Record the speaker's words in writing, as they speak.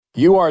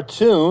You are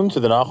tuned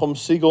to the Nachum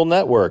Segal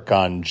Network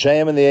on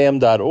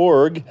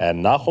jmintheam.org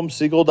and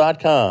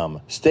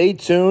nachumsegal.com. Stay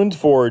tuned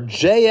for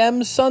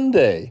JM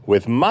Sunday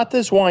with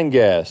Matis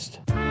Weingast.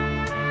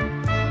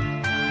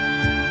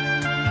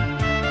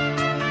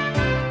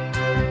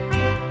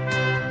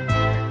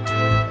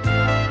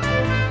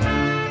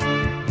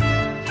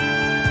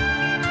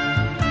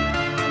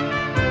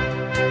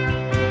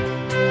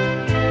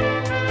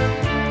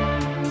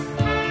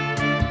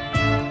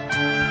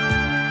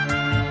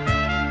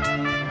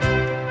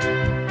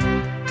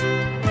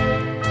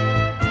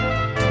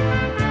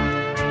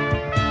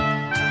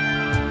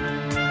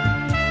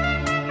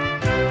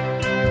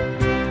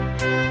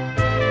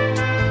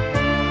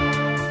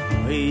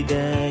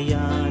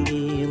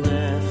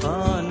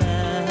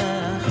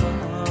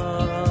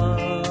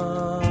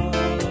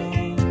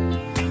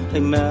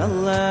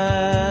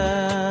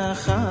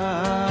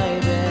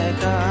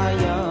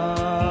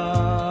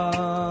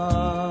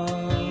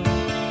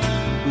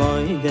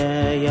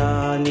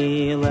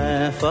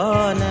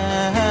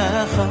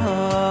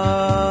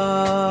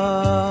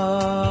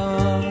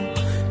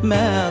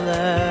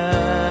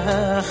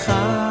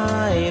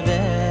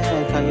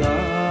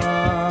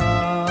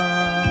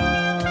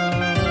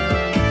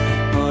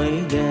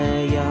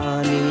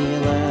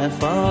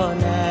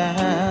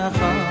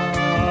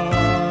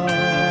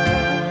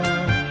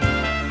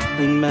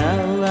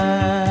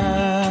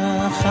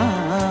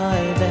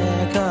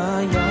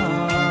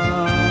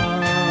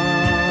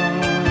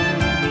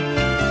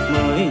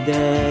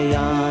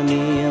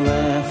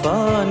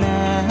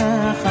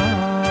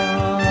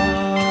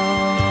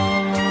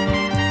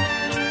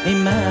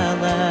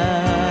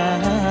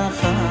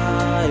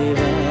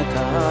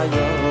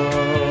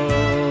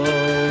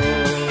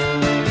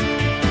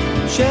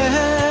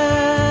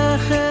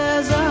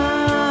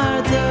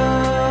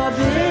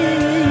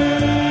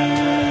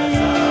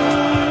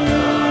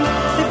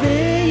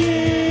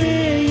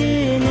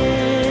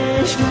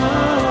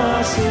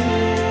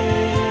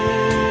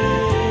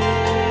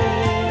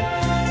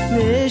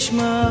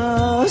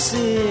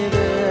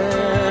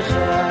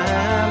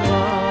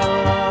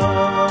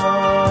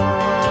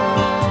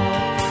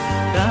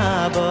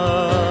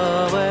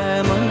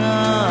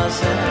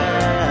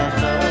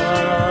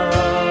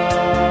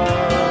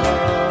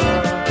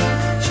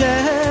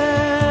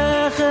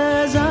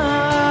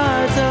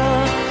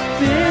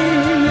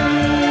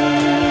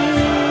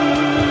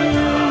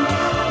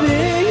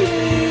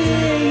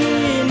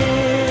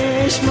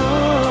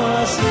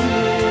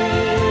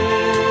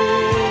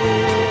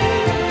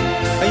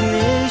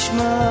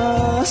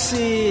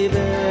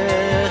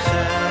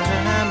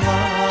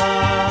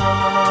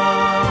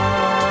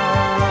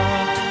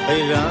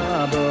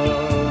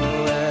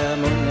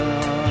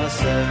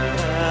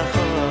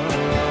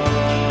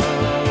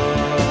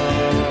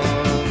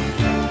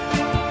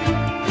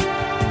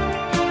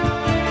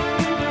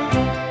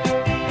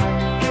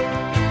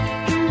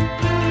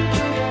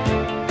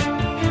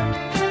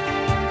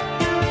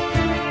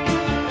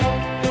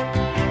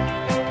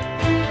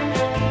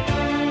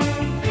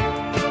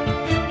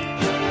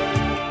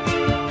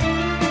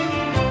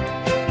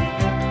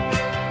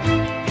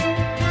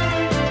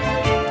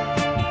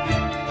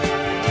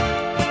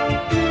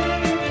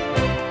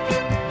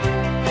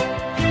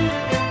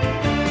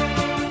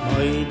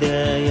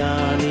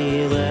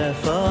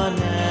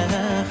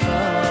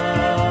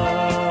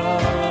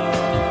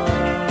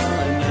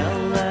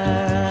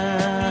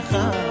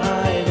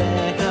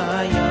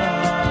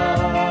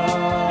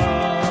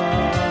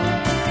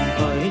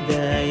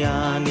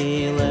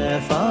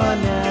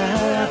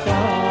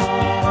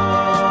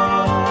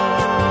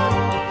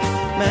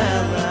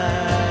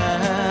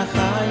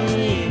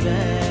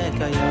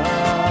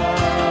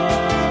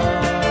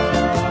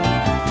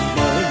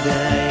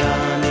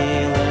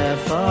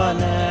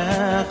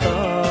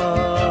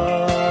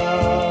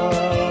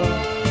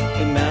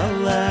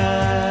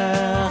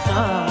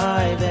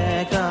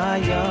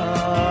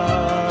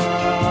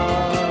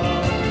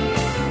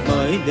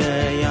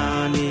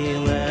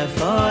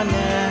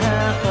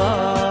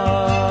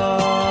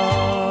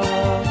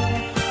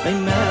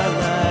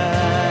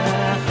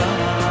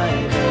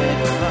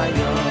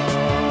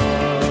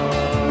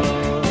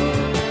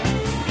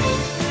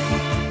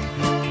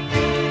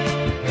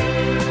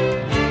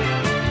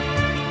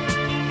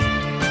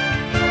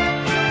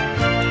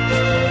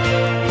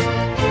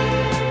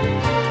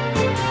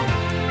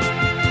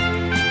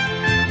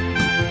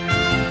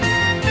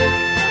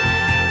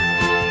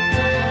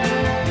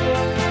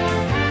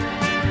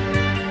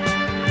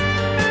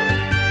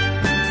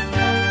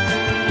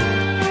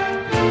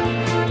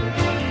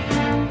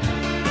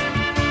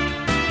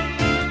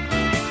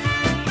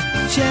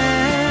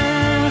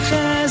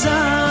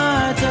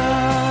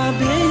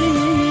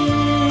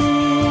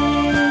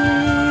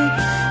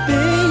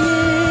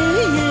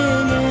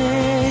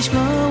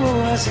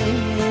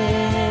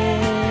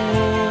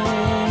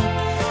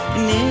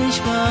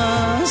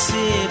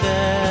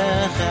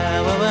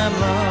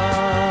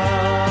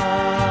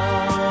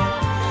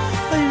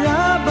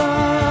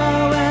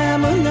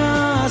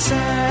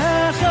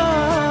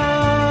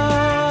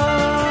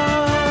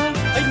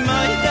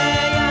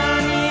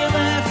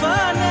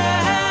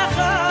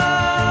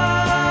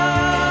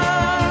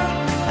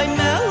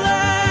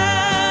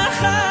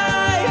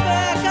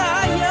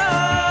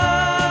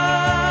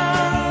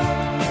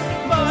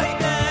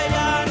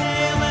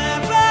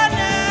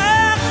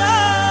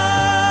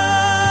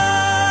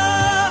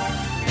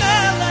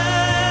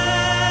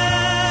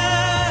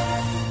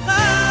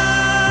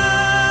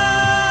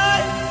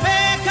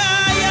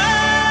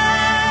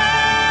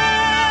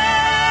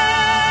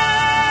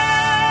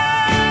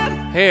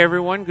 Hey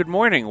everyone, good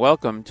morning.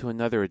 Welcome to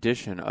another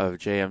edition of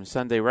JM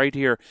Sunday right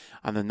here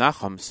on the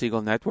Nachum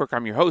Segal Network.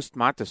 I'm your host,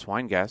 Matis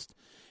Weingast.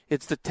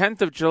 It's the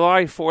 10th of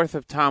July, 4th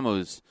of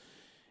Tammuz,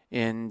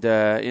 in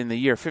the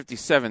year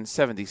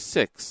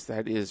 5776.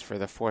 That is for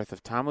the 4th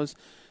of Tammuz.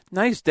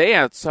 Nice day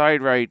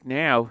outside right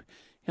now.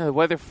 You know, the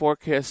weather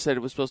forecast said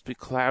it was supposed to be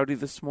cloudy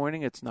this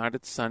morning. It's not.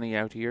 It's sunny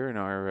out here in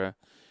our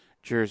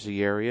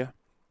Jersey area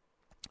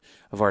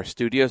of our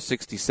studio.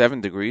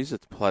 67 degrees.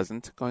 It's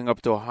pleasant. Going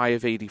up to a high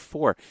of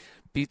 84.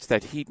 Beats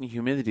that heat and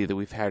humidity that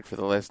we've had for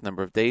the last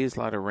number of days. A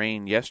lot of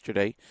rain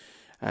yesterday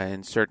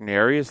in certain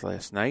areas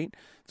last night.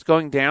 It's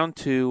going down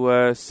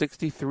to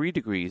 63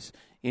 degrees.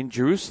 In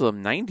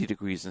Jerusalem, 90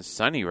 degrees and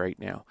sunny right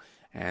now.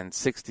 And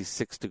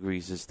 66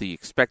 degrees is the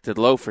expected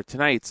low for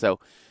tonight. So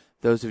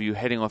those of you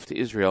heading off to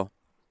Israel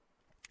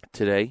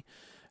today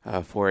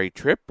for a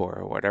trip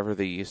or whatever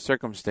the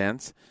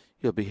circumstance,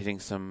 you'll be hitting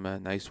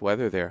some nice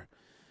weather there.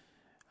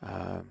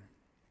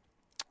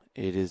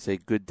 It is a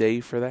good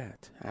day for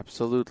that.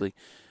 Absolutely.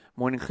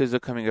 Morning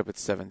Chizuk coming up at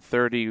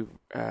 7:30.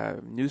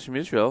 News from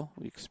Israel.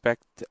 We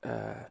expect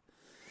at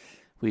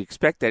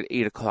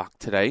 8 o'clock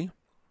today.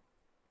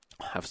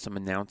 I'll have some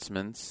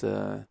announcements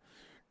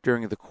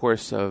during the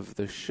course of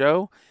the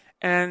show.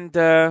 And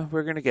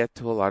we're going to get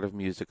to a lot of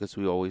music as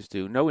we always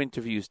do. No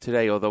interviews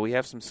today, although we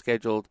have some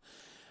scheduled.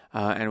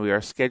 And we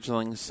are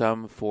scheduling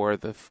some for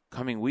the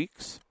coming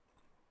weeks.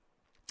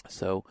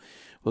 So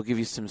we'll give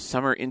you some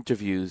summer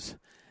interviews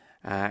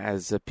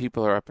as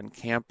people are up in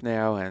camp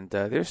now, and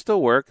there's still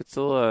work. It's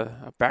still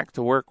a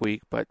back-to-work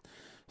week, but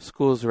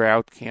schools are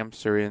out,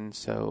 camps are in.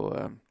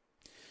 So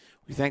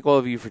we thank all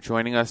of you for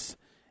joining us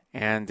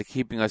and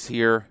keeping us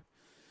here,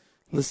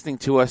 listening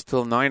to us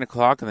till 9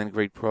 o'clock, and then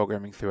great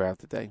programming throughout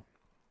the day.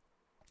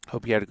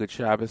 Hope you had a good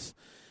Shabbos,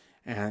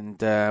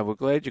 and we're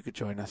glad you could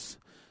join us.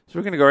 So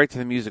we're going to go right to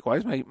the music. Why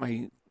is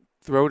my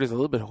throat is a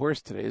little bit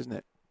hoarse today, isn't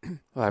it?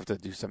 We'll have to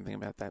do something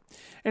about that.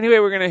 Anyway,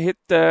 we're going to hit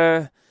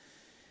the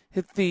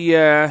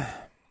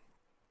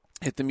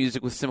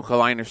music with Simcha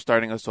Leiner,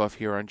 starting us off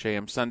here on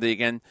JM Sunday.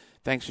 Again,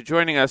 thanks for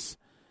joining us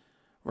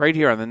right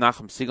here on the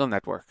Nachum Segal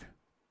Network.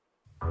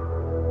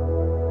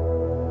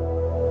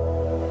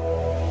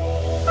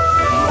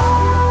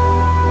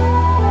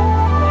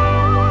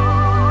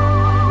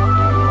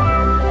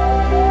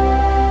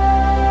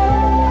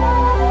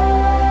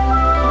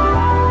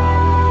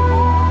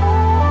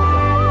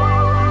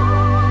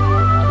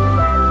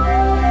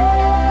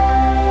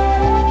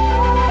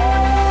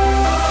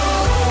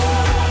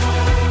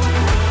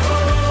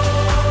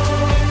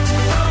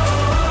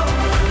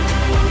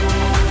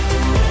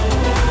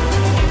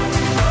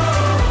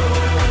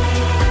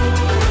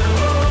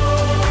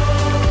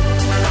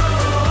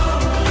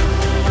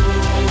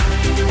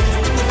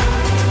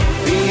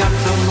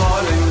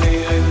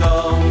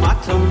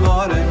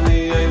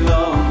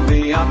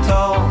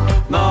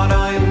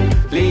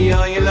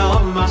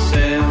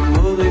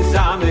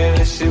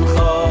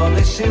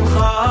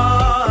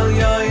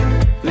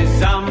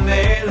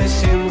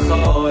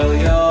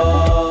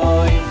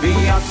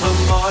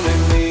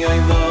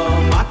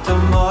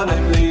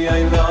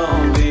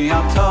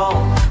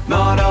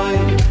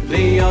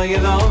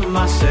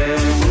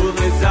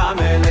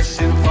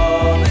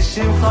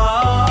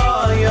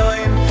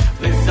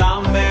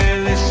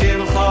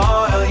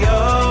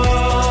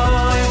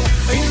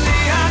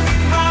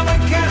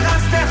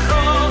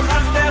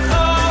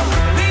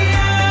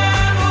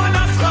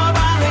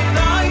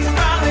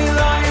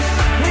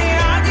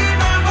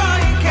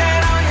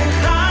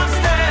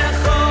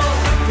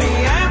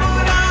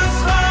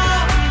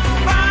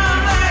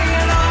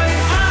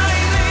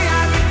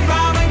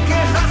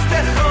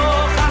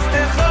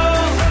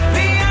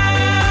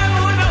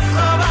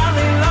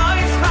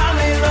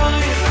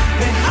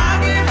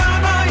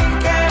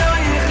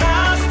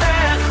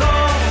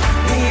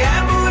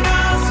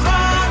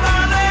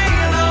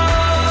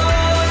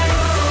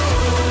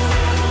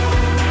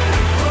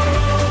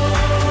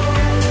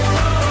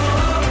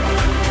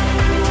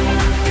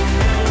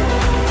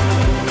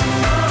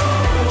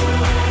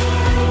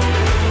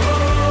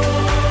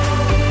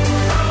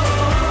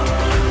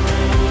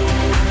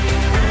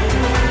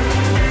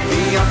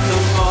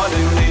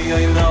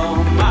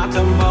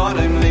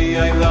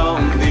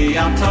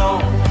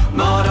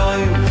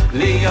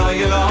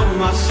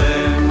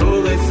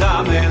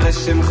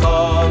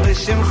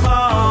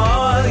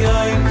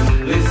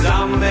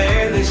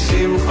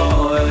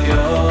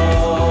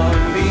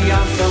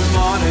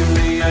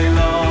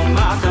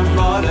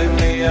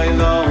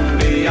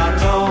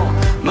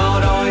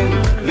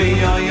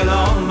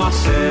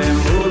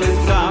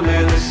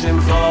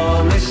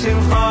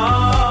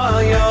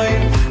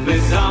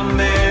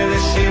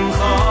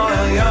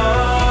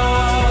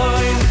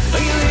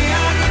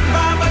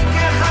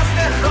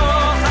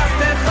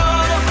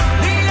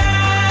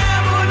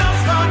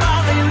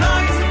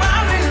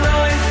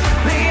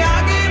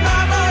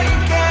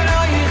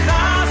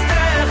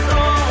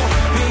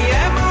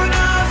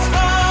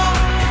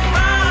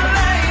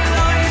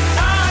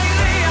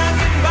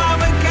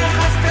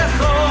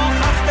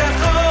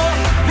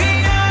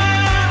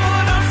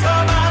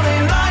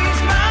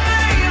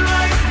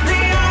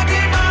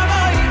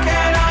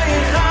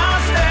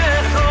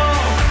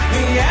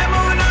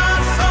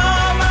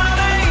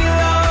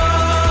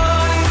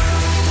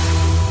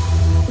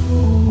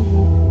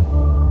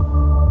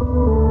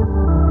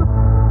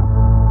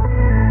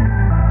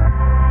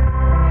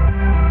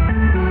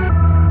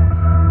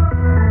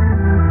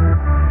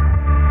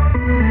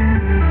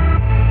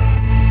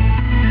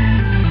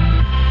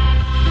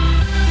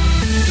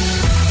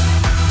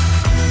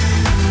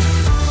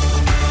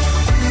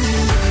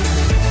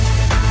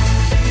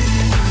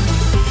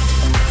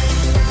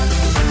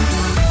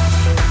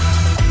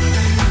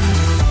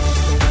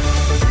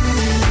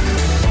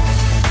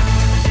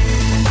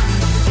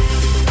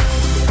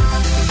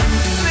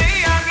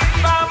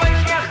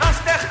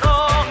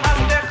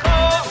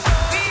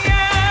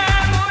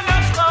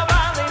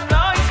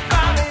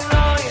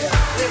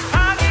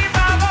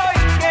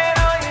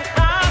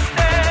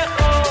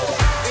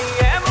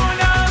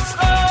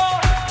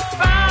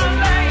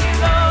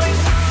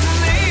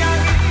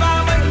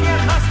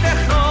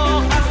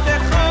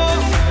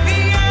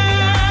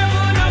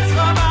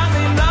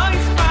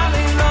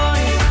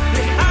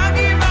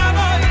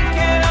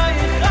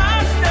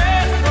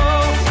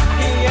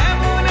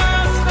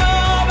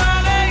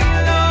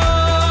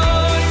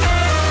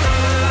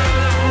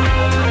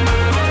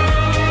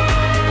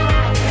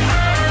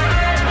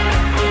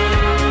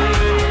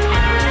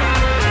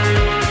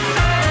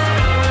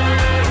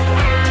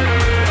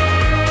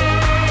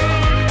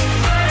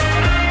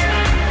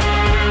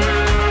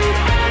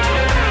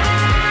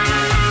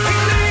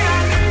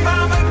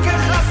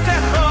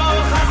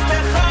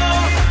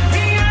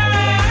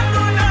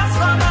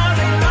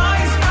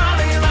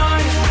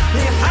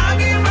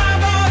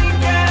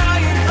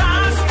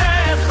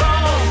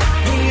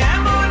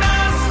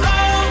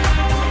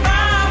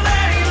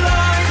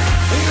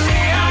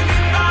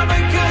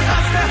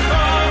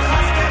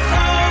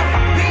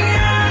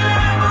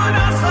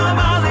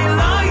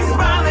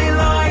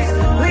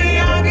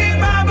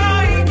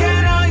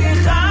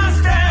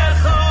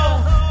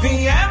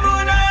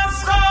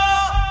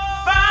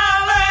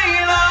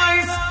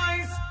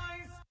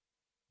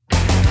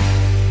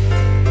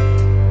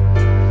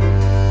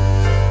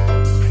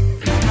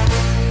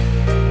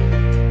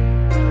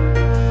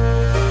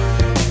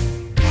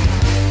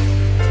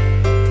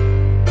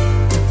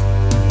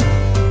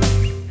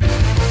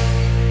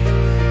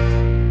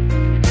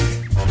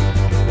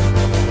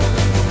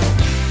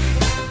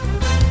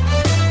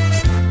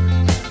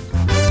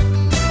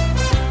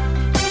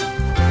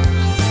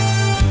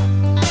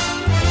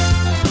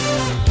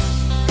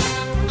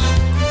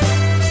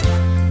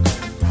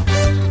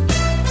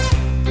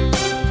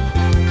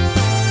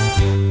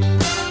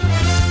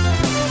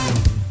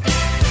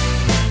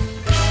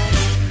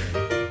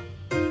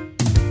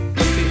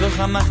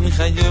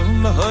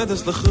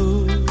 hoydes de khu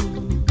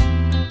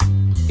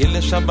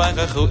il shabach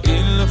khu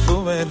il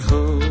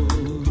fuercho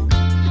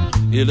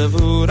il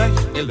vurai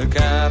il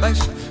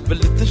kadash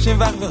belit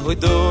shevach ve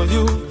hoydo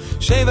yu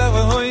shevach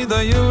ve hoydo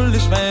yu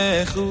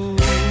lishmechu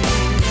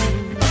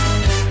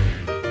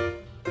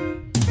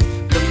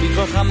lefi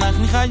khanach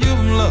ni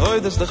khayum le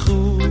hoydes de khu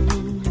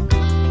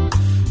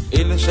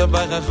il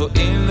shabach khu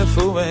il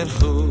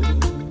fuercho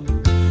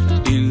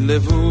il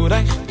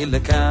vurai il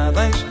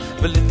kadash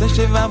belit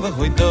shevach ve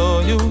hoydo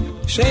yu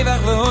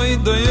shevach ve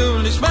hoydo yu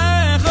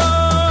lishmechu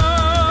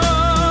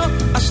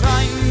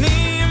ashraini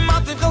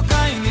matem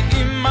khalkaini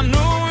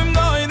imanu im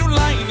noinu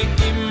laini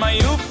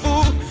imayufu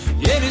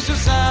yerisu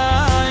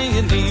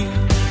sayni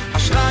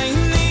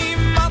ashraini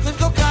matem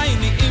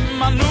khalkaini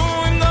imanu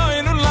im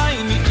noinu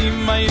laini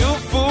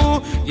imayufu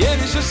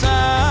yerisu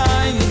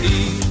sayni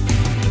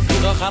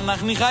fira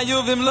khanach ni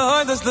khayuvim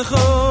loydes de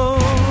kho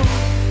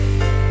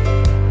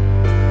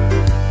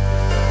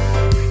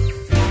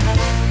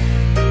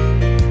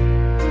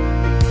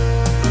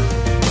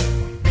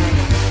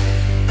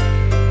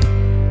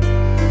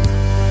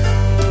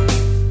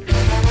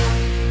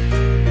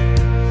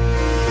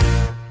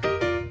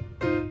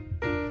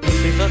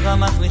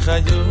אנחנו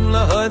חיים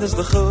להודס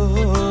דחו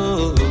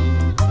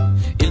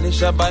איל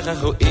שבח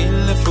חו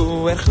איל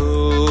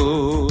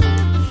פורכו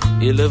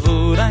איל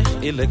וורח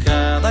איל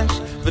קדש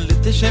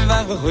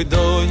ולתשבח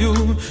הוידויו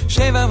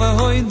שבח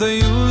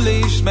הוידויו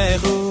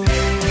לישמחו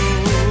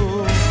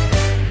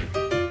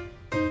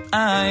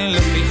איל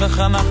פיך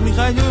אנחנו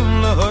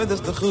חיים להודס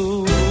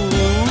דחו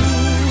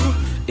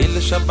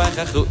איל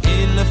שבח חו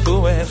איל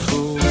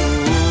פורכו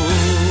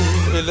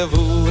איל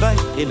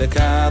וורח איל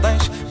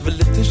קדש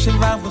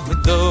ולתשבח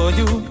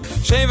הוידויו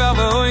שבח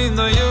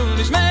הוידויו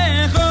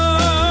לישמחו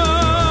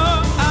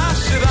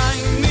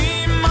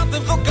אשרייני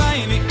מטף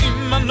חוקייני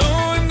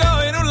אימנו אם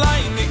גוינו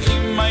לייני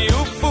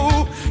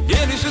אימיופו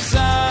ירישו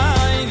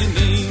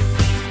סייני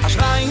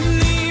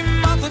אשרייני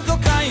מטף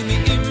חוקייני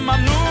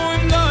אימנו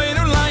אם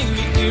גוינו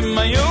לייני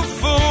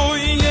אימיופו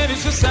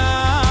ירישו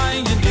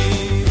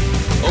סייני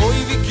אוי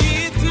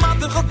וקיט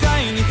מטף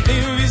חוקייני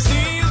אם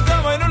ויסיס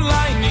גוינו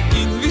לייני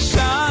אין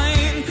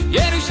וישיין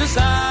ירישו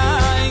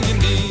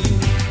סייני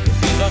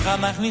פיך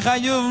חנך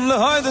ניחיום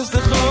להוידס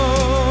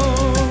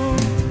דחו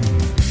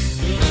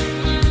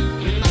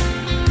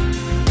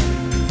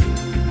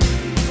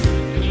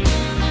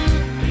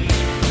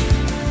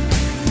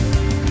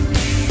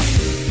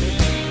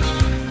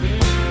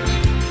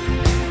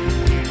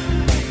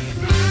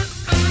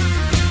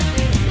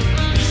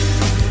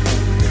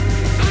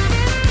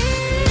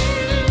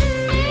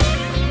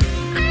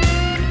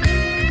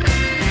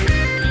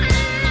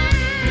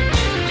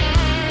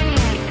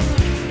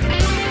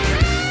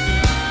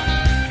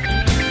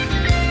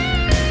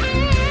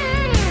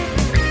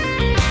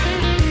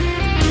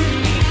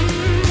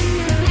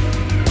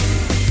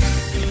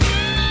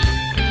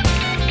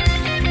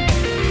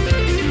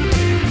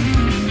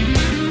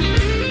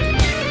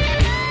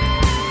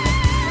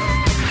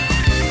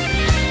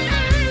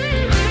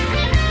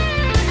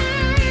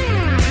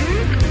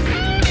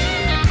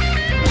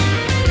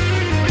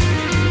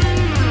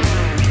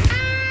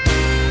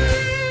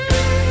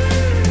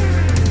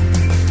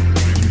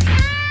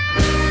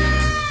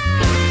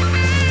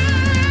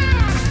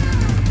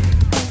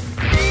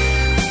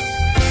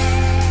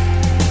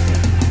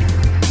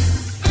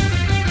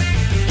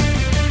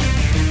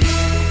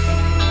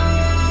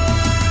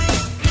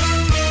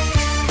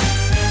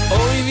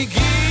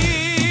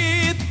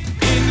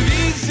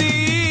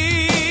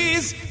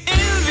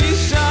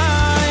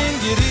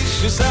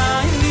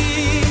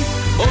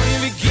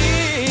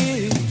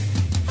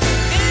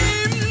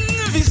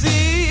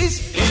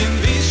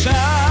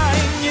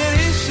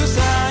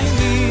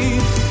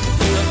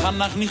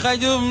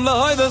חיים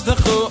להוידס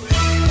דחו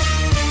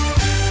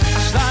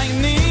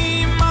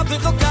אשרייני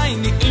מטף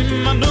חוקייני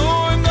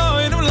אימנו אם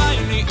גוינו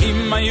לייני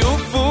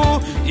אימיופו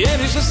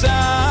ירישו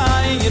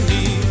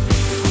סייני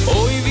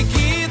אוי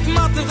וקיט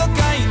מטף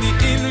חוקייני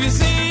אין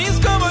ויסיס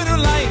גוינו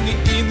לייני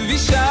אין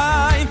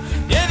וישיין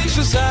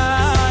ירישו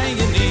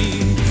סייני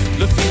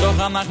לפיך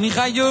אנחנו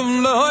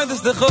חיים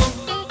להוידס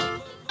דחו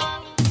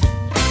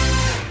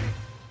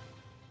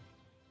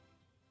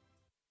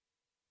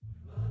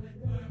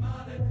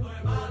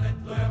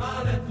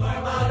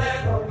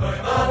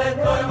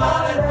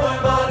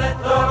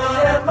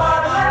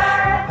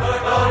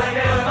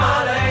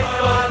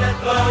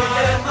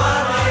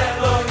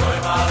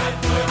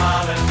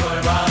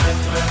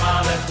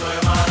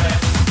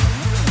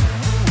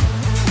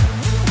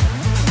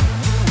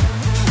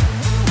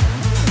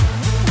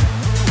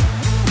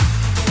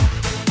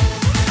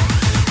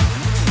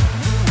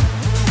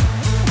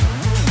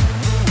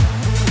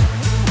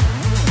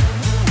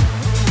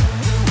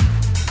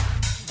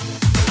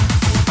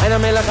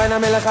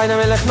Eine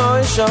Melech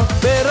Neusho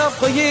Berov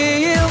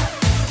Koyil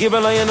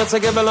Gibelo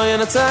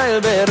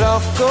Yenotzel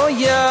Berov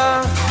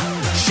Koyil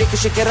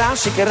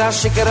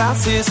Shikera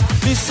Sis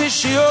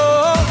Nisishio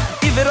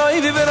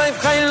Iveroi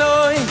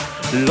Vchailoi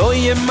Lo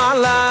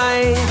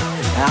Yemalai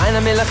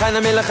Eine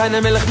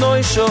Melech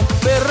Neusho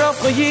Berov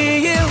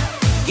Koyil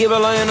Gib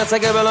aloi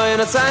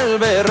und zeil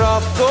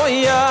berov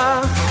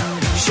koyach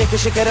Shake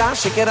shakera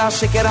shakera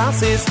shakera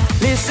sis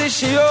This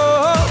is yo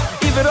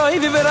Iveroi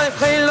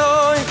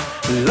khailoi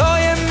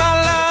Loi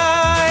malai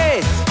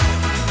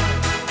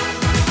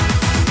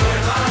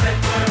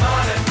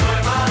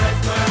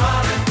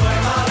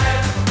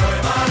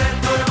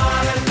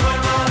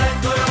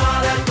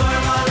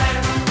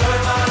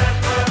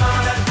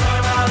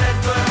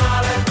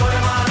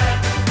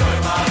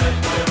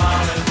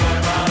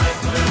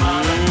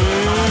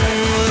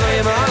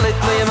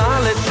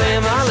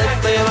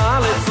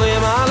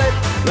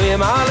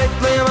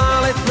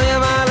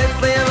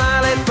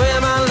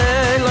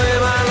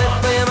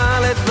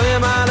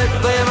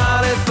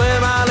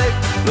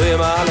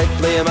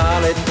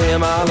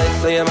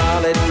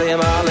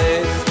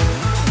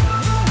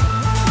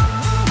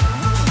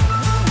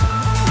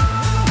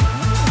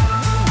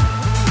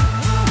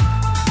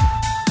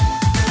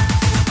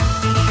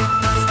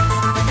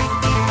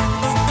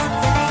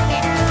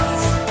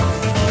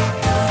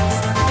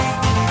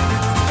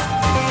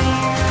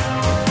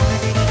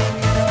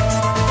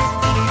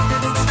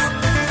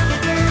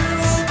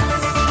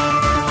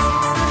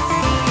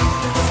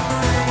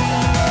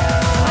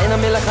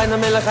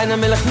Eine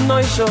Milch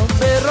neu so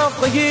berov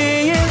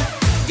khoyie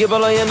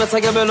Gibaloy na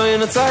tsagabaloy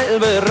na tsayl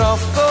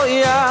berov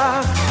koya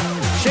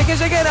Shake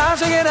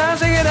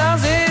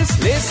this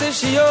listen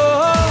shio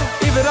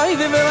Iverai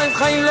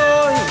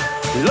khayloy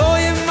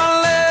loy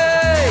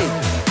malay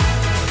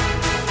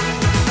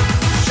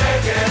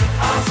Shake it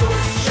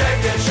asus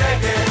shake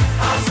it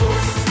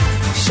asus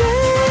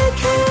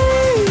Shake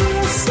it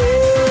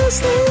asus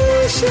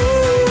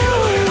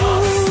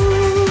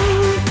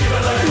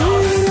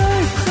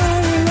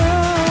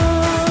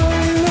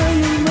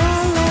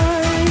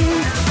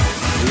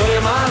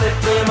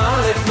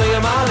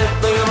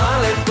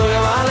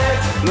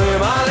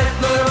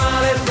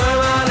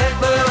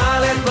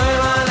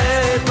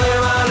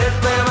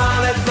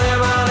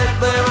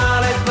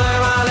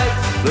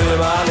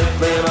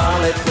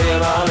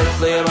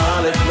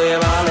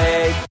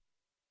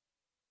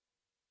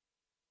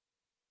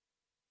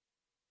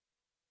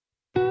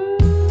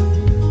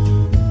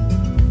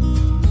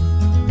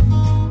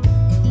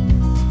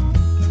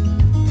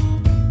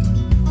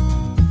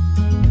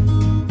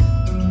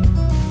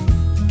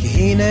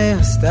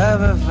סתיו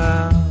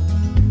עבר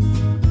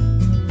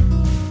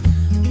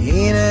כי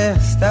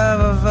הנה סתיו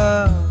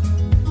עבר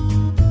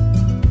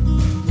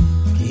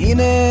כי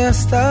הנה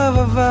סתיו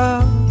עבר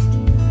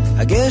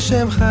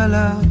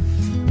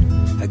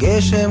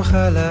הגשם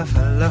חלף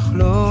הלך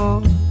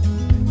לו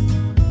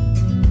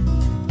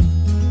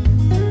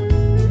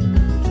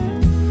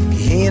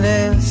כי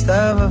הנה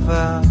סתיו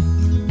עבר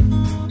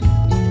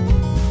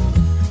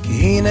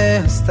כי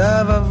הנה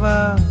סתיו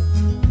עבר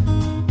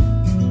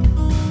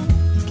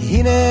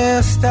הנה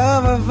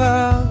הסתיו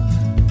עבר,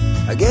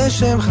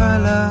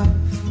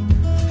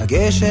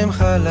 הגשם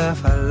חלף,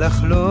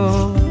 הלך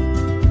לו,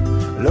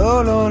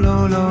 לא,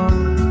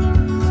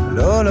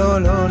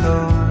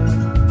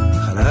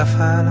 חלף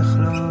הלך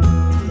לו.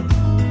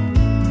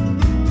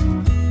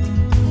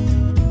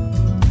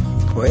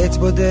 כמו עץ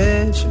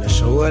בודד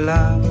שנשרו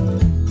עליו,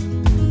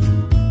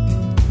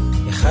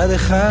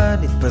 אחד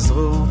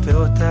התפזרו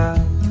פירותיו,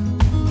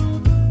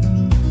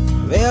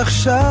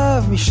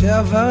 ועכשיו מי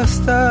שעבר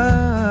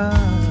סתיו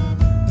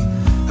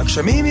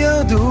הגשמים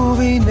ירדו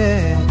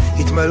והנה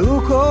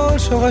התמלאו כל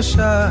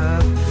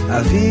שורשיו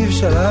אביב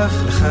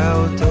שלח לך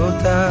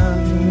אותותיו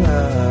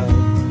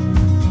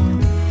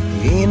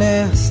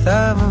הנה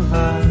הסתיו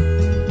עבר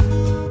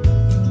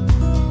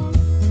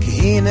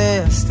כי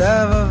הנה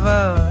הסתיו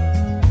עבר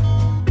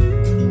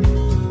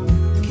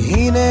כי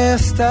הנה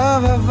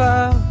הסתיו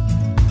עבר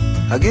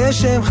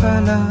הגשם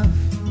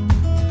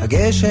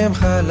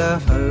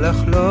חלף הלך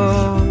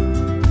לו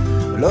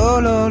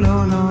לא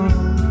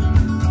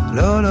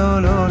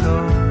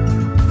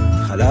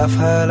חלף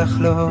הלך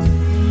לו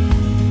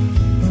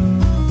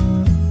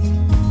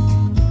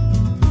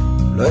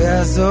לא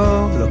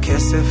יעזור לא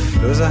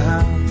כסף לא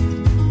זהב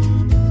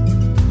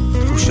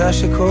תחושה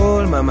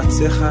שכל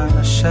מאמציך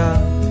נשב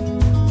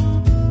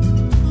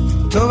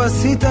טוב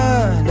עשית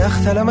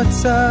נחת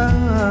למצב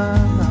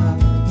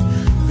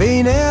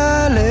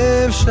והנה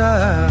הלב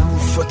שם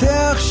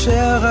ופותח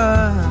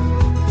שערה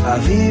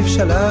אביב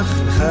שלח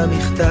לך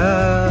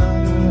מכתב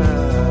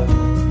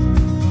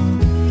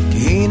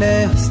כי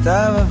הנה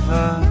הסתיו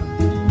עבר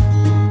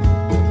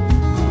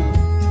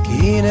כי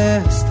הנה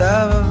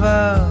הסתיו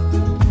עבר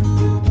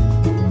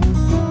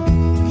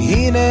כי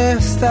הנה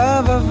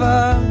הסתיו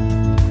עבר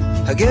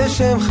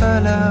הגשם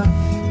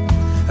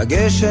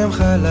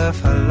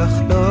חלף הלך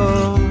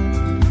לו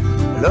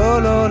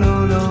לא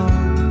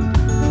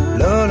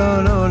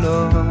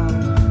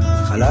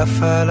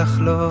חלף הלך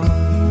לו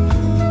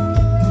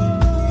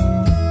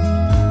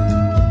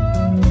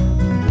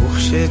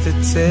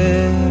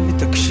וכשתצא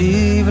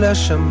ותקשיב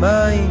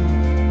לשמיים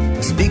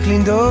מספיק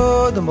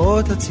לנדוד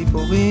אומרות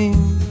הציפורים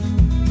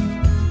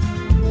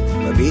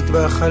מביט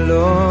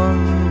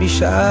בחלום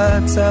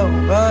בשעת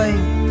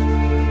צהריים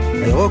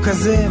הירוק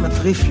הזה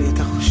מטריף לי את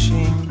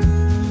החושים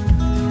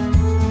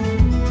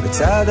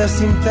מצד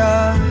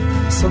הסמטה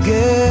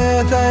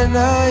סוגר את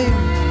העיניים,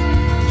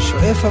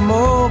 שואף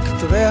עמוק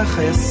את ריח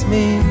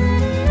היסמין,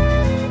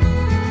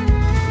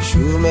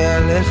 שוב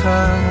מעליך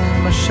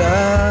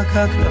משק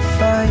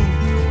הכנפיים,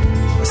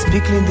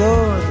 מספיק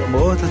לנדוד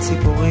למרות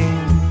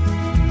הציפורים.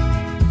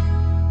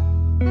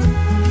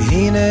 כי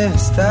הנה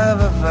סתיו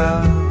עבר,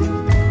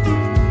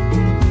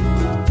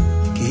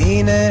 כי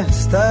הנה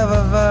סתיו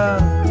עבר,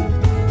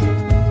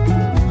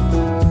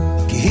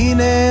 כי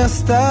הנה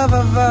סתיו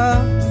עבר,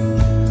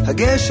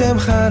 הגשם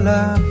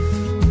חלף,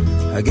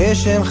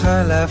 הגשם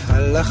חלף,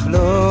 הלך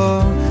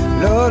לו,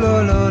 לא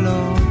לא לא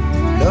לא,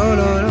 לא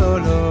לא לא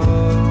לא,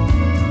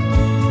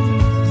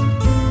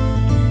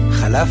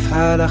 חלף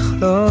הלך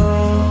לו.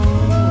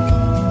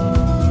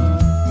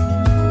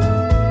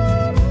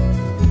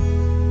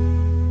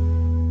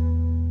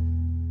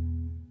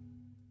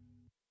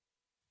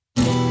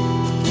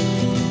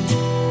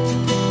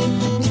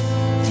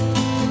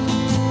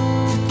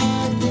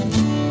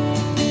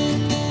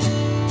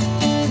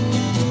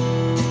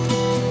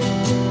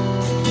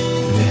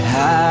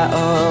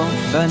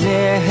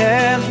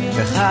 Vanehem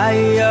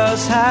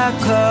v'chayos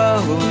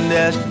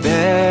hakodesh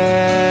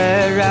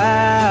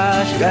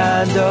berash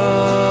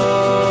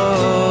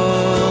gadol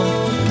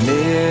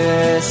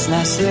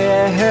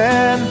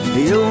misnasehem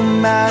yom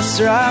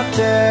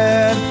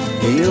masraftem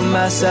yom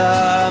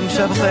masam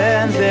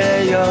shavchem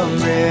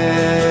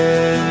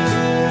v'yomrim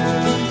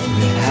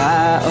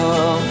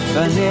v'ha'of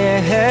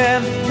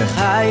vanehem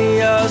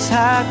v'chayos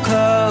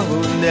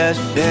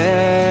hakodesh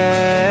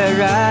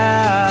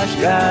berash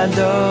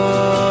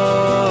gadol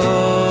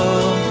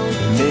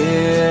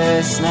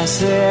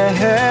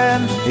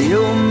misnasehem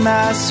yom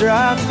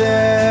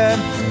masraftem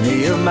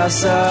yom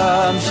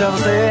masam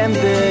shavchem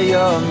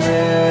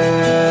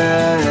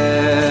v'yomrim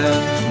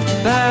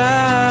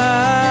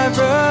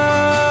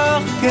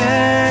baruch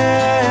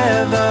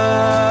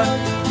kevod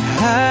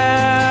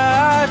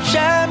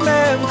Hashem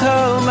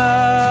emkomo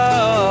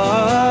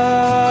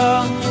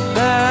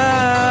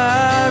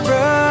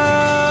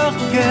baruch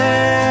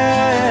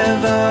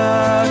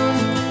kevod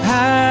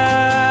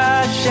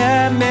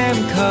Hashem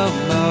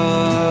emkomo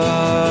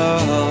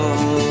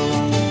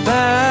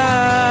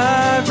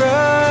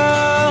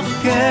baruch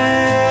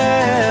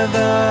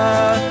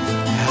kevod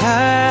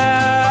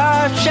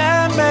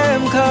Hashem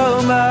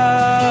emkomo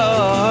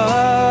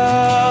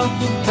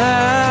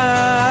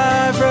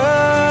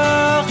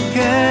baruch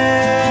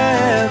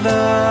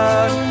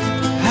kevod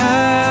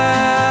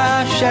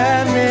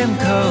Hashem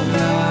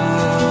emkomo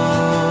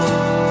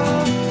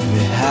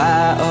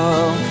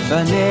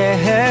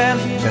v'ha'ofanehem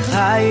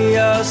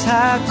v'chayos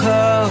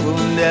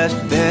hakodesh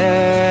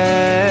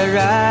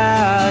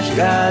berash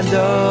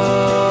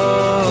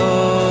gadol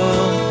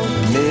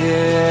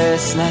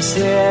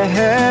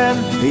misnasehem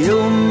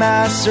yom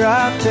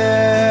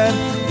masraftem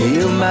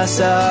yom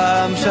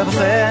masam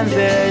shavchem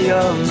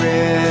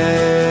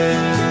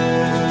v'yomrim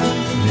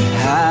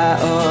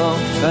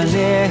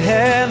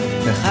v'ha'ofanehem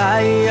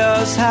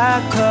v'chayos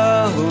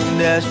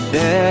hakodesh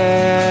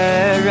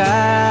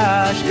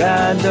berash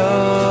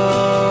gadol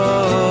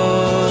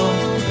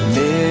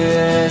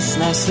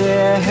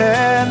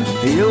misnasehem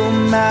yom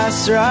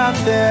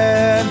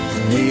masraftem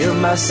yom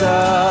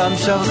masam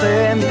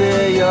shavchem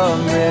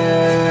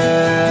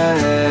v'yomrim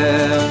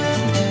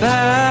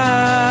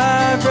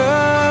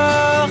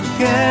baruch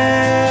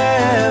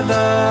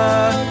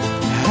kevod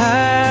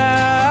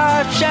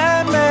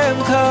Hashem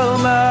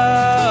emkomo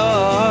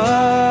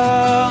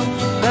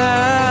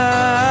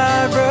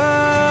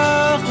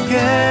baruch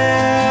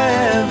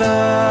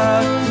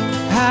kevod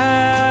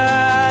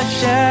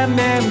Hashem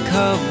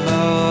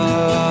emkomo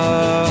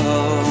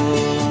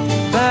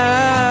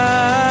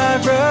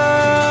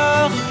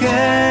baruch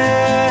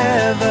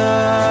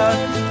kevod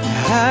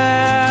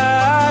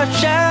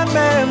Hashem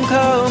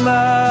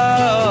emkomo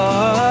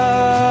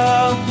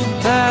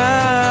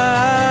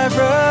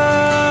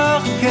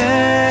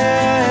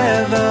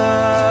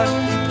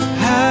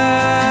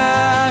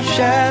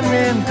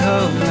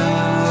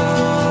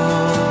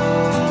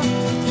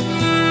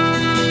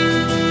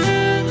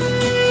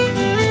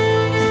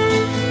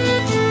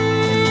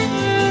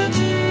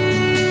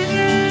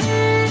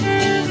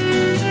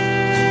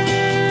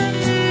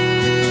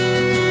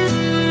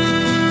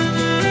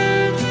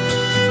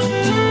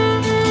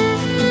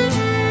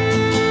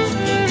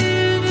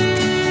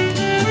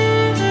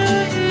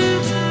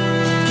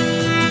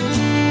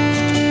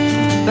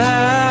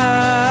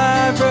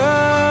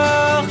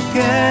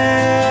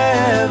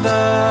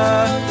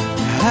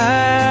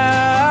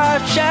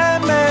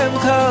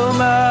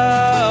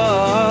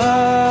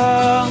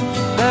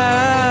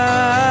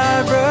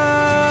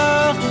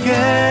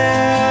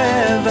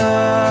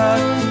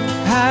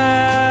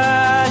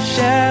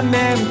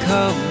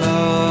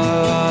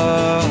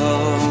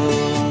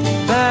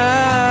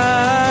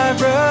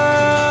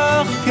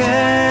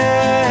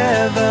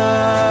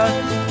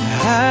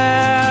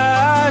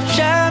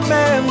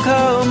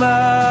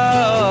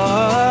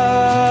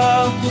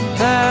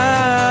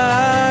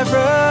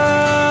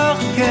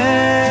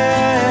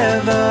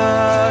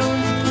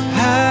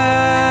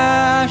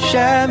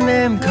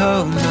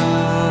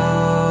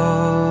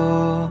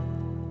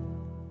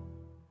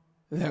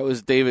That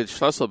was David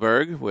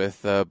Schlusselberg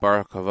with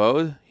Baruch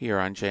Kavod here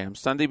on JM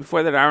Sunday.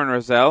 Before that, Aaron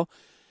Rosell,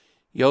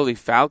 Yoli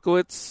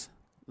Falkowitz,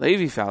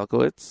 Levi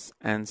Falkowitz,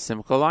 and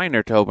Simcha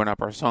Leiner to open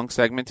up our song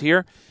segment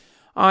here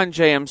on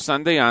JM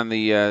Sunday on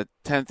the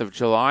 10th of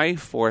July,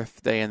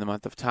 4th day in the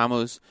month of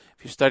Tammuz.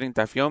 If you're studying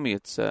Daf Yomi,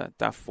 it's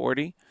Daf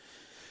 40.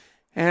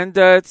 And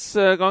it's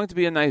going to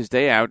be a nice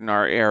day out in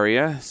our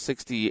area,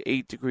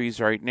 68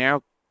 degrees right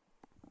now.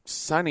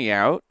 Sunny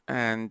out,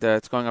 and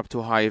it's going up to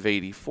a high of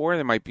 84.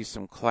 There might be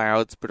some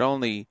clouds, but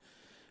only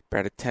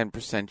about a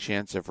 10%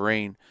 chance of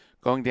rain.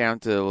 Going down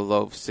to a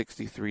low of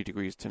 63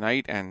 degrees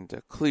tonight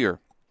and clear.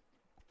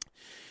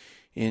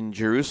 In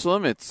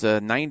Jerusalem, it's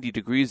 90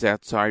 degrees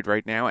outside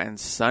right now and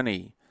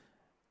sunny.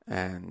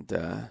 And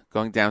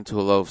going down to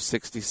a low of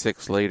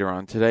 66 later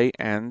on today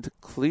and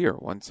clear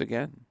once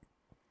again.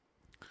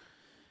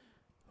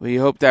 We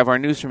hope to have our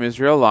news from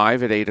Israel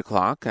live at 8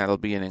 o'clock. That'll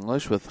be in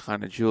English with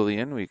Chana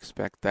Julian. We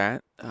expect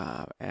that.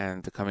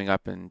 And coming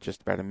up in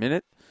just about a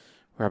minute,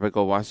 Rabbi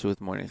Goldwasser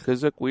with Morning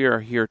Chizuk. We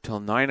are here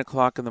till 9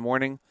 o'clock in the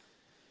morning.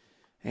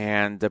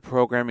 And the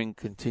programming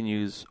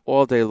continues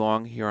all day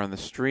long here on the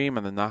stream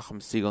on the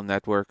Nachum Segal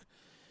Network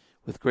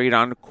with great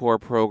encore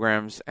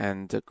programs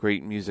and a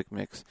great music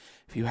mix.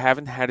 If you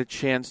haven't had a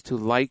chance to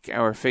like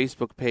our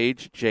Facebook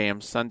page,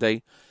 JM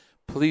Sunday,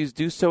 please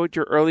do so at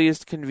your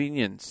earliest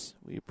convenience.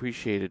 We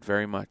appreciate it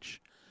very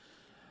much.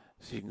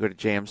 So you can go to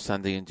JM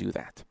Sunday and do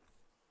that.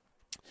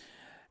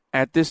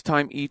 At this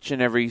time, each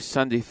and every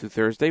Sunday through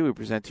Thursday, we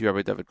present to you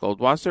Rabbi David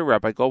Goldwasser.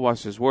 Rabbi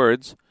Goldwasser's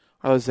words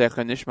are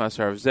Lezecha Nishmas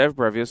Rav Zev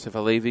Rav Yosef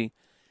Halevi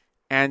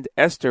and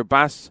Esther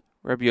Bas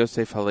Rabbi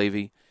Yosef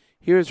Halevi.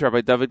 Here's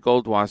Rabbi David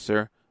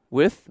Goldwasser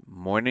with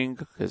Morning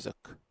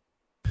Chizuk.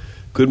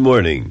 Good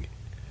morning.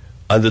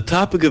 On the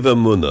topic of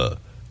Emunah,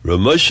 Rav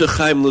Moshe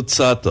Chaim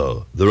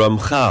Luzzatto, the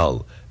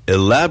Ramchal,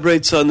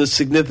 elaborates on the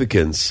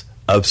significance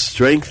of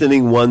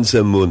strengthening one's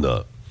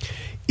emunah.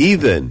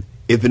 Even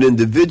if an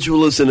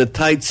individual is in a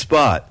tight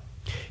spot,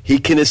 he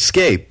can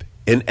escape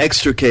and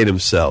extricate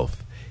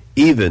himself,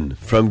 even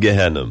from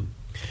Gehenna.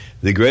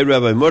 The great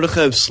Rabbi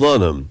Mordechai of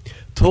Slonim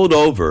told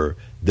over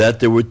that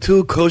there were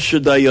two kosher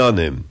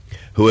dayanim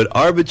who had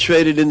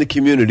arbitrated in the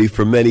community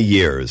for many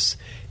years.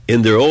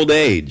 In their old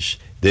age,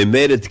 they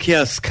made a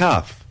tkiyas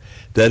kaf,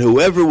 that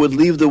whoever would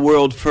leave the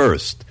world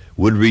first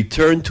would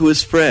return to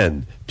his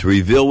friend to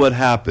reveal what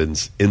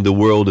happens in the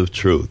world of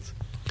truth.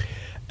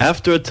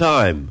 After a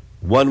time,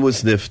 one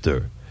was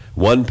nifter,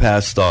 one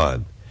passed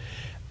on,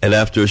 and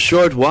after a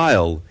short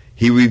while,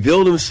 he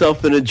revealed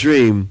himself in a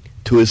dream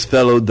to his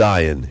fellow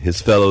dayan, his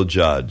fellow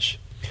judge.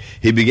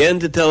 He began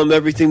to tell him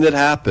everything that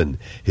happened.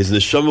 His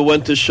neshama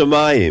went to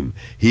Shamayim.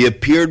 He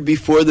appeared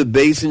before the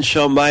Beis Din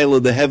Shel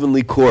Maalah, the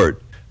heavenly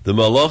court. The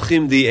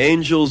Malachim, the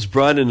angels,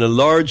 brought in a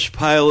large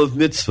pile of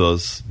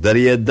mitzvahs that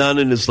he had done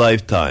in his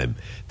lifetime.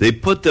 They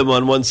put them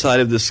on one side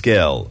of the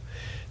scale.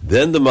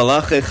 Then the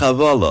Malachei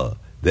Chavala,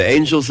 the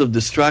angels of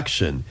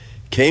destruction,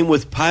 came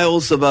with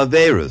piles of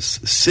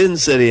averos,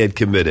 sins that he had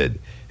committed,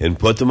 and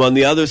put them on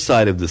the other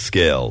side of the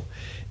scale.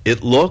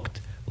 It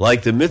looked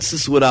like the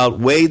mitzvahs would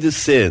outweigh the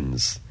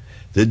sins.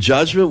 The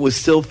judgment was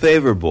still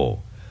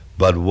favorable,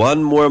 but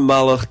one more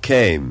malach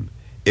came.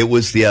 It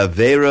was the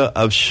avera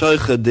of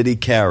shaychad that he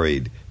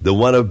carried, the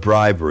one of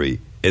bribery,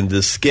 and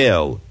the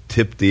scale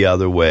tipped the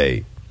other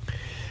way.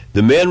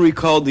 The man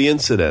recalled the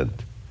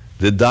incident.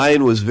 The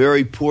dayan was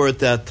very poor at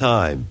that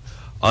time.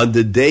 On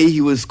the day he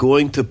was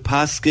going to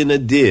paskin a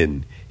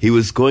din, he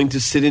was going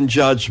to sit in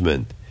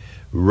judgment.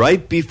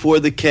 Right before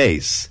the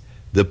case,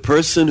 the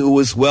person who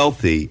was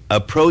wealthy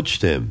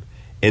approached him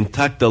and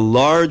tucked a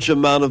large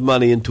amount of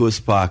money into his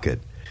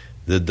pocket.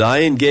 The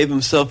dayan gave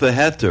himself a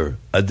heter,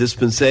 a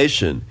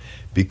dispensation,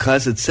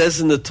 because it says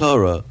in the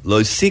Torah,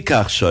 Lo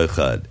sikach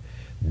shoichad,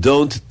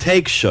 don't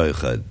take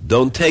shoichad,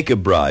 don't take a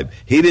bribe.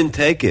 He didn't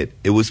take it.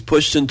 It was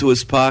pushed into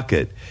his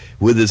pocket.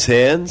 With his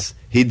hands,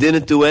 he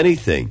didn't do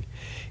anything.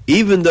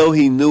 Even though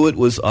he knew it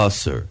was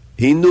asur,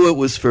 he knew it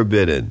was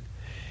forbidden.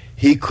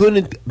 He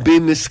couldn't be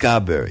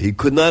miskaber. He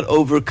could not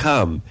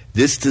overcome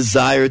this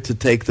desire to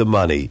take the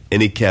money,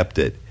 and he kept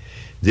it.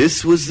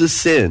 This was the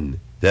sin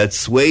that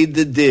swayed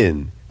the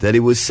din that he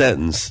was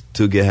sentenced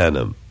to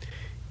Gehenna.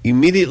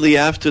 Immediately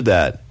after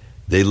that,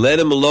 they led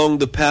him along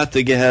the path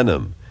to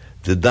Gehenna.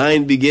 The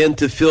dayan began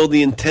to feel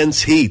the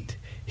intense heat.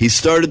 He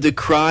started to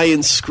cry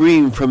and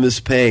scream from his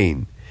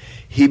pain.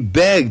 He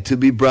begged to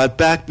be brought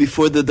back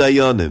before the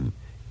dayanim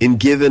and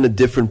given a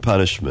different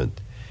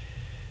punishment.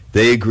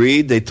 They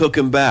agreed. They took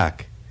him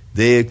back.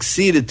 They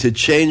acceded to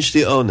change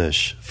the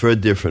onesh for a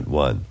different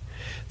one.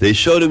 They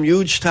showed him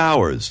huge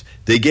towers.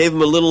 They gave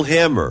him a little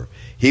hammer.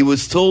 He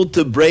was told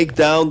to break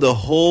down the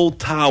whole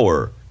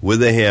tower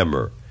with a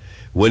hammer.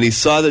 When he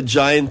saw the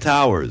giant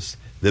towers,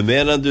 the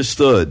man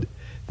understood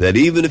that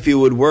even if he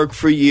would work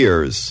for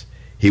years,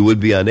 he would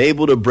be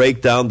unable to break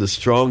down the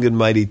strong and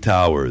mighty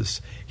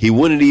towers. He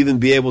wouldn't even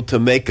be able to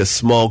make a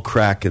small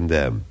crack in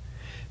them.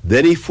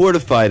 Then he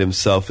fortified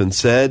himself and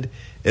said,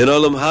 In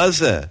Olam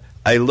Hazeh,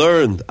 I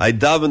learned, I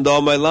davened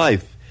all my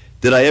life.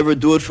 Did I ever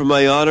do it for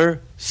my honor?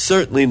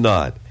 Certainly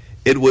not.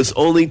 it was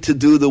only to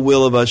do the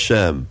will of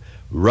Hashem.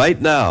 Right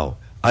now,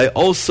 I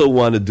also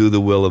want to do the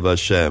will of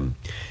Hashem.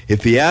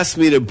 If he asks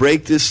me to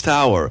break this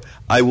tower,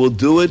 I will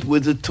do it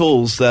with the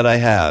tools that I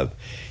have.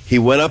 He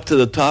went up to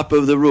the top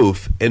of the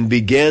roof and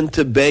began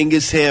to bang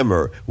his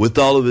hammer with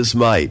all of his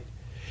might,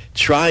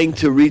 trying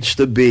to reach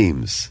the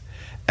beams.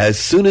 As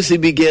soon as he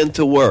began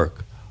to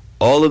work,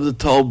 all of the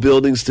tall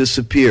buildings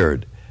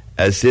disappeared,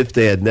 as if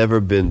they had never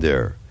been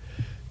there.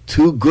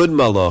 2 good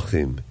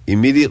malachim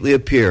immediately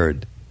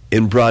appeared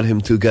and brought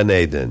him to Gan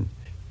Eden.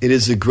 It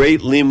is a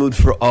great limud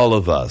for all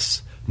of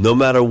us. No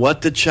matter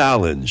what the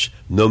challenge,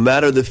 no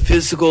matter the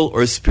physical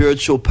or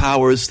spiritual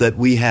powers that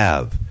we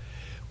have,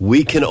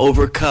 we can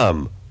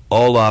overcome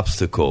all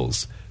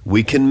obstacles.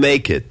 We can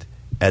make it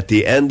at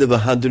the end of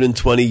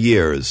 120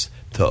 years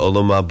to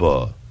Olam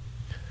Haba.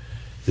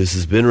 This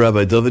has been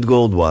Rabbi David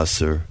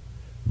Goldwasser,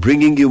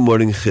 bringing you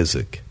Morning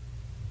Chizuk.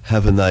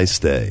 Have a nice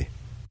day.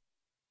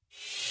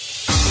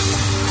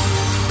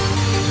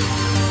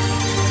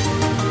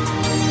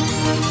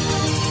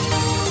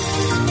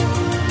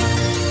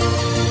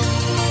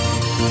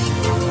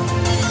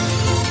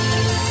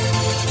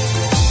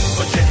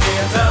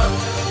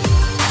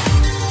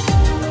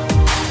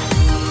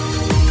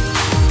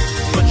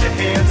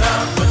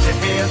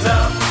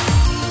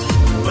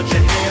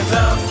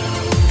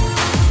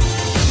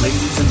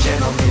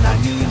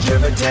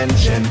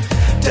 Attention.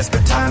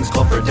 Desperate times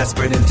call for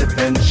desperate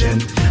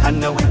intervention. I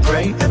know we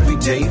pray every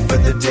day for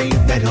the day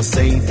that he'll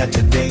say that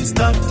today's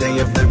the day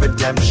of the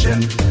redemption.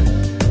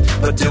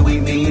 But do we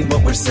mean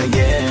what we're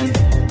saying?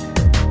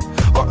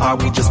 Or are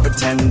we just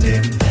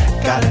pretending?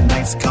 Got a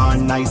nice car,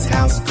 nice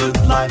house, good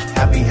life,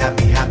 happy,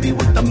 happy, happy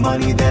with the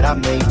money that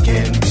I'm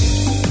making.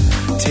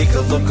 Take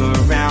a look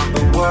around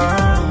the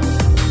world,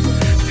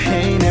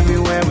 pain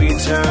everywhere we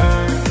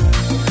turn.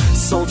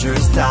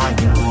 Soldiers die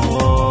in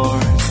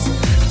wars,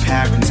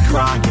 parents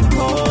crying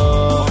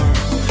more,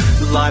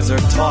 lives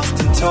are tossed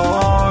and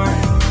torn.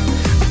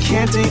 We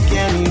can't take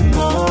any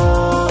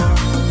more.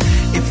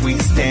 If we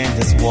stand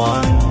as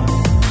one,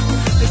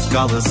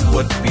 regardless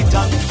what we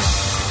done.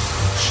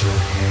 Put your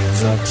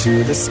hands up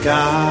to the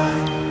sky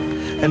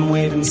and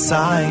wave them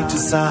side to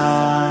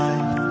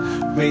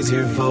side. Raise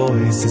your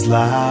voices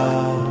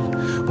loud.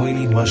 We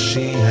need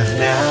Mashiach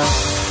now.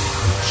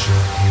 Put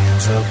your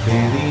hands up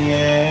in the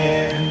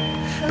air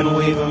and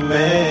wave them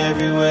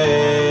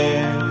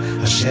everywhere.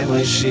 Hashem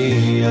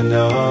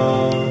Le'shiano,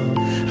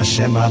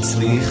 Hashem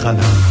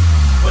Atzlichano.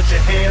 Put your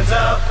hands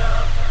up.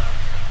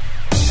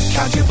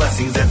 Count your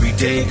blessings every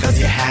day, cause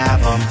you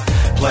have them.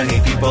 Plenty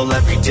people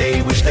every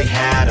day wish they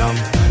had them.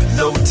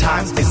 Though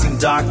times they seem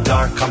dark,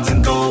 dark comes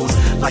and goes.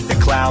 Like the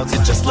clouds,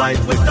 it's just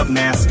life with the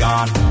mask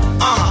on.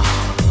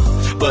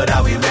 But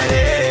are we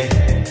ready?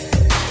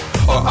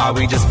 Or are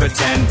we just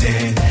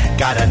pretending?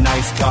 Got a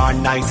nice car,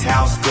 nice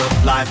house,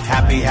 good life,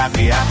 happy,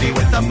 happy, happy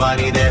with the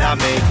money that I'm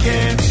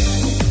making.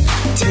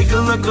 Take a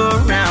look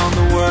around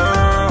the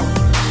world,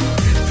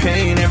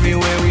 pain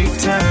everywhere we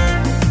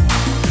turn.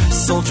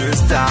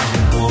 Soldiers die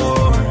in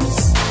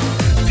wars,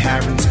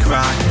 parents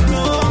crying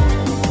more,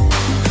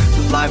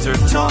 lives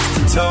are tossed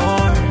and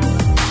torn.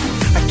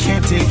 I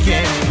can't take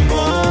any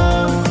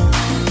more.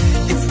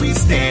 If we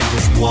stand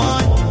as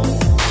one,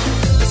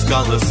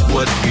 regardless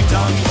what we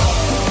done.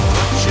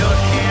 Put your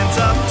hands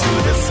up to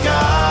the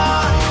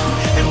sky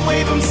and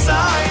wave them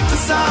side to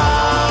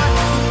side.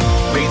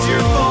 Raise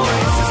your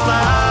voices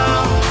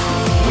loud.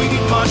 We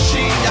need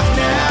Mashiach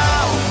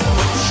now.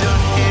 Put your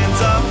hands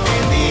up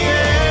in the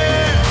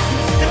air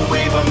and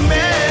wave them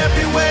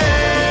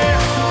everywhere.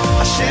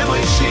 Hashem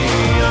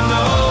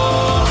Le'shiano,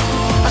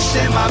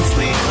 Hashem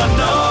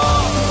Atzlichano.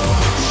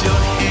 Put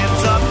your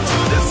hands up to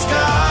the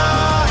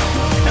sky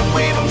and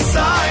wave them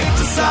side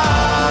to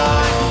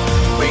side.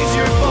 Raise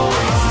your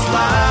voices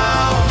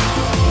loud.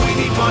 We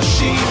need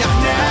Mashiach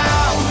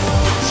now.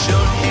 Put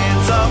your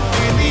hands up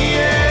in the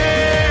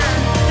air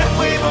and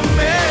wave them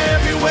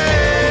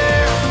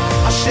everywhere.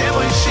 Hashem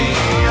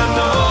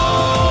Le'shiano,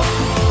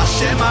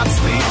 Hashem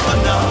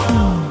Atzlichano.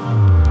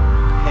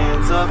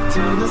 Hands up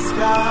to the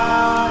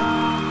sky.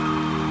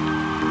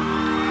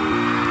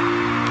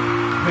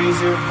 Raise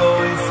your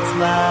voices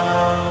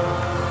loud.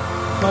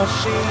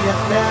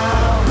 Mashiach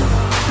now.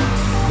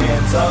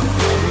 Hands up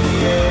in the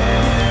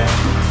air.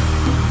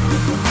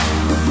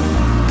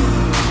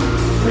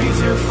 Raise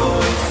your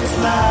voices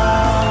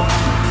loud.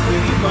 We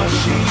need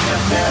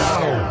Mashiach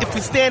now. If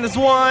we stand as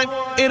one,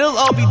 it'll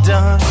all be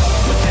done.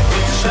 Put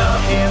your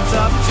hands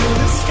up to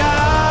the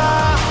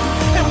sky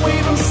and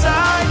wave them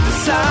side to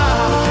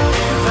side.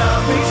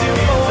 Raise your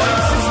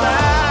voices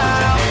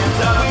loud.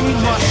 We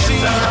need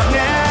Mashiach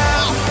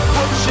now.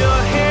 Put your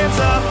hands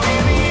up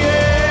in the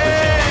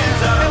air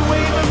and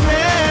wave them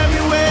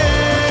everywhere.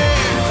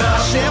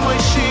 Hashem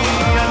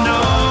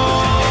Le'shiano,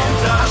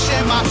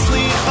 Hashem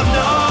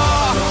Atzlichano.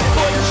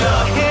 Put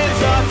your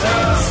hands up to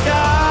the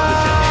sky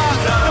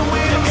and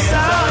wave them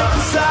side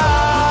to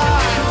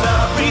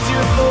side. Raise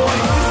your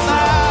voices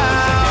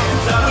loud.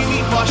 We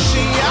need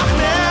Mashiach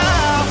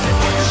now.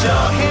 Put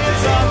your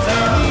hands up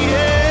in the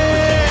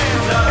air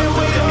and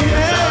wave them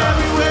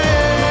everywhere.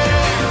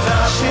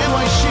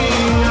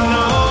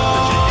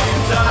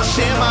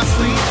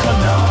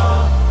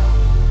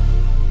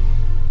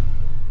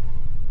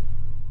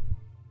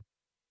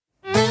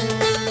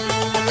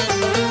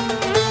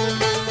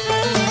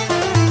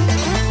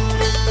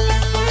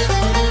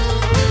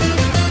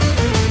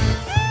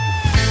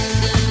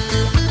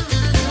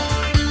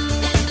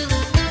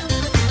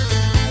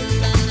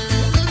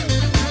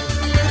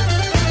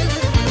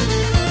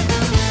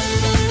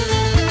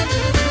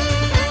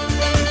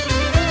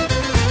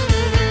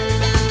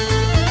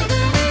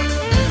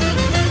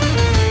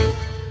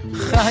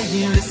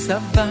 חיים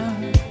וסבא,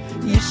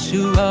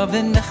 ישועה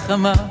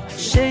ונחמה,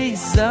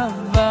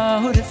 שזבה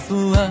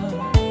ורפואה.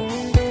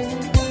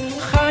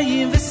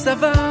 חיים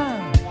וסבא,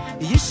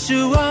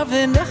 ישועה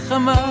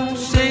ונחמה,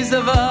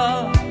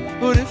 שזבה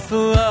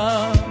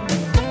ורפואה.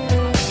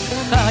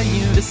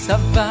 חיים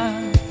וסבא,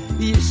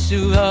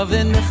 ישועה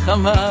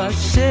ונחמה,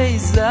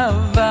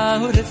 שזבה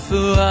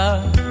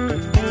ורפואה.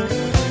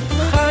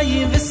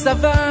 חיים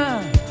וסבא,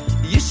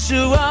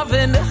 ישועה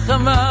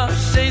ונחמה,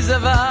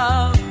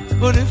 שזבה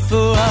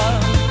ורפואה.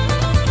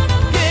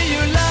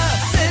 גאולה,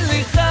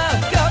 סליחה,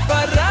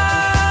 כפרה,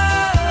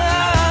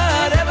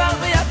 רווח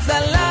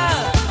ויצלה,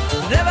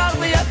 רווח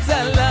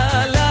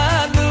ויצלה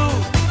לנו.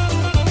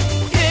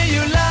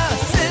 גאולה,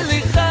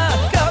 סליחה,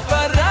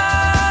 כפרה,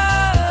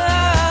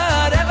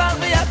 רווח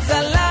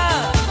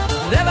ויצלה,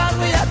 רווח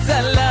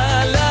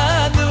ויצלה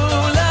לנו,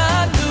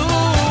 לנו.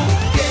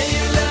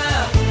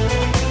 גאולה,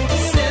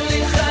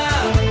 סליחה,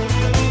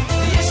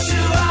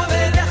 ישועה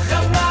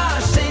ונחמה,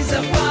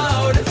 שזבה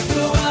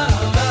ורפואה.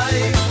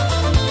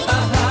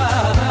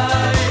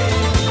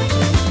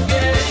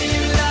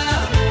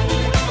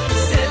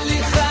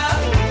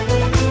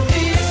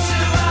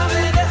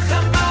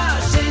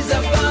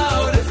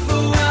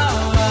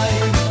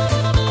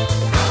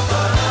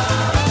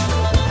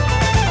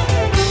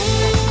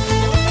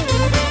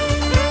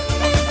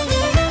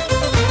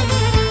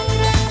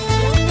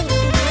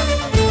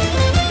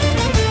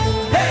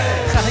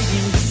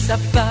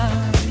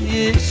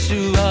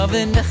 ישועה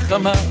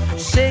ונחמה,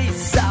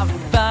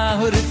 שזבה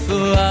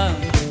ורפואה.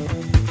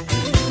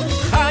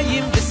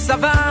 חיים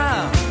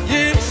וסבא,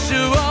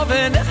 ישועה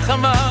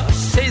ונחמה,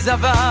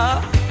 שזבה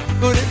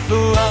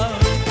ורפואה.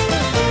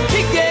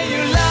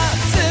 גאולה,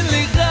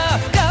 סליחה,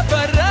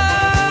 כפרה,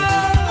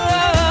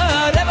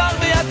 רווח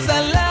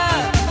ויצלה,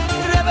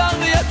 רווח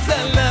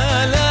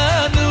ויצלה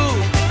לנו.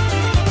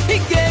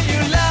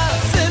 גאולה,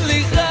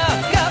 סליחה,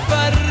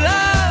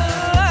 כפרה,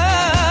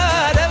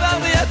 רווח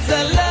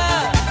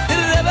ויצלה,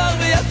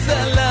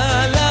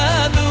 ויצלה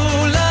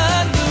לנו,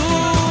 לנו.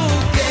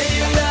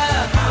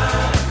 גאולה,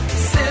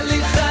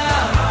 סליחה,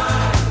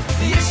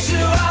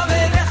 ישועה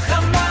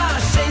ונחמה,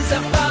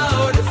 שזבה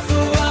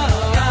ורפואה.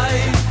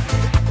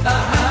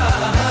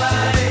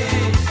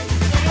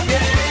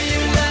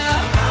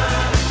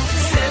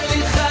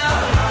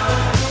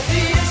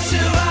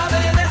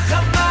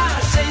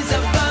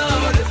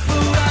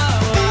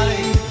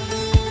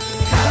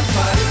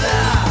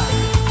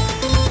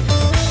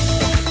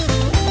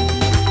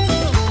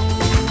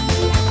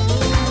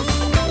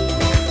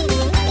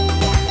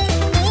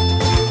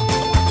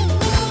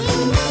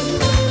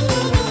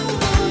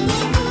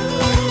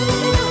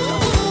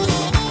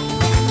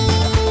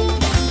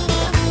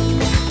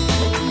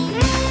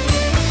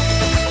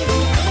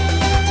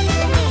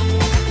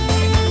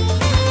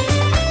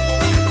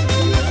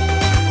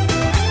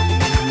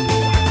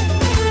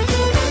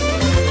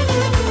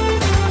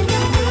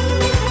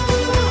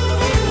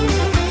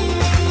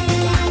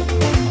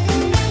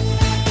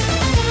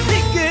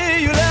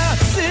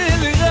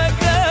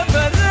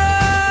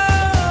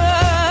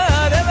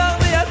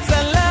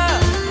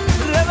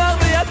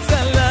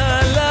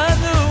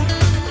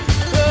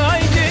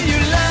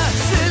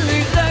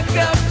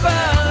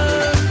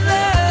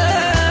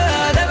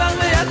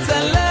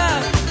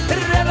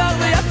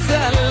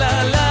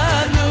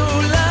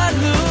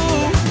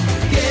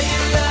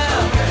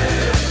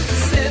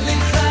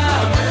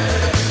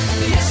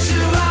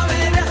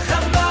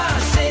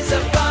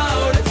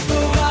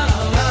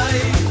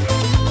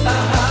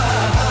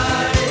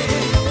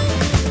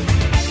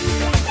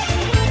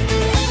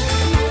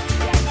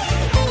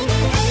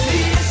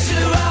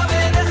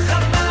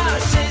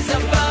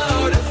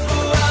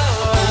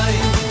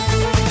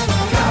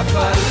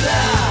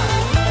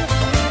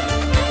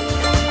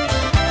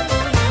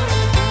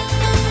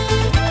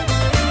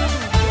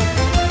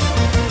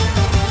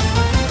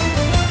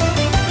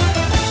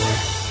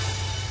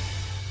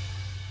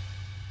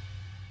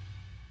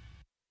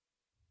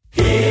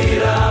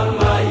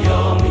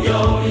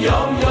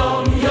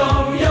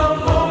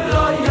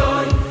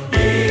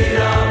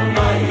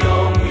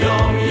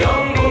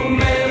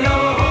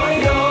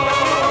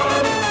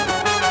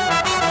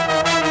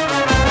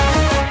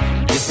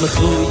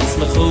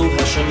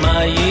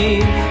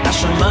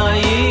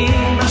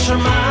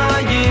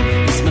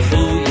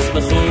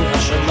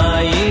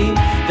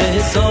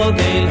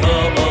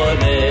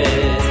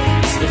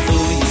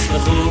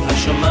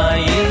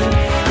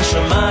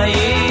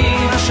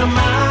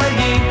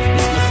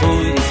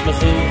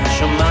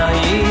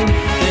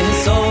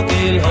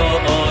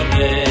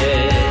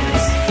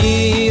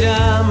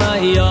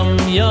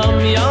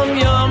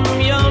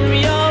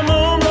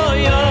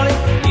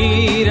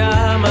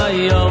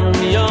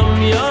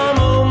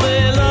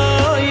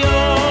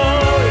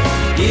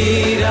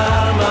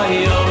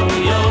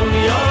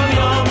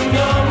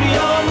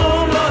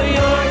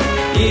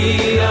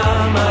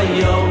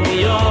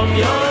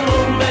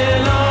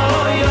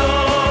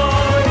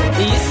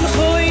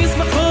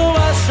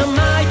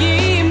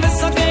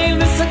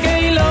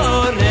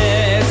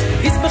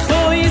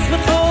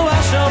 ישמחו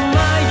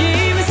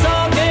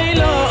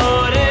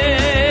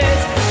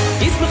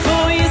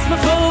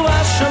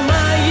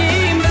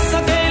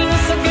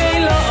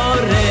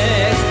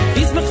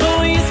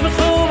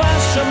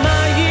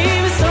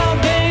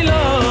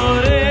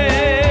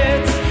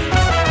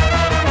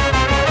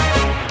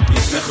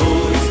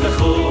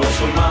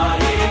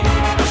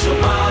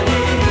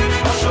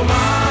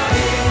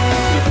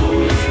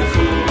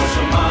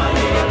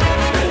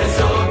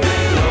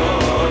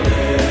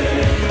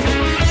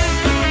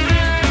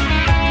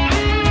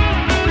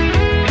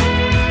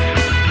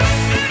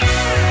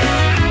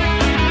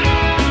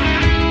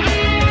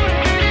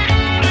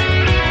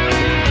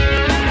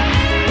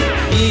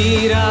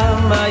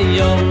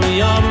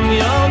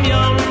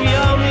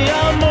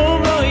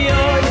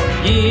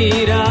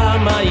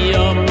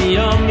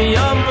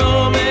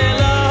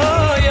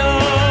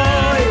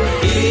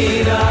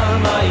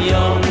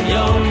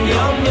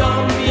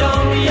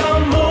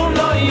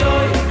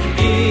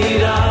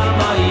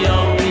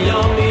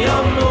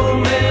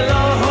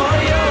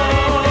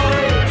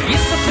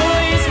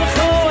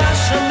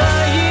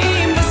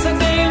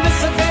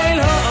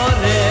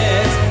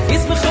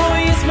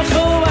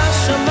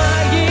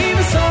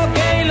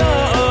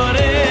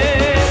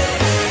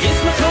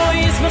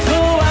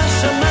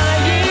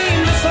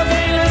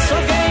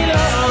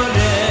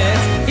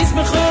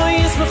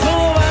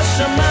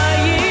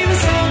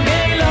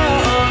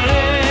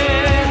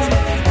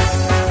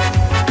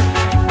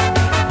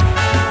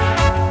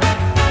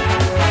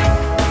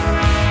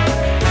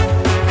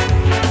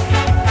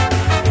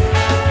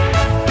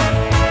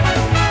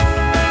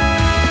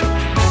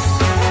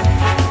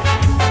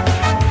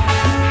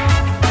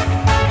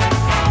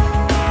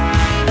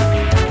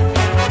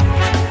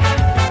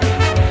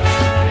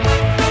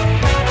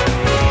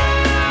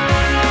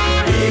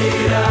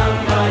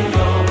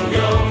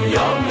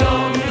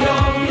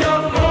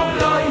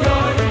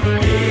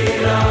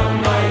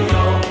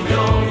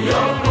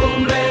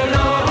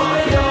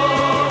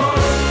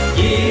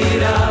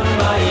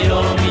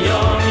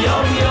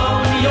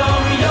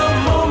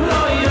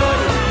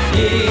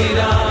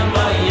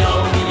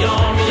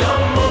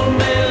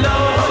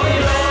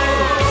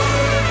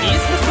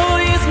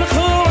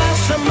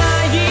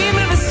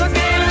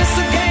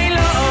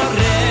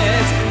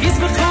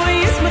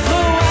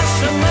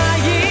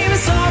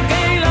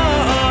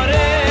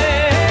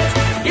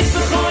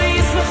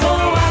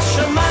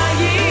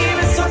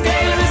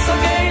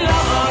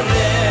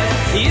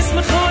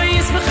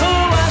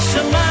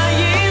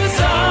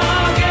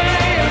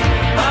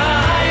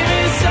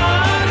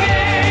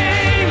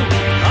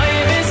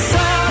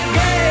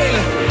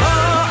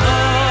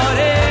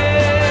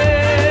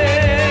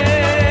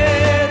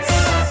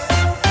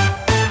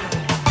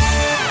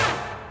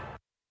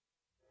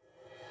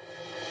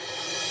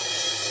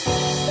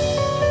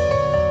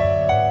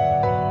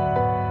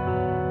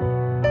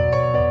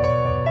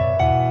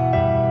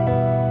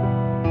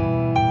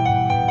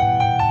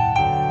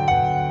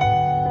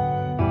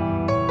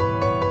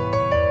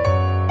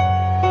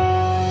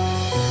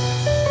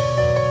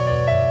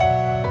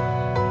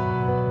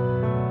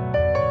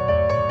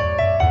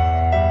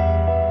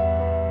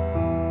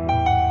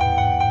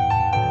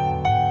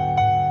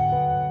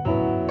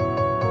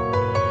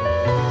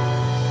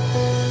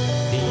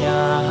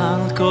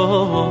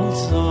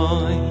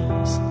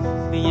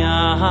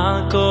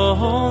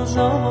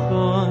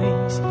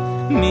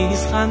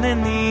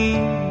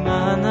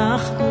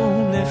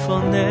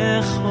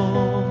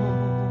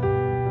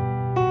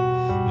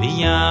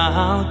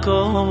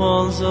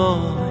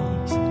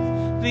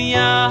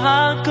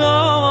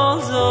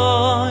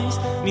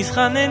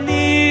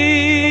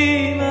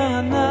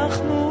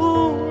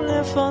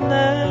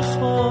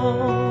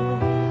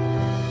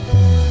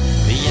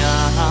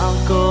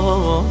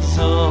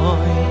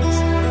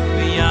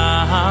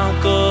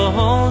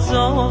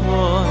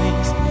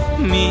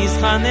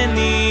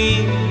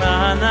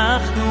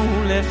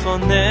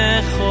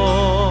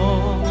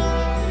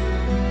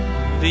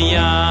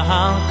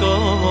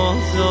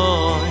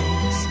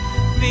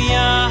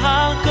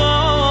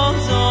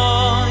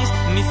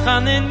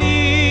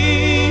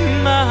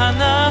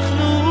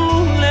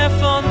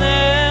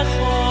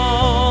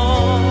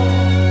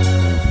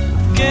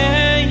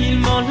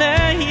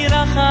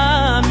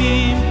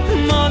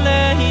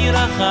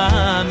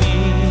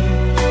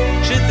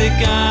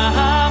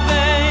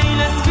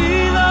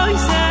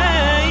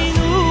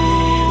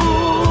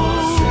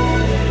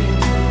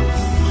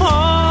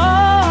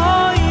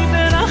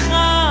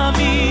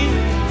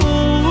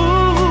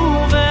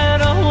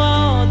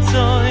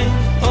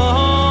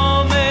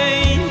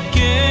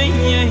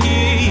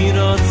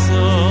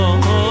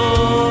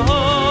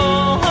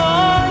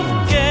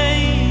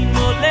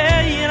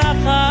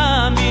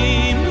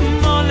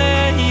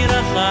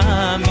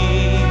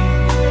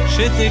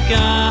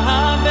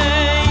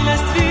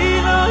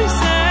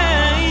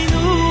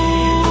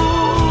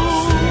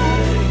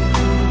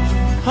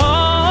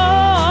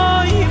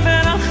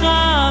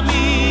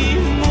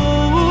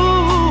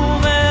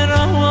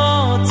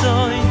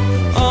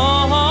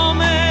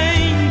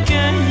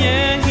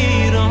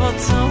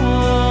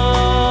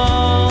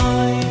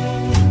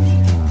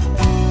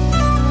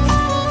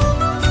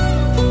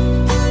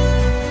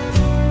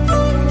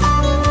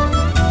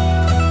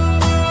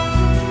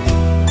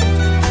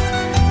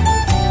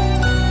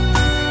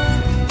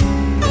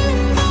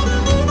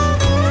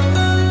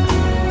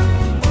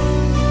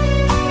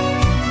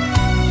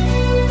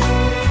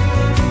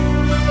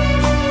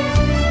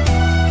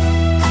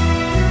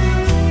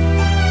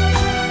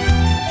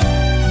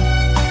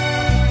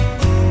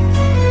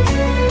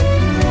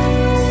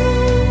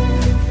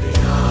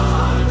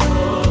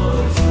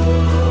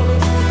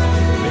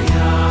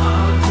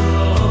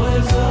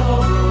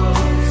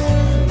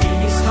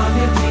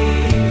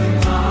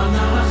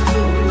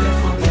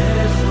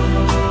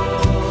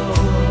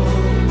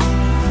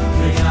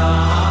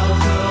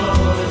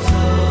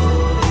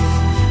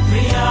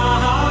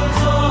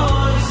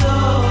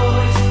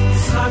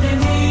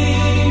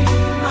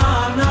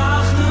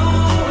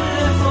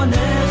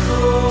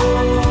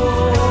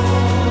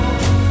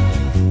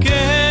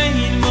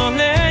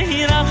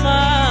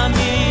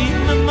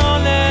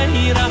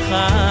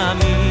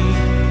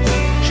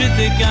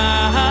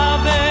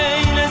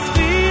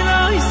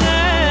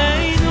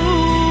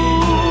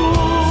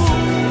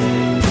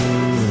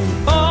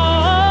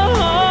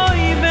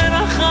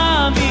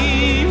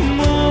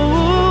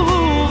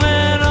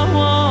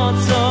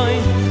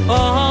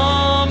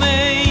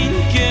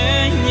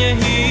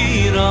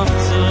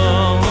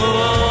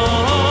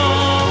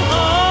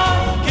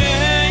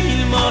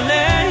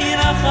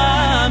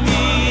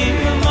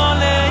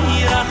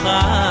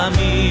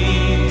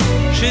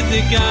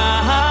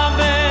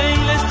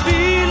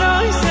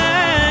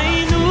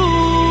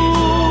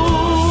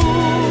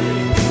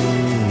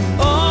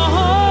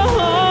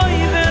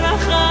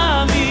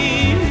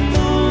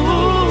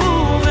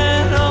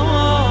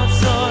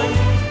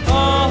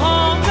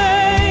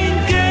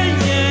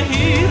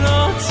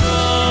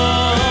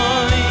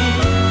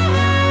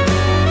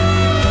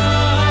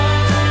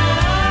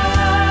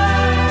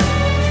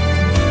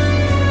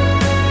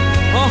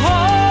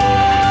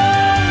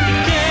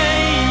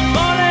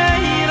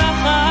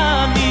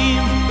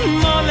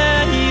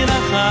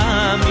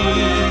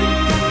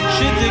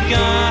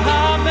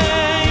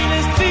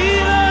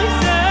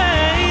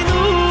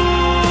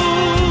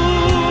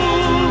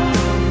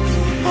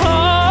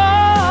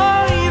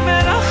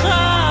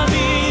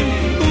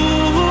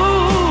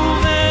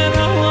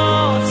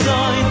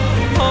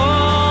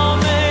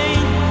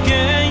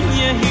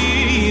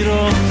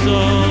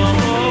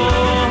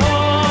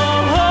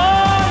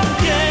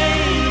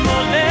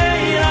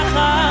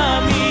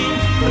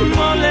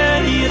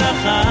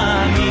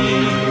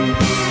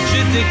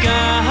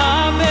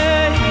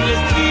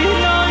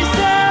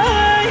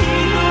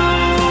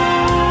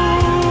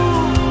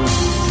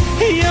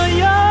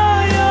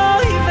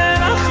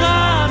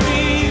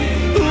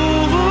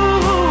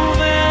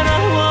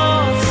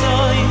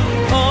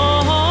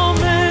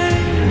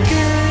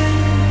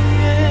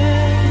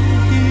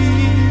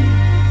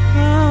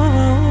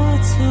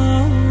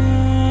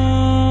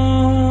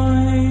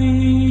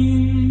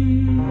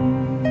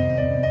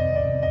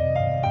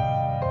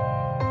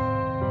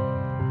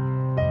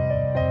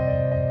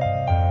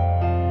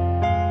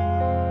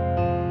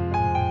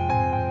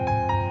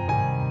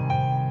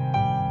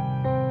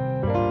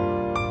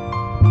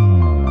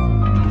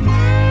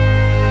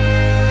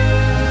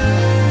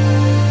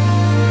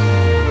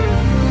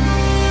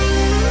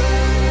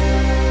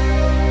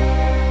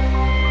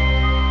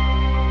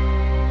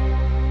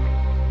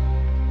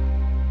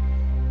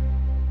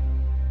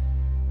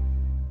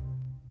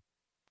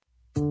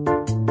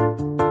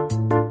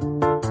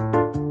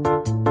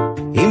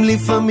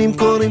לפעמים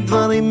קורים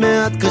דברים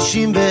מעט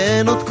קשים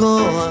ואין עוד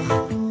כוח,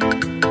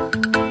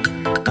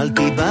 אל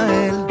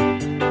תיבהל,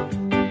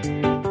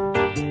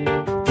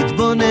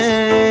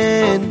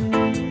 תתבונן.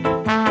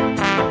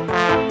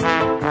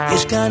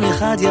 יש כאן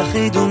אחד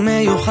יחיד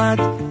ומיוחד,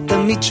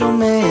 תמיד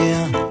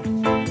שומע,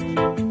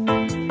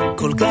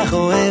 כל כך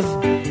אוהב,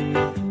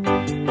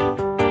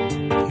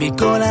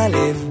 מכל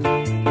הלב,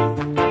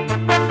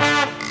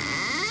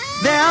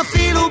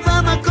 ואפילו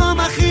במקום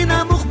הכי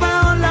נמוך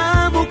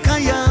בעולם הוא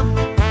קיים,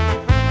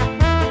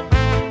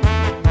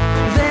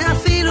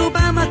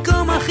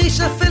 במקום הכי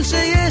שפל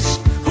שיש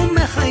הוא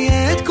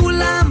מחיה את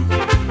כולם,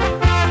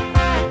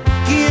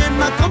 כי אין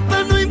מקום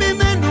פנוי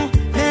ממנו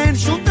ואין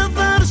שום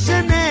דבר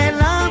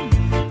שנעלם,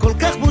 כל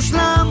כך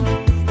מושלם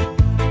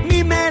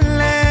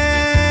ממלך,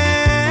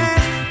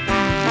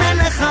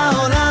 מלך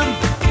העולם,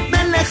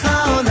 מלך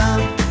העולם,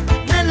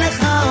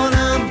 מלך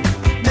העולם,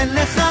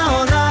 מלך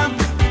העולם.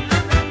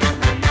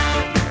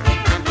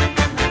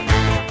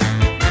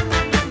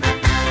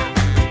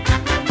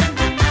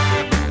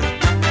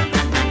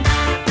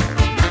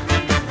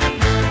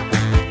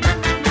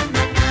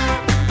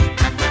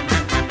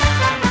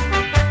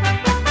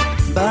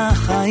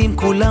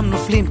 כולם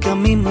נופלים,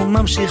 קמים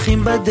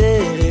וממשיכים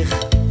בדרך,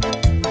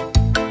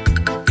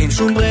 אין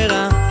שום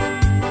ברירה,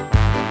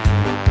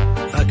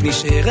 רק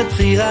נשארת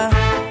בחירה,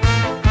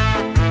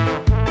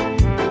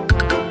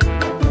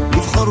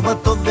 לבחור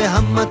בטוב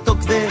והמתוק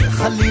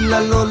וחלילה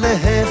לא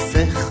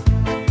להפך,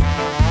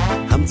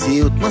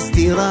 המציאות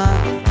מסתירה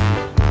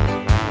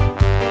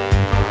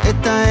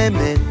את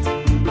האמת,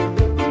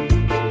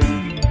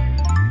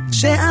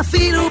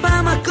 שאפילו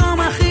במקום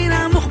הכי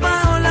נמוך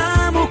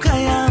בעולם הוא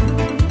קיים,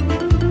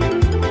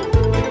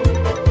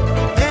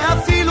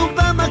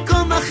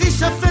 הכי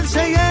שפל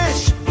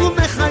שיש הוא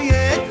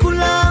מחיה את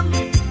כולם,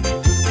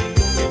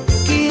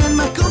 כי אין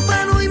מקום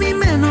פנוי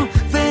ממנו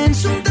ואין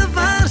שום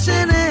דבר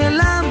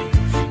שנעלם,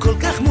 כל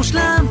כך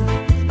מושלם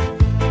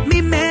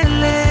ממלך,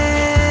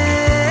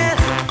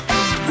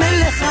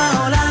 מלך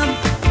העולם,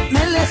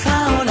 מלך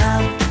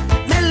העולם,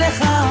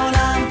 מלך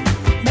העולם,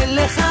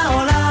 מלך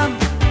העולם.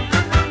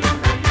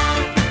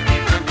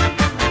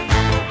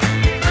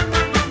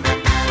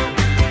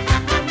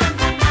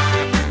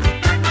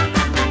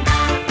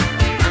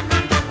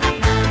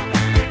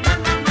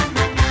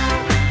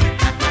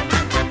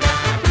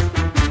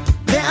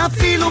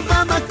 אפילו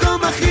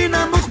במקום הכי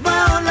נמוך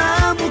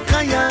בעולם הוא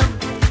קיים,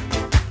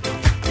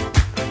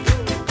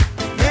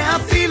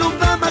 ואפילו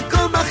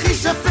במקום הכי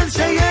שפל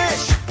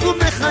שיש הוא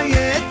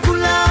מחיה את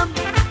כולם,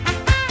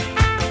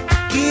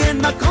 כי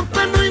אין מקום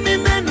פנוי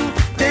ממנו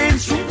ואין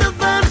שום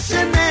דבר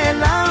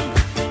שנעלם,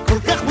 כל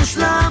כך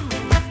מושלם,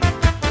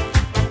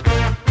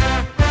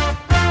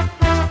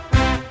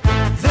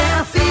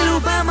 ואפילו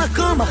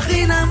במקום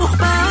הכי נמוך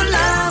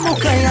בעולם הוא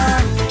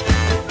קיים,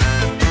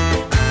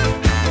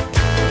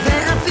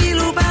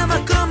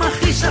 במקום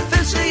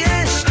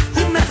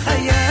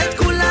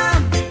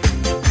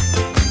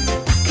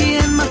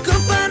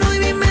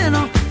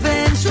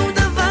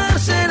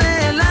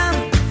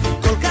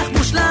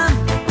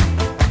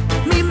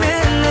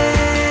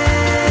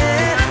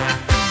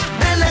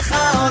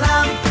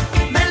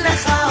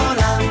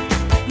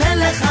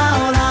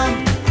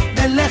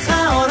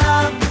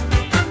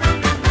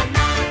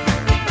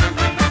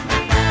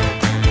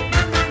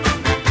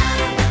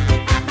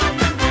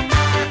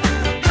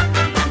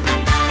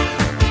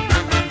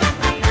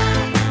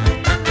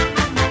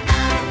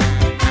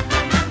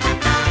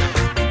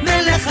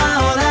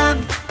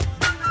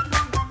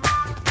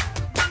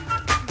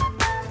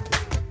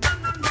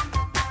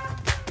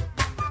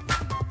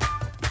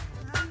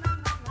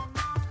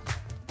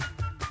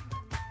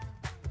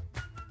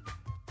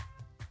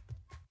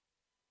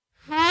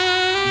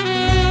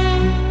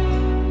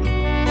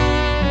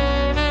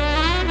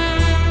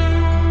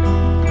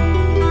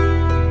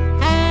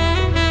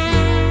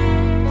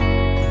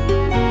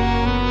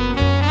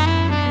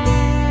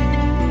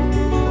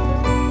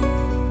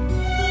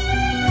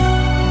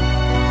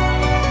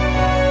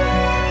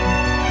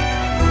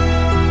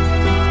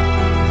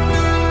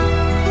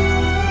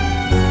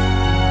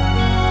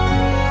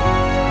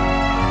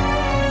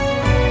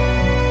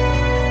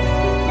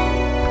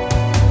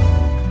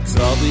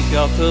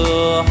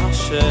Tzadikato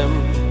Hashem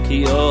ki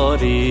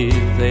ori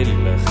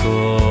velecho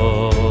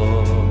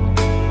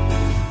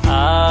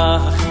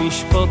Ach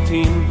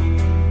mishpotim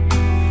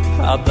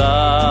Ada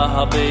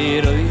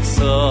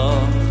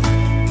haberoisach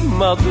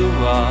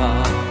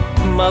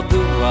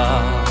Madua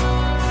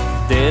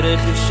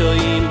Derech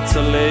shoyim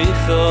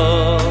tzalecho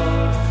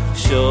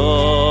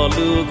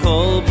Sholu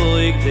kol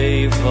boig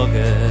dei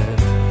voget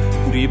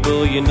Ribo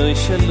yinoi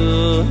shelu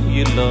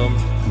yilom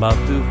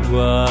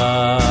Madua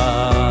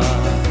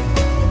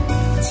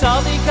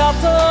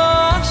Tzadikato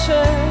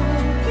Hashem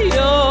ki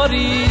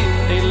ori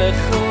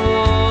velecho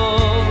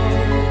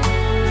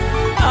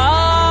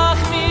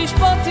Ach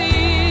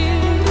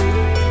mishpotim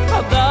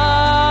Ada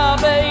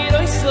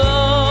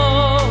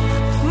beroisach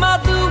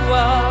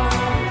Madua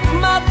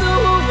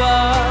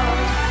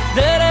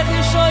Derech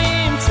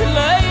Yishoyim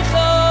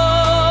Tzileicho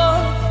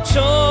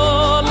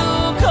Sholu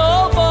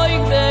kol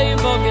boig dei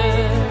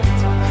voget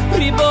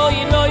Ribo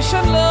yinoi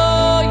shelo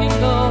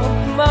yino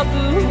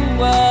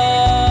Madua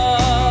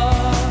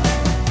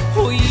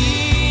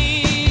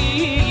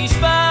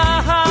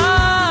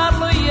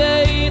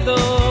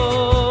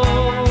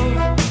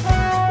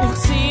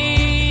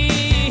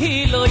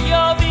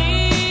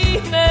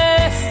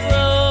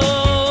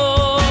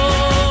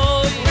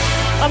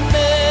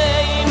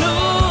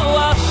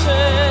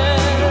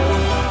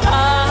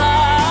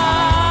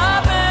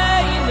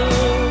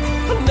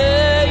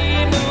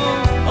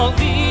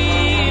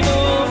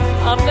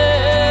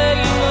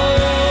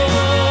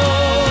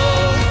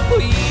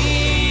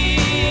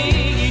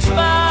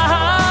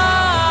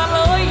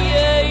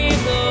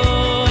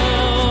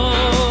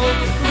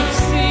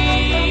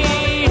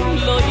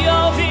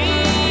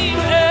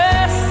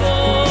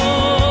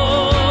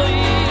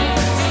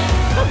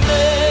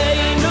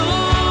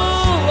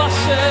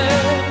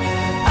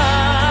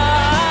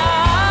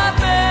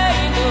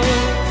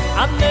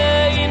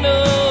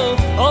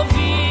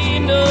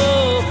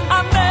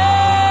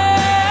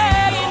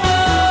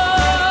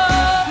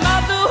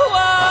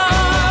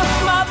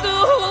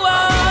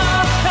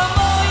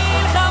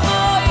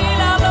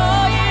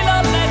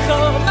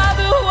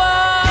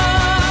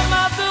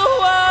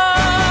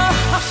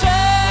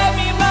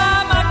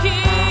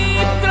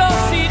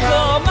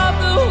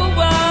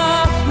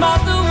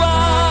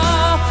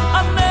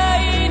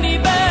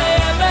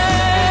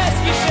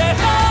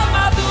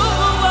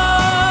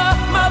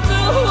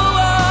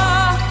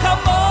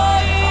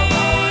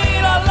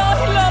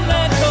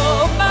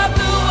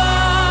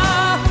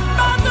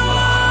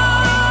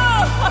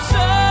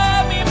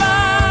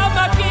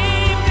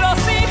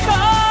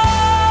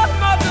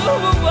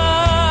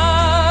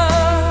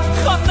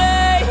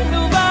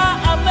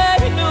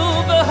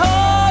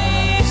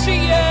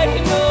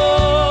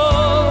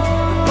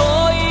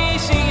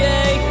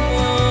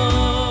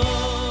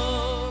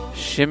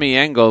Shimmy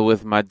Engel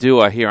with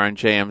Madua here on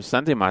JM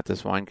Sunday.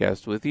 Matis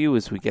Weingast with you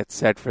as we get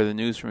set for the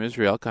news from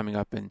Israel coming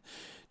up in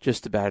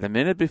just about a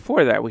minute.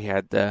 Before that, we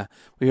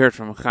heard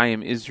from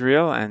Chaim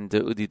Israel and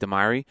Udi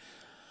Damari.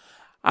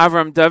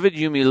 Avram David,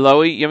 Yumi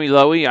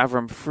Lowy,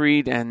 Avram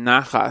Fried, and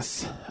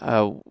Nachas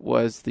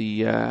was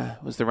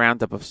the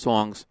roundup of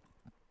songs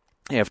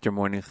after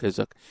Morning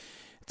Chizuk.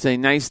 It's a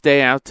nice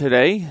day out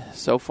today,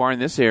 so far in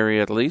this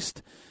area at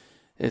least.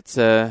 It's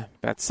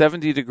about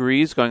 70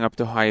 degrees, going up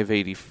to a high of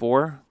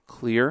 84.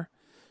 Clear,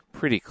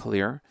 pretty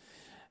clear.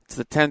 It's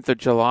the 10th of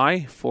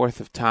July, 4th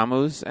of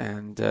Tammuz,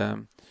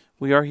 and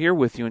we are here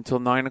with you until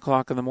 9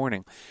 o'clock in the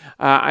morning.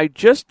 I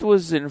just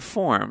was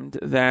informed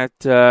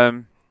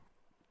that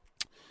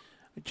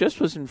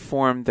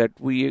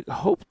we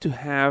hope to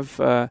have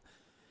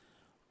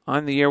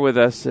on the air with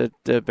us at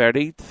about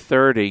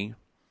 8:30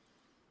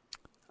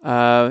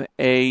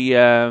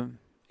 a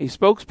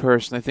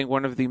spokesperson, I think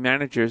one of the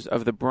managers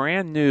of the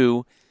brand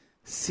new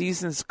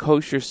Seasons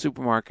Kosher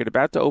Supermarket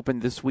about to open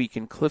this week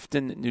in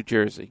Clifton, New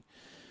Jersey.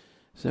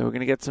 So we're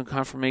going to get some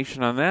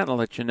confirmation on that, and I'll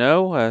let you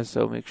know.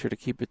 So make sure to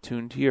keep it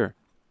tuned here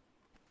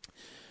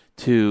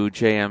to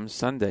JM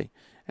Sunday.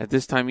 At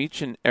this time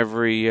each and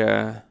every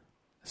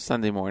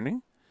Sunday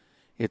morning,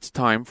 it's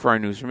time for our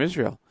news from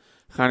Israel.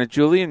 Chana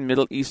Julian,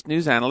 Middle East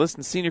news analyst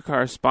and senior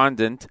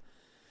correspondent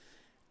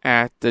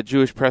at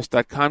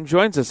JewishPress.com,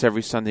 joins us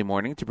every Sunday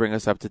morning to bring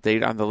us up to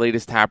date on the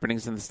latest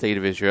happenings in the state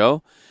of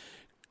Israel.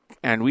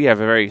 And we have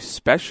a very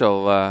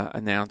special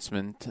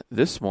announcement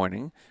this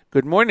morning.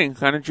 Good morning,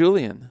 Chana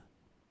Julian.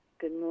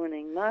 Good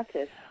morning,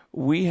 Matis.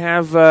 We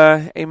have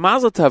a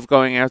Mazel Tov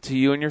going out to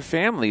you and your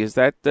family. Is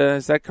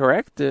that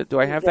correct? Do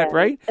I have that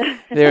right?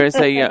 There is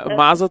a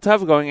Mazel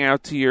Tov going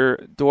out to your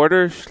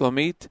daughter,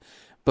 Shlomit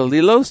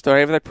Balilos. Do I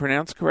have that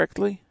pronounced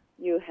correctly?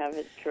 You have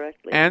it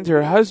correctly. And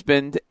her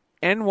husband,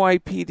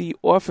 NYPD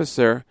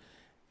officer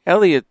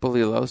Elliot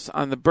Balilos,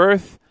 on the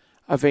birth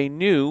of a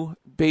new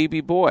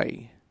baby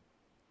boy.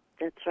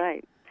 That's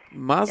right.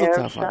 Mazel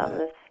Tov on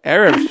that.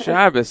 Erev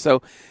Shabbos.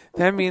 So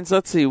that means,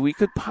 let's see, we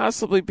could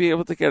possibly be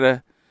able to get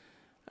a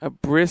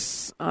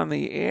bris on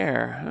the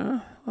air, huh?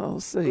 We'll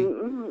see.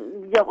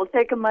 Yeah, we'll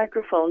take a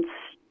microphone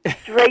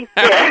Straight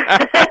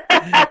there.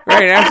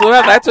 Right,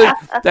 absolutely.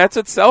 That's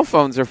what cell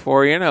phones are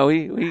for. You know,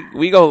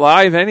 we go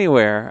live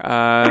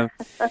anywhere.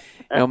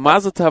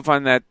 Mazel tov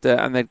on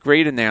that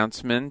great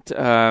announcement.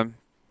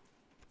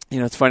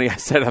 It's funny. I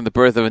said on the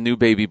birth of a new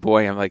baby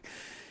boy, I'm like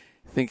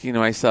thinking to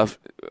myself,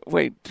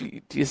 wait,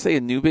 do you say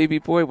a new baby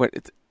boy? What?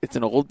 It's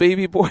an old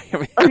baby boy? I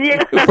mean, on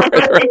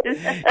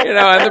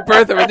the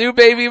birth of a new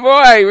baby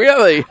boy,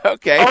 really?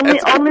 Okay.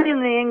 Only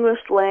in the English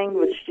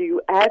language do you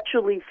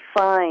actually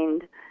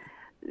find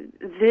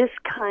this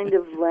kind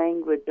of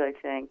language, I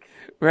think.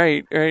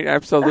 Right,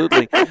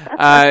 absolutely.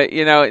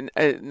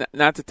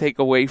 Not to take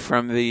away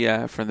from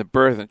the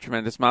birth and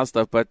tremendous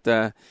mazel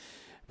tov,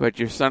 but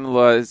your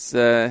son-in-law is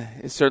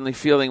certainly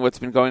feeling what's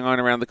been going on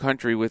around the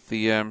country with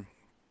the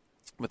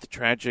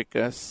tragic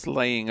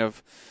slaying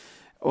of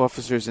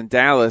officers in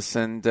Dallas,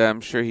 and I'm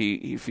sure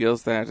he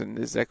feels that and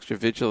is extra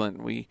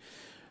vigilant. We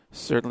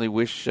certainly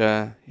wish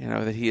that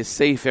he is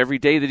safe every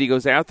day that he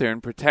goes out there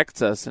and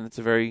protects us, and it's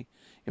a very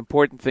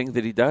important thing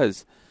that he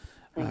does.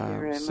 Thank you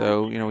very much.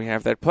 We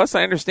have that. Plus,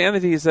 I understand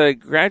that he's a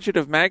graduate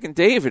of Magen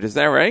David. Is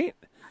that right?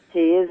 He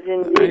is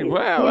indeed.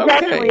 Wow.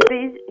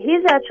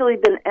 He's actually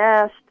been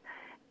asked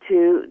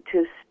to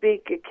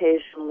speak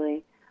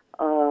occasionally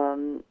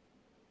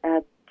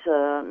at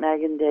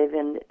Magen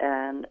David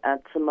and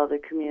at some other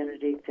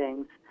community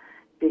things,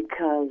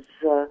 because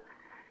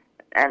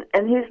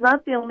and he's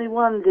not the only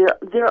one.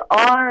 There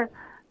are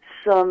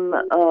some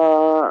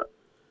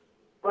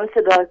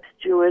Orthodox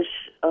Jewish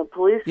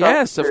police officers.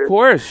 Yes, of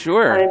course,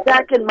 sure. I mean,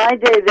 back in my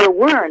day, there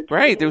weren't.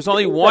 Right, there was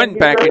only one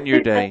back in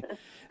your day.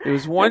 There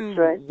was one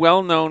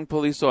well-known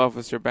police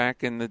officer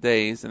back in the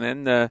days, and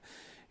then there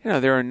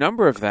are a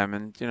number of them,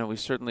 and we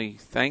certainly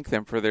thank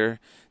them for their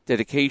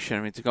dedication.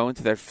 I mean, to go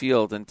into that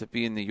field and to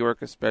be in New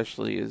York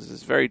especially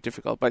is very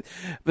difficult. But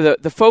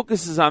the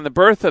focus is on the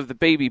birth of the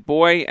baby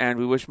boy, and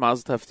we wish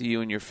mazel tov to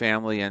you and your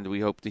family, and we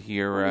hope to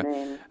hear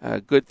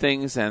good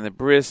things and the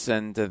bris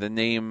and the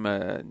name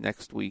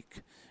next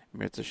week,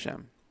 Mirz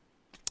Hashem.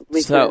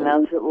 We can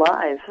announce it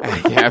live.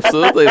 Yeah,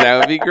 absolutely, that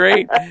would be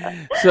great.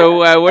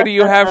 So what do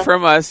you have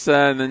from us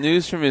in the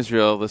news from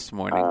Israel this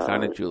morning,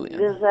 Chana Julian?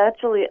 There's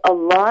actually a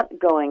lot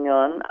going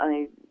on.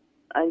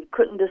 I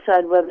couldn't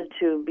decide whether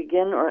to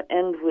begin or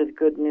end with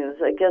good news.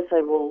 I guess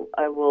I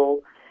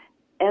will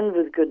end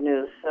with good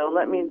news. So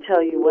let me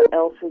tell you what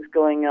else is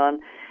going on.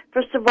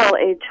 First of all,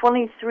 a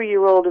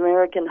 23-year-old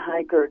American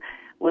hiker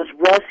was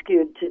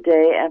rescued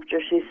today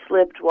after she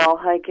slipped while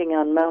hiking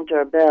on Mount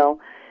Arbel.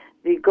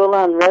 The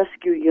Golan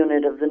Rescue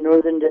Unit of the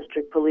Northern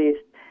District Police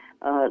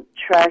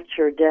tracked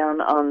her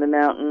down on the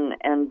mountain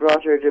and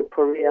brought her to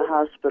Poria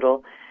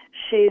Hospital.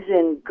 She's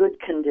in good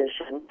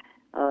condition,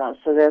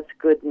 so that's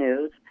good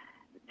news.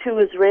 2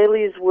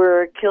 Israelis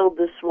were killed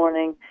this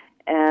morning,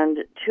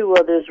 and 2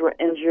 others were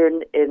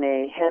injured in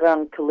a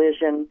head-on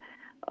collision,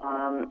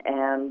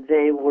 and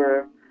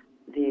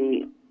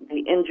the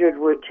injured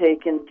were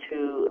taken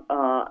to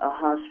a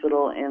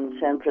hospital in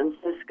San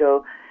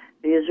Francisco.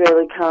 The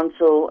Israeli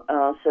consul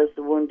says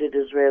the wounded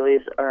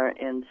Israelis are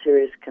in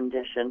serious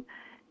condition.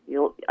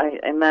 I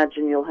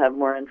imagine you'll have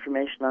more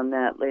information on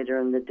that later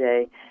in the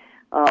day.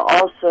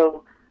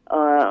 Also,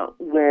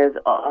 with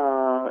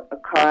a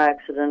car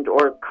accident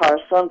or car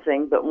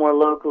something, but more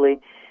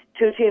locally,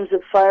 2 teams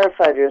of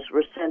firefighters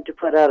were sent to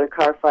put out a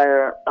car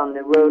fire on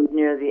the road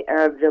near the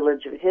Arab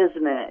village of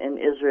Hizmeh in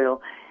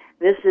Israel.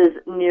 This is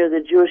near the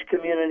Jewish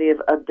community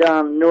of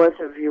Adam, north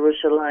of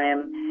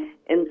Yerushalayim,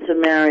 in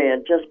Samaria,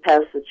 just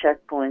past the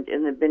checkpoint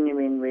in the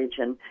Binyamin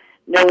region.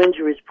 No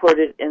injuries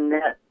reported in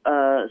that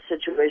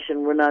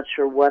situation. We're not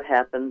sure what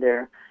happened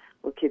there.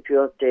 We'll keep you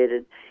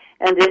updated.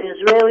 And an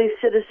Israeli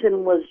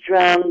citizen was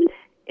drowned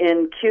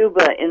in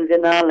Cuba, in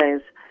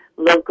Vinales.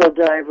 Local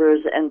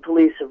divers and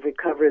police have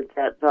recovered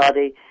that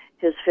body.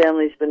 His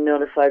family's been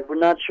notified. We're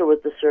not sure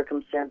what the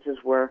circumstances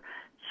were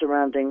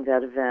surrounding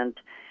that event.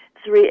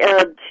 3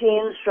 Arab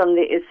teens from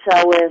the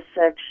Issaoueh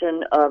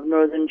section of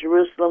northern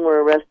Jerusalem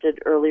were arrested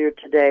earlier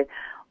today.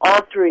 All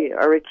 3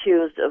 are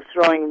accused of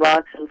throwing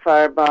rocks and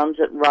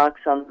firebombs at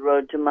rocks on the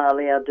road to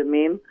Ma'ale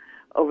Adumim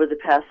over the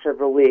past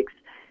several weeks.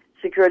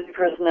 Security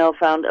personnel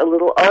found a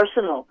little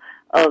arsenal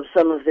of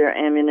some of their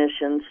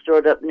ammunition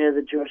stored up near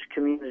the Jewish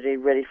community,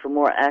 ready for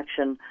more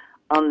action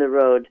on the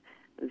road.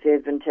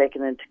 They've been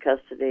taken into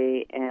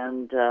custody,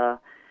 and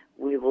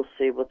we will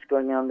see what's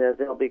going on there.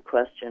 They'll be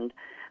questioned.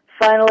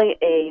 Finally,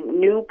 a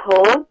new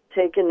poll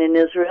taken in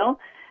Israel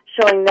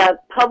showing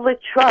that public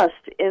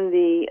trust in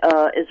the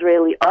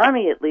Israeli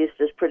army, at least,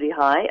 is pretty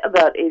high,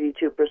 about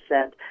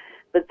 82%.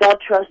 But that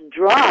trust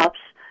drops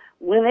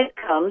when it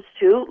comes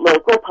to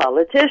local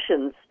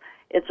politicians.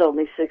 It's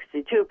only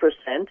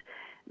 62%.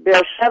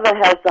 Beersheba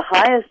has the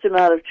highest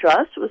amount of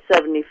trust, with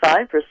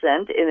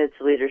 75% in its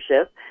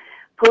leadership.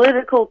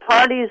 Political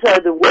parties are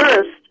the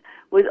worst,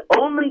 with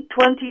only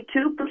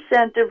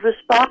 22% of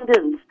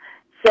respondents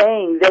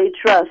saying they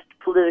trust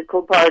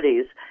political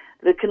parties.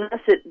 The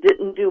Knesset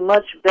didn't do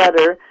much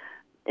better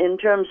in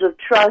terms of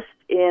trust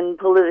in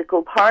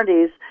political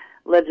parties.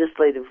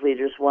 Legislative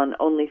leaders won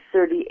only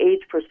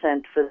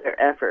 38% for their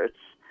efforts.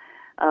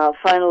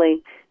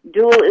 Finally,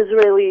 dual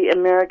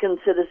Israeli-American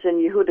citizen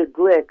Yehuda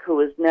Glick, who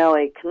is now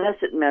a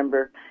Knesset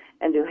member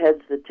and who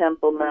heads the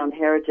Temple Mount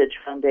Heritage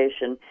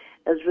Foundation,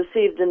 has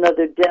received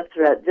another death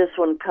threat, this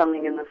one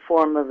coming in the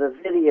form of a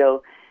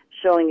video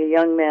showing a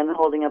young man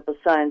holding up a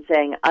sign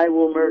saying, "I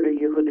will murder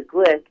Yehuda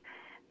Glick."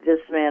 This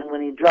man,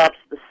 when he drops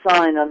the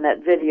sign on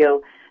that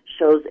video,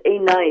 shows a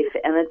knife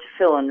and a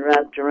tefillin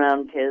wrapped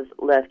around his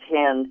left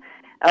hand.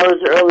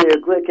 Hours earlier,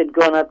 Glick had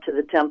gone up to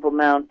the Temple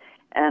Mount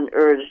and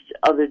urged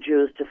other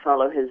Jews to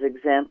follow his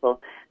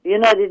example. The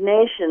United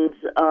Nations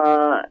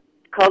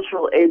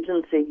Cultural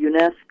Agency,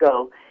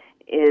 UNESCO,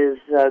 is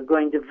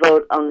going to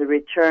vote on the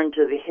return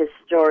to the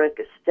historic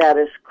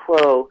status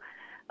quo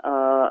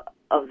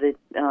of the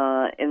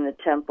in the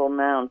Temple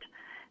Mount.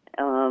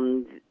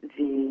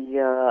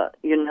 The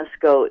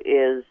UNESCO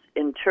is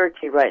in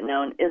Turkey right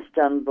now, in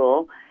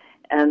Istanbul,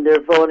 and they're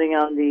voting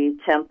on the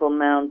Temple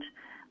Mount.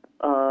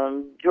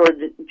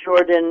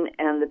 Jordan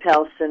and the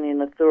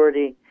Palestinian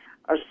Authority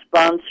are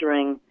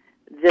sponsoring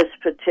this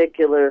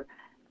particular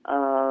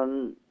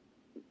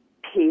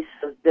piece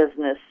of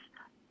business,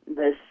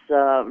 this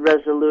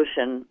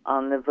resolution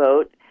on the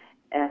vote,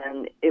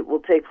 and it will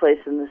take place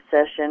in the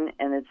session,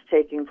 and it's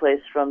taking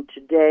place from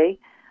today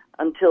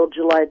until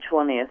July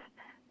 20th.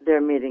 They're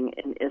meeting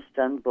in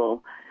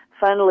Istanbul.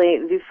 Finally,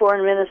 the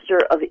foreign minister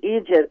of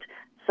Egypt,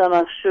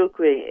 Samah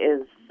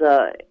Shoukry,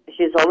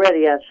 he's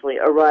already actually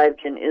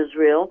arrived in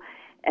Israel,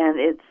 and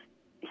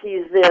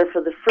he's there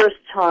for the first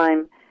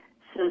time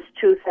since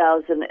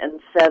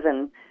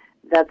 2007.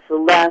 That's the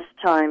last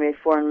time a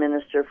foreign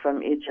minister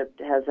from Egypt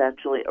has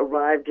actually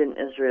arrived in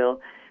Israel.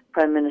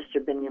 Prime Minister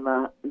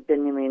Benjamin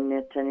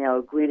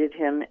Netanyahu greeted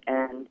him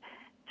and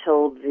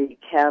told the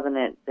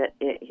cabinet that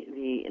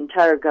the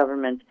entire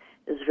government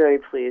is very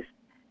pleased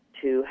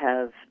to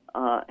have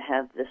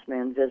this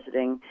man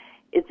visiting.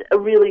 It's a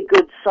really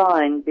good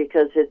sign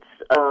because it's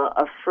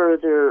a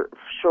further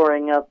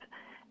shoring up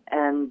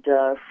and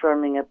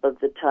firming up of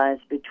the ties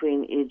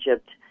between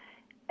Egypt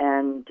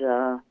and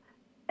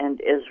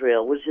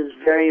Israel, which is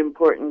very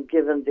important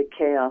given the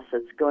chaos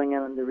that's going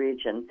on in the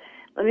region.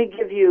 Let me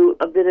give you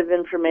a bit of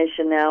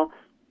information now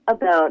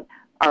about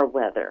our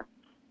weather.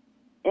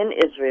 In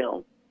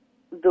Israel,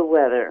 the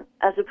weather,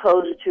 as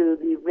opposed to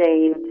the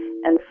rain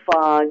and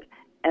fog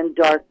and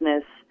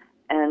darkness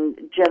and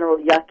general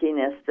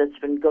yuckiness that's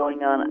been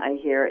going on, I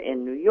hear,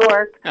 in New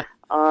York,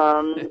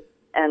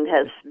 and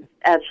has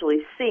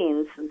actually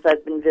seen since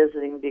I've been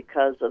visiting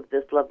because of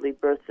this lovely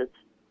birth that's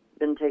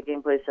been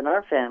taking place in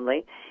our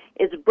family.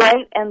 It's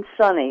bright and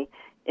sunny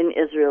in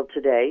Israel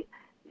today.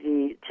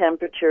 The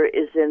temperature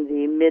is in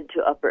the mid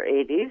to upper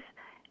 80s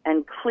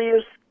and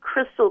clear,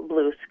 crystal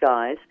blue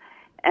skies.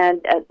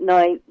 And at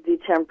night, the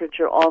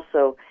temperature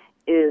also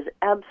is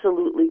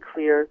absolutely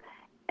clear,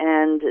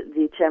 and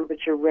the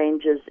temperature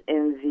ranges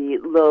in the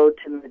low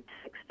to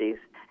mid-60s.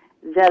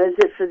 That is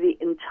it for the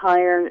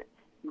entire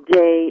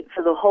day,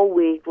 for the whole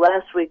week.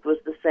 Last week was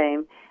the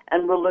same,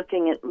 and we're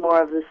looking at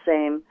more of the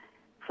same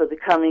for the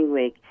coming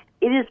week.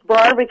 It is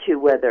barbecue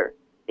weather.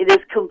 It is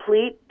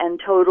complete and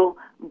total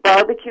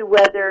barbecue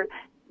weather.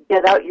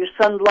 Get out your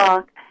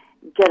sunblock,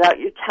 get out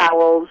your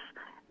towels,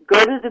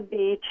 go to the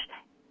beach,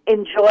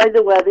 enjoy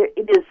the weather.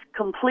 It is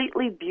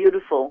completely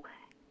beautiful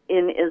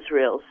in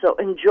Israel. So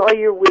enjoy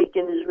your week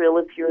in Israel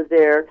if you're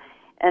there.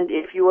 And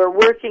if you are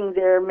working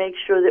there, make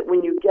sure that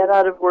when you get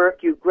out of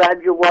work, you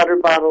grab your water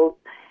bottles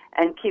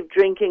and keep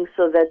drinking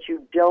so that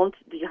you don't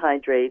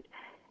dehydrate.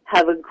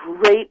 Have a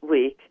great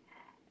week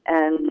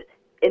and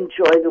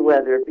enjoy the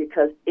weather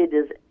because it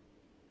is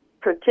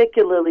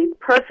particularly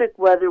perfect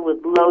weather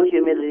with low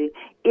humidity.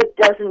 It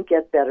doesn't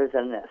get better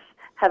than this.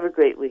 Have a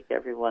great week,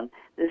 everyone.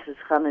 This is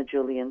Chana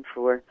Julian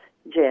for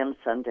JM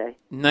Sunday.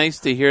 Nice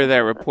to hear that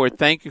report.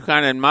 Thank you,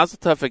 Chana, and Mazel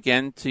Tov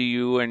again to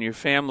you and your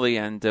family,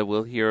 and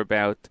we'll hear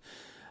about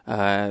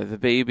the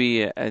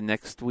baby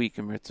next week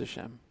in Mirz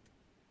Hashem.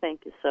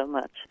 Thank you so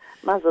much.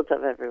 Mazel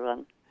Tov,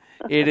 everyone.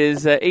 It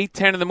is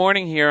 8:10 in the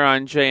morning here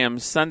on JM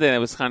Sunday. That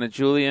was Chana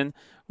Julian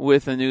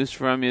with the news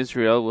from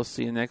Israel. We'll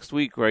see you next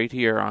week right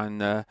here on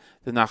the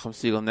Nachum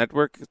Segal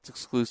Network. It's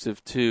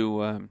exclusive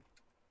to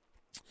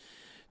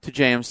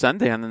JM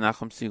Sunday on the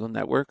Nachum Segal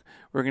Network.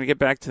 We're going to get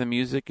back to the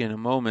music in a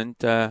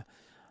moment. I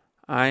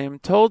am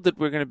told that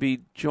we're going to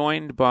be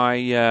joined by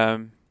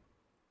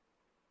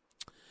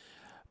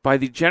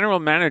the general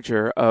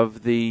manager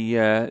of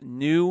the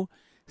new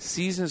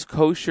Seasons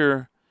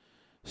Kosher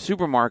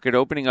supermarket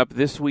opening up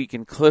this week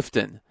in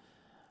Clifton.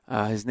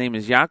 His name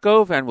is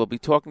Yaakov, and we'll be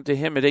talking to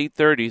him at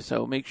 8:30,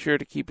 so make sure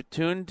to keep it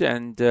tuned,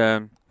 and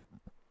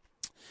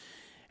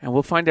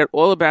we'll find out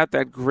all about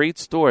that great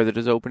store that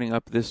is opening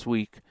up this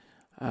week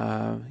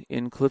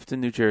in Clifton,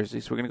 New Jersey.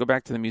 So we're going to go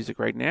back to the music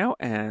right now,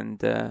 and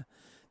then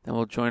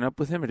we'll join up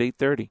with him at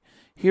 8:30.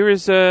 Here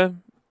is Udi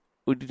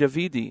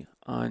Davidi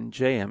on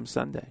JM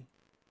Sunday.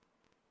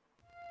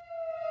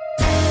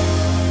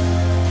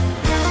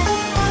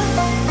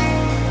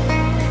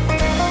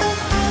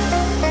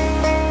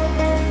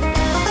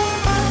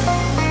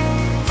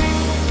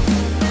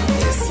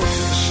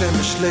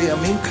 השמש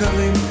לימים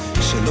קרים,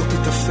 שלא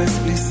תתאפס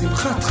בלי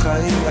שמחת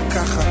חיים,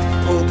 לקחת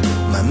עוד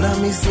מנה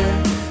מזה,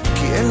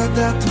 כי אין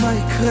לדעת מה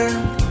יקרה,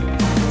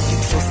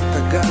 לתפוס את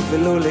הגל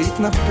ולא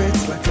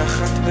להתנפץ,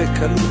 לקחת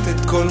בקלות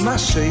את כל מה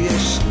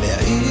שיש,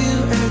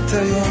 להאיר את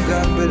היום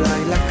גם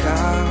בלילה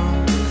קר,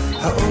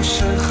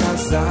 האושר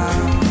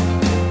חזר.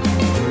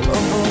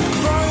 אורות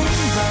גבוהים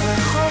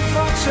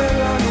ברחובות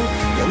שלנו,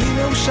 ימים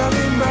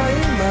מאושרים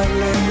באים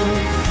עלינו,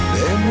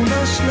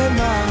 באמונה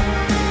שלמה,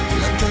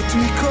 לתת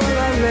מכל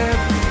הלב.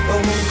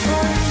 אורות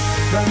גבוהים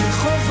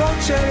ברחובות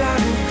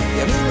שלנו,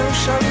 ימים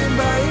מאושרים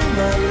באים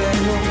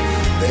עלינו,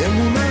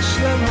 באמונה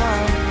שלמה,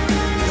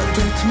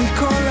 לתת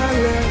מכל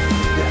הלב,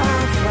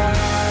 באהבה.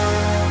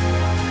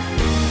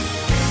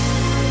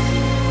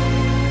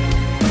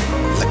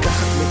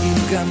 לקחת מעיל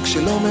גם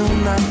כשלא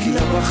מעונן, כי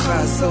לברכה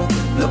הזו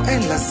לא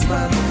אין לה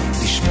זמן,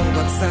 לשמור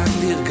בצד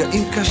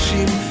לרגעים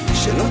קשים,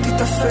 שלא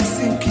תתאפס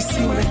עם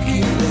כיסים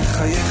ריקים,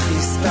 לחייך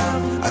לי סתם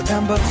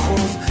אדם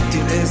ברחוב,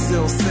 תראה זה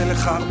עושה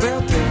לך הרבה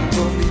יותר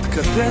טוב,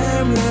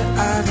 להתקדם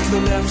לאט,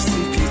 לא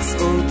להפסיק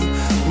לצעוד,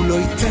 הוא לא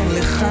ייתן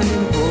לך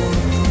לנעוד.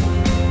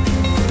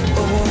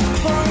 אורות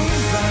גבוהים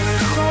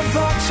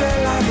ברחובות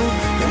שלנו,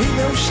 ימים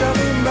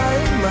מאושרים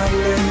באים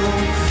עלינו,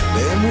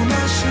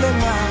 באמונה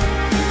שלמה,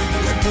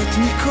 לתת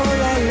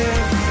מכל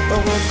הלב.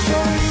 אורות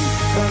גבוהים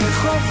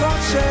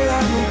ברחובות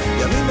שלנו,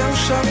 ימים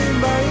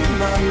מאושרים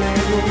באים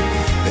עלינו,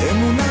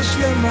 באמונה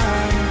שלמה,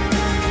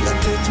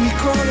 לתת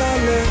מכל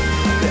הלב,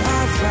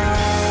 באהבה.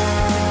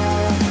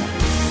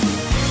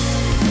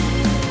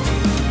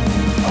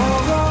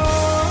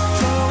 אורות,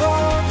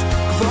 אורות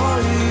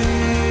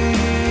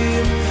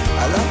גבוהים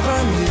על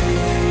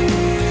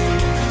הפנים,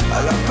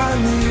 על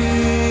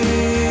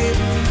הפנים,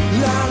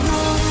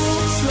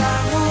 לרוץ,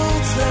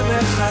 לרוץ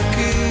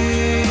למרחקים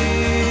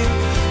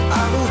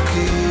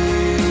ארוכים,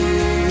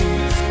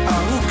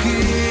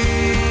 ארוכים.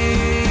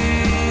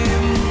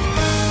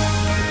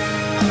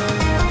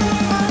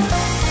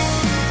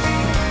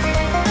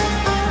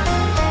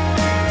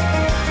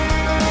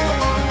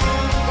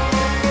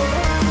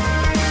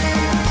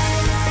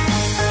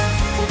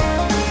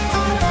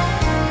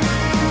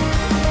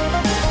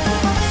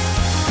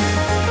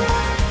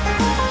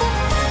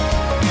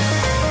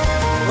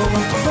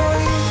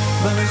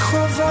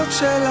 ברחובות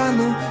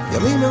שלנו,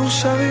 ימים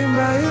מאושרים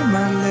באים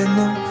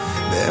עלינו,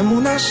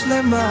 באמונה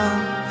שלמה,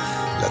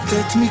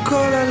 לתת מכל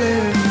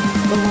הלב.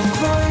 אורות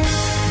גבוהים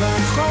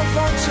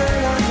ברחובות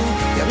שלנו,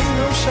 ימים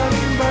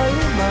מאושרים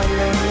באים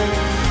עלינו,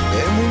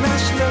 באמונה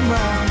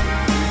שלמה,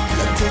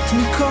 לתת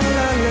מכל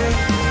הלב,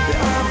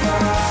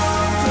 באהבה.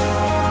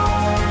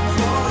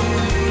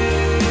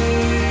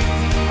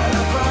 על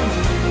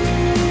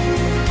הפנים,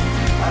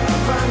 על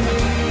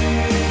הפנים,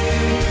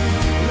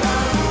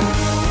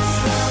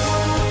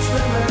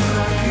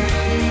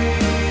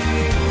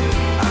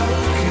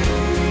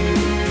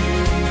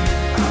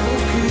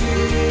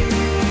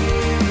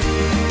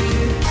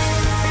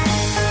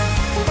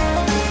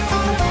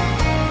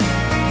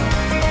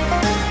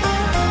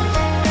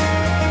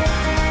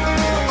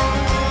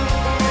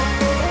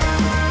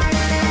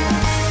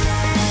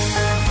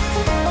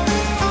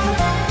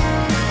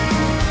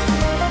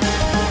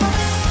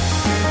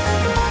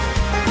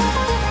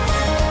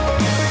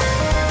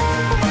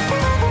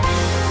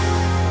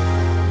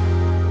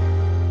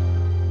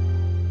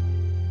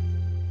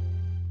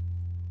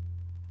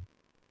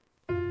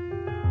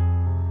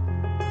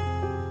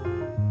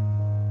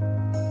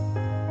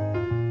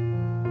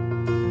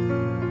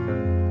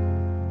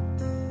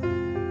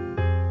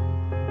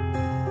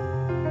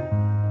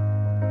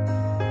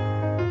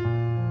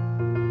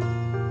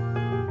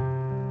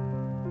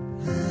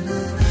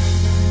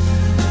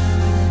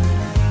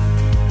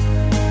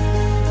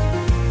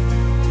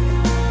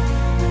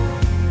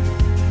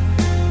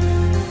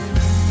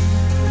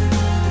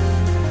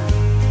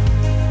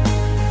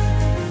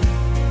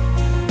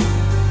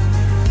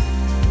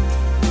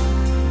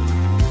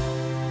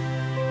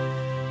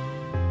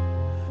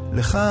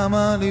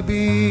 חמה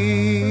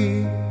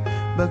ליבי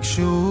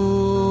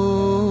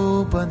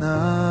בגשו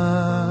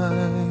פניי,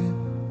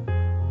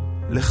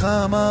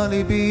 לחמה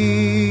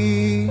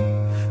ליבי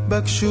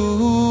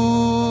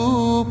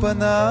בגשו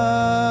פניי,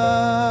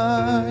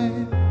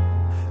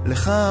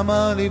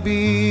 לחמה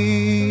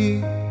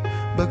ליבי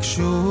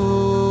בגשו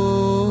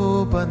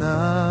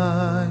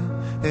פניי,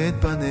 את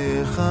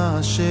פניך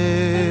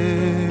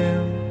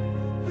השם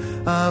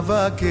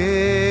אבקש.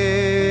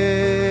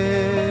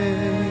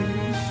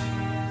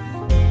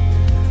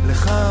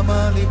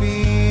 לחמה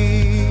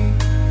ליבי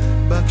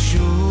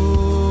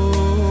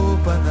בגשו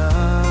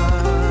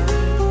פניי,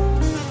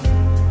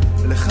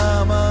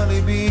 לחמה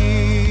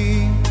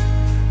ליבי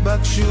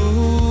בגשו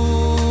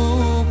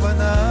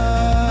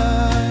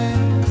פניי,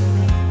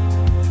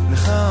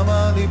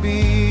 לחמה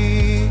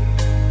ליבי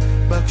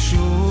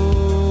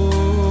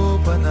בגשו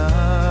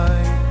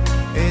פניי,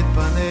 את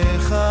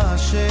פניך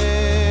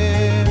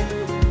השם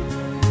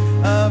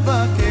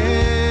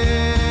אבקש.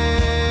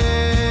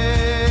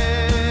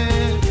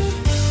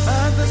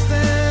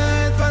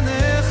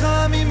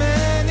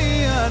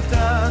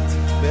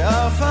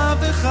 באף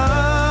עבדך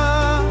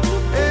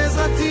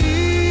עזרתי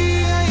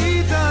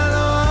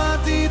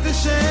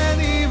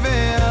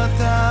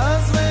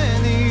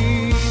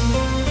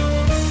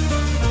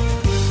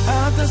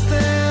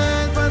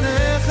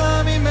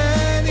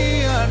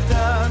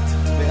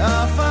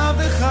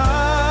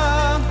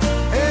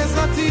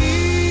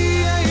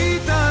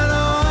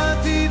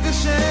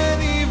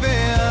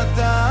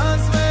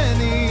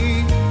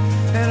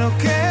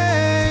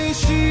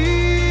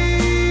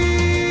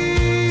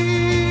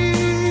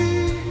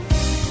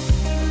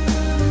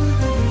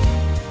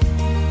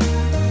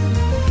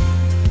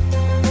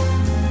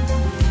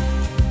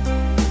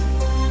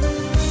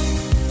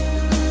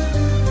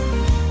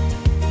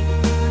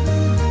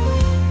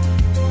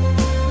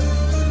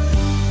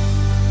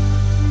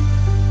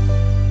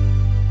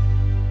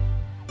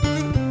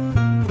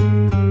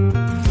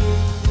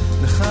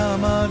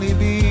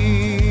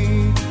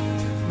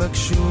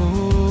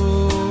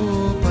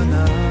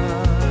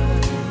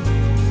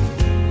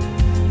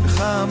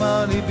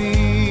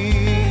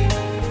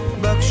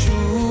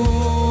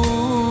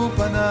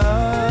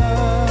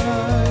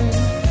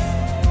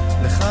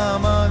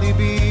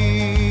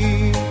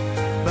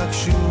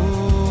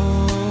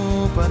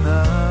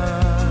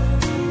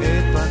פניי,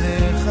 את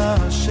פניך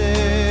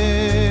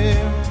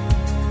השם,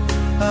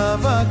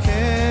 אבקש.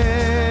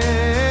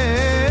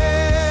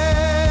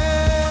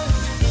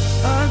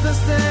 אל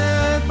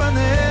תסתר את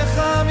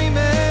פניך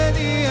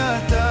ממני,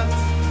 אתה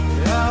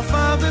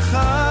יפה בך,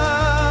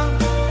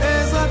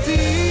 עזרתי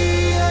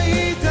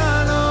היית,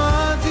 לא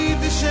אל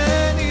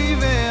תתשני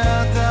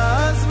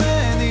ואתה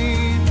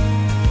עזבני,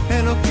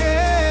 אלוקי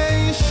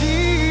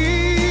אישי.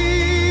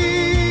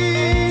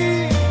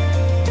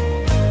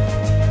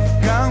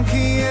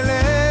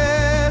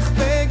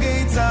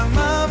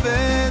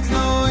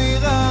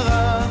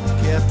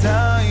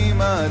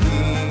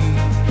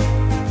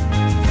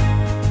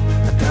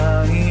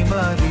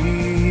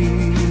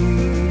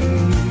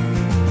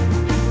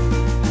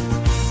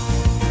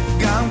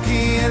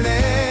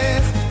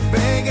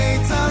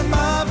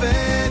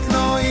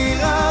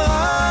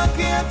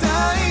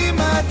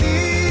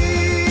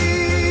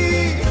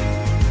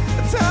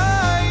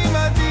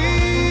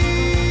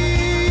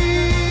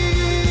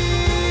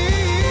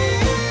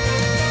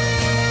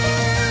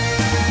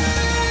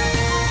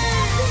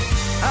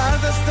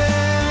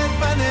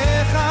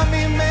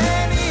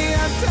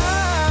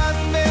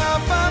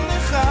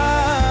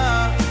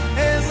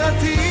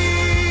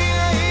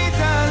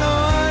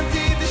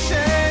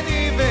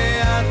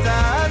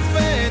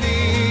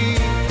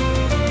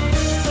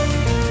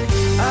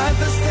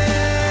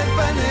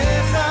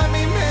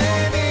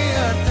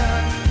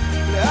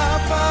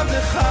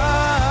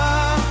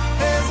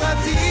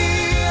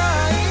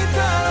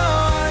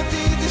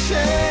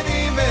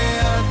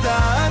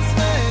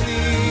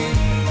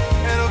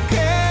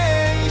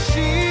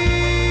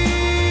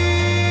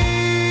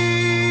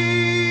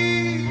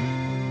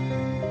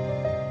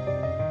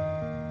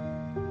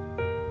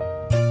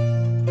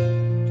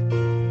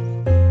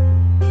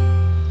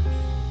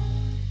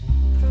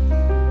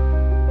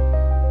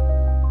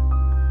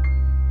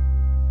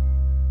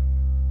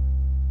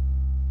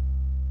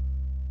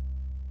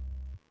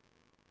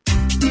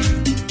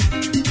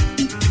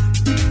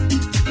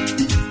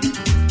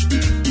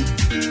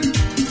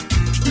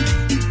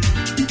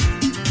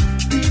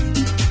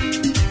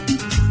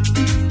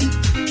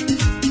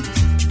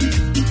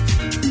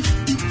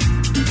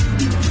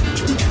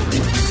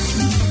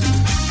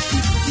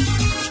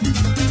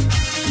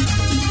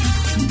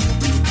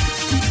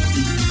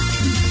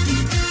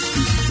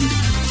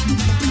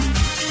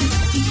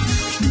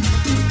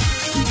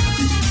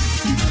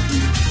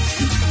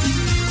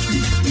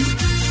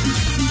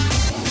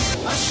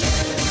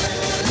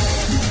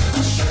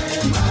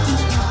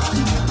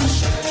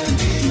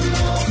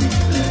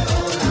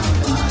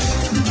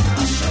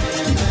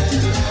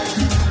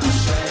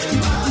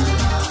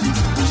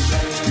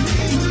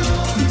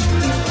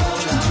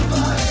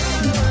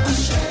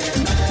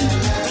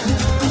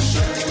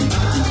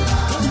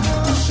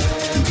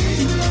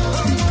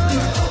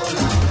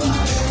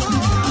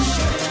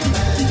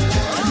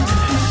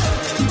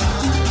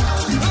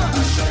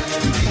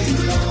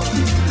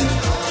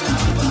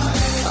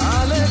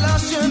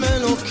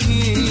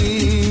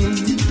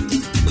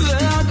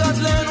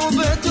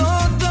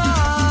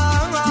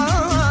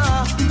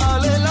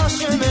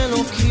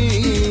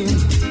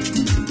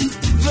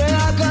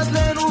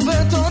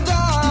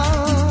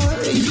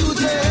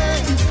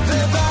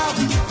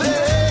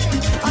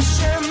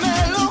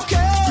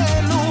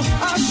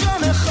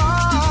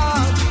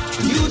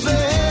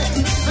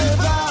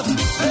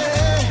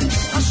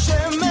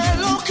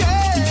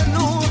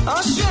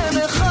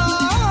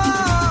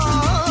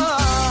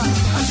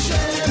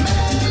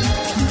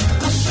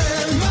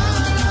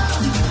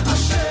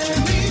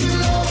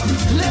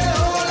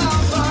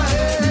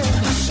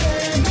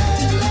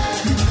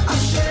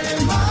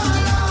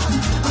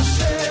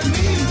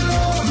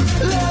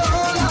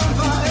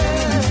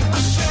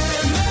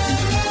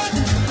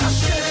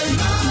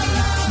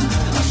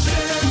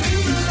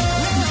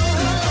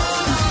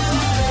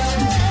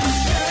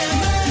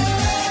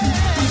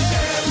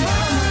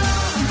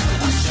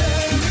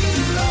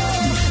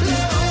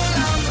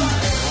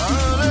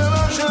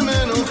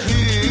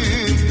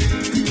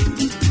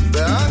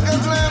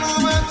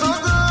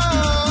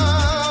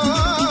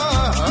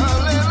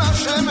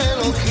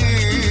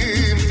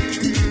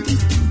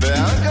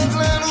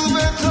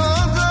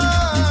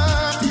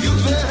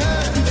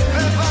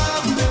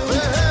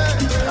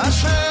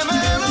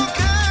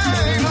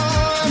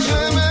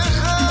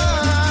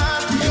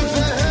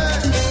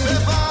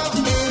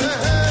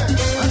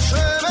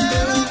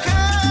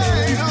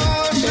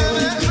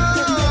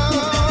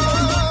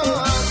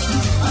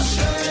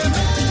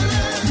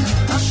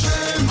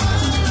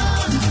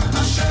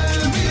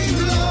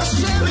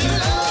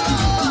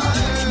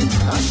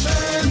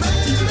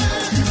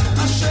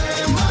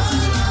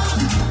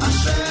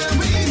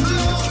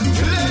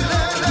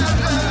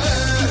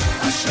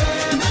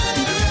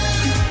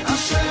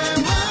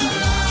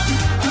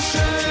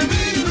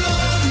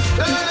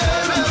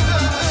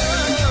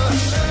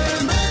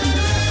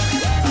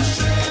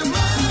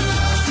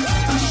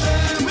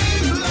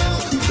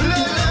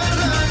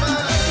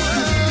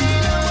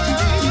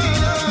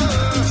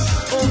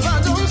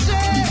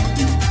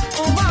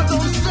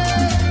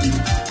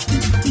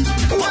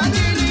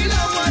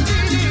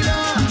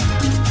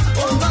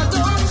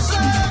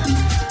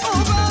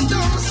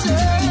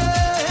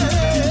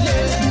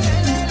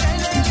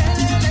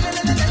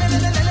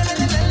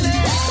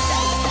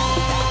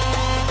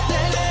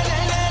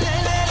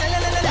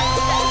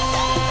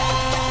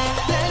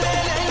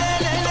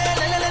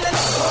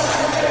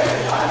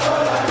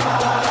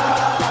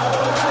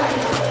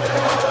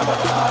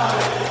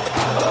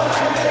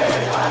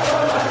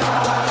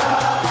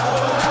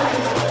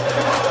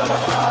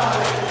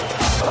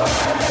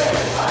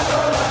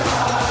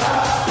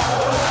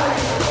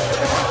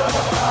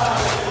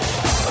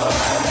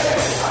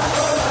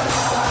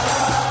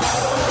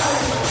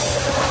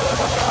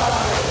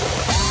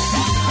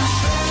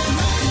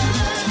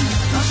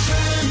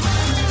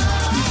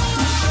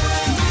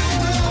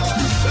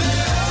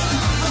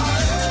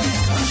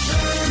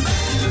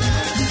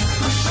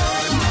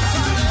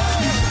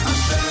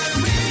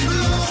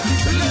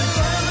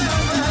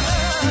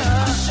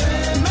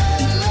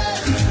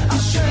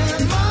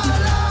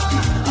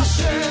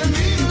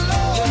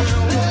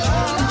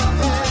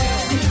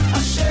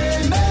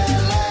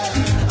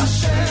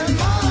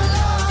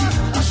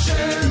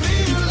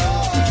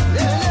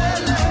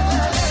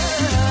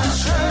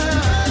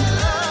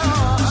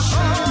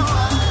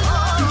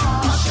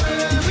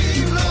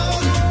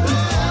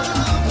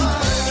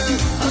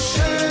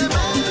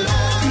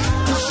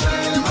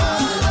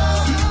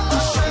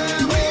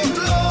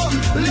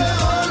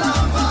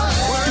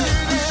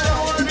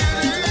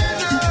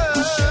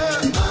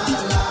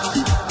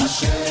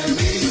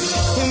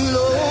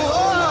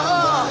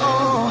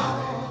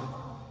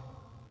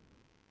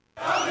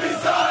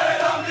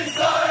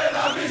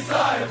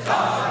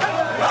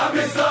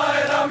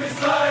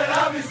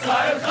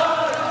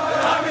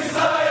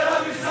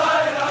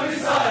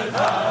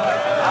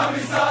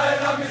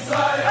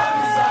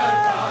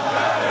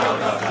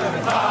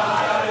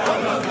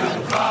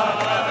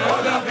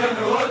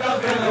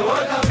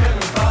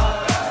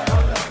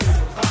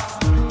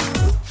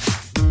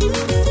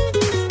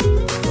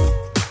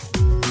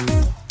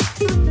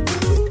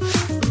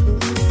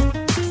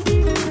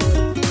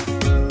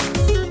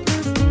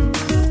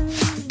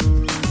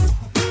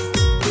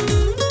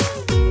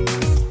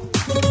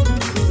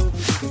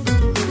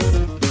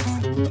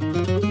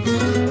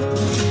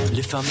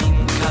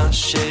 לפעמים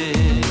קשה,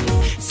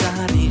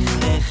 צריך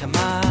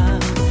נחמה,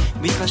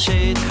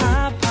 מתפשט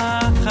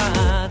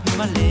הפחד,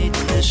 ממלא את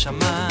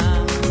הנשמה.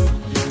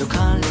 לא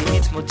קל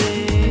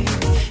להתמודד,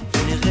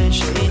 ונראה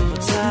שאין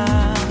מוצא,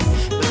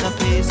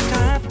 מחפש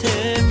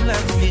כתף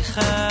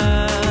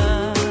לתמיכה.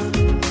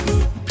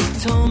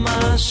 פתאום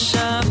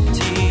עכשיו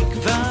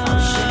תקווה,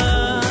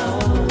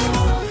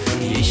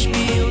 יש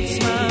בי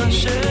עוצמה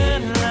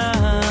שלה,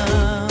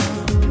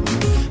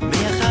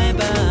 מהחי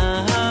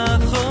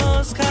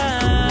בחוזקה,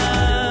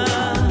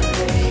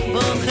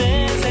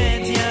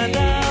 אוחזת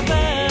ידה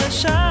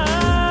בשעה.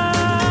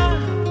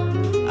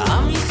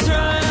 עם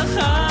ישראל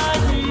חי,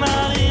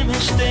 מרים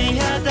את שתי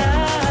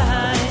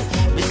ידיי,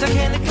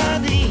 מסתכל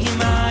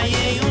קדימה,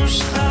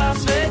 ייאוש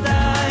חס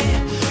ודי,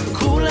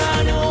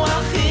 כולנו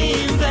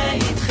אחים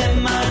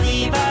ואיתכם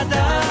אני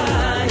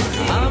ודאי.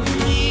 עם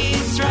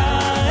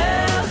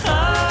ישראל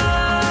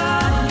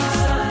חי,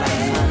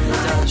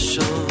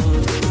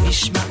 בחדשות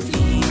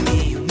נשמעים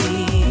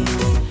איומים,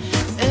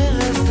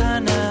 ארץ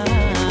קטנה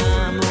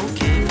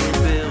מורכבת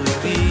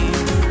בריבים,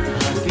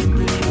 רבים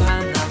בלי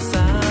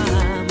פרנסה,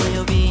 מה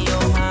יביא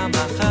יום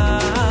המחר,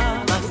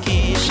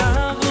 מרגיש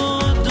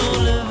אבוד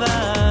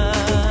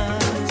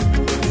ולבד.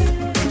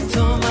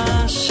 פתאום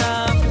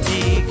עכשיו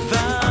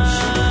תקווה,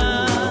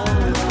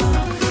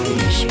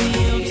 יש בי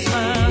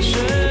עוצמה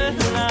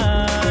שלה,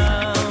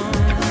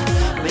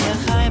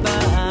 מהחי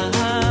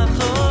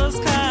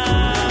בחוזקה,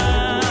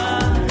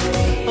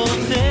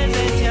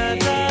 אוחזת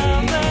ידה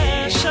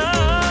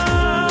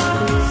בשעה.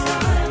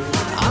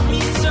 עם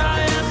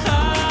ישראל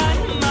חי,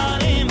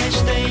 מרים את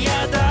שתי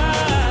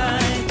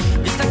ידיי,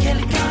 מסתכל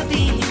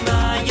קדימה,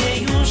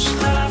 ייאוש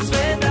חס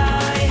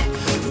ודי,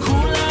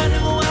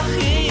 כולנו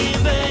אחים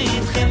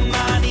ואיתכם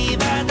אני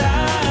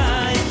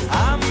ודאי.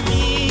 עם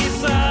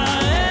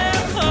ישראל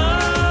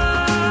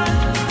חי,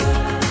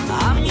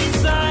 עם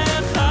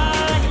ישראל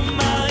חי,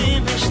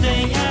 מרים את שתי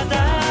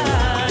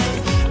ידיי,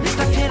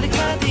 מסתכל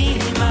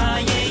קדימה,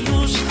 ייאוש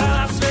חס ודי, כולנו אחים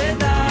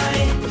ואיתכם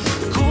אני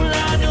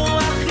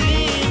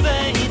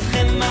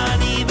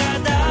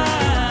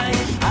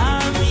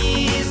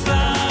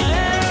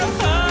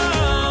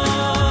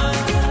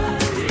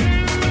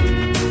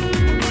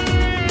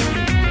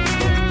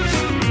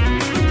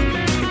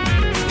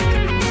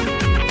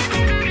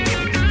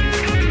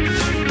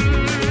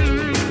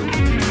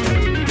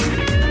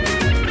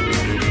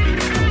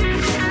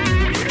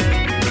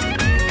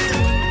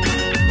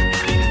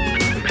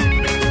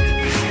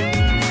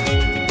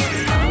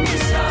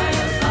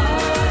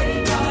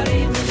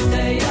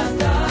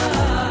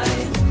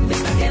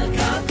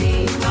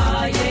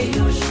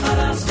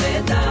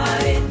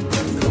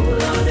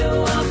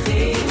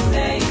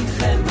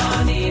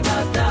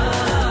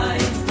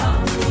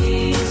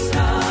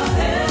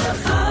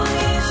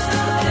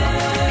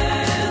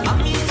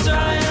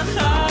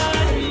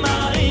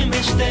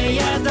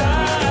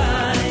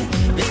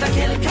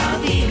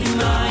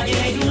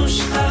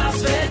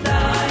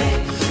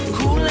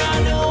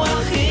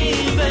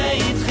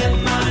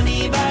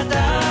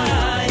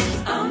ודאי.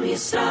 עם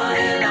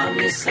ישראל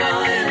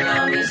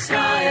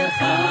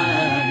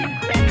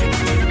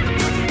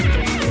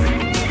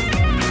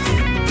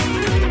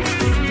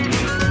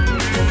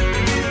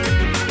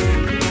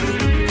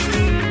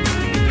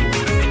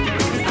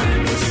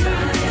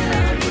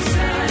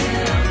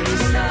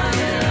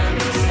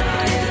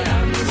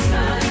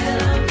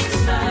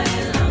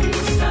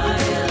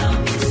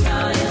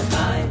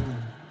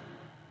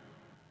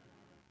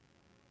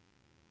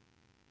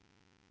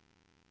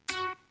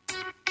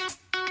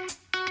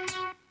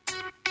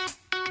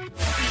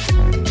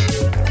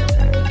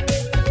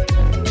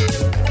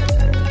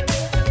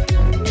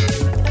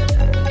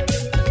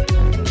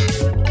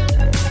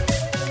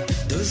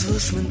Dus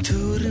was man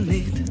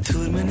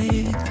tun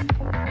nicht.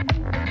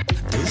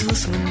 Dus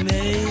was man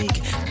meeg,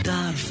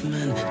 darf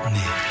man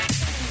nicht.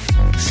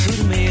 Sur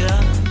mir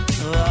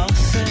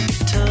was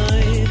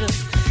teure,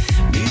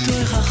 mit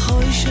euch a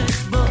choyshech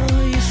bo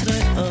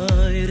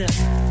Yisrael.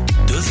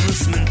 Dus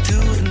was man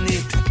tun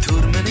nicht.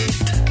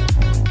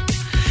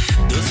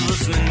 Dus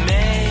was man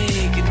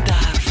meeg,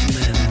 darf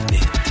man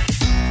nicht.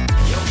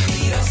 Your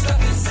feet are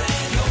stuck in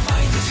sand, your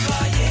mind is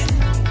flying.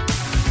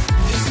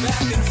 This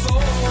back and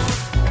forth,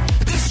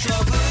 this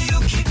trouble you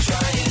keep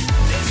trying.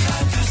 It's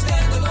time to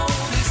stand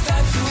alone, it's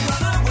time to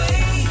run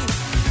away.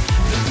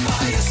 The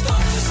fire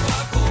starts to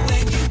sparkle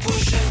when you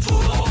push and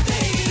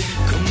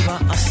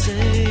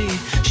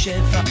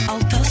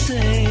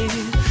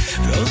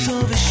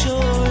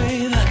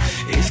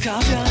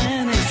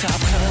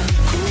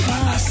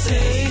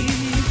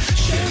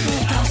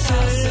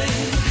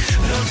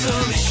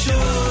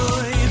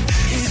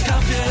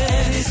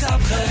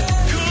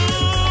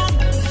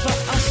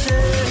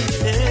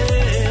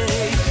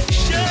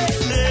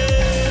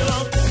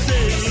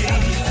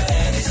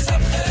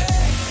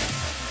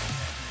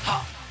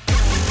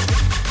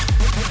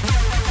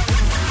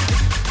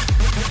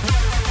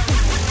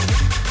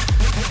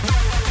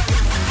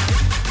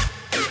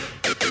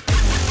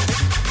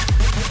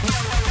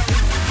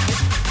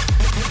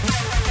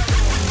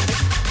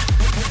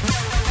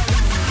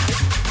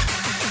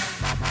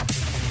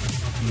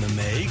Me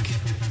make?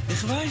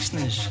 Ich weiß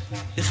nicht.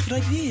 Ich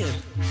frag dir.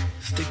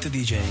 Stick to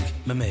DJing.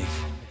 Me make.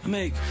 Me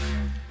make.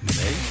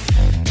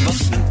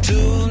 Was man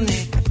tun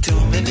nicht,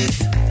 tun wir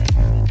nicht.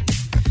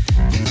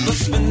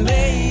 Was man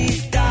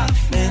make,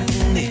 darf man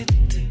nicht.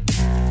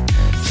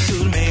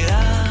 Sur mir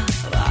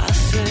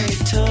was ich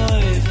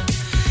teuf.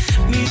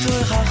 Mit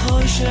euch auch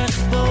heuschech,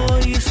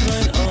 boi ist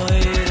mein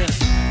Eure.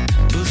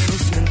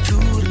 Was man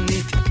tun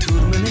nicht,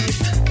 tun wir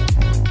nicht.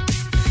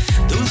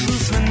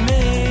 Was man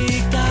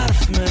make,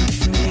 darf man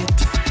nicht.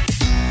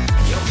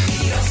 Your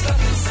feet are stuck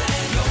in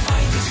sand, your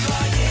mind is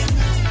flying.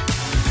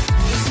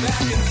 Just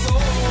back and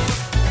forth,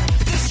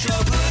 the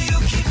struggle you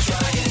keep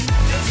trying.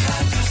 It's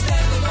time to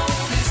stand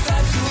alone, it's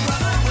time to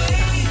run away.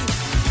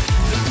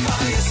 The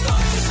fire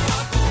starts to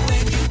sparkle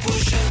when you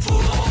push and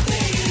pull all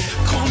day.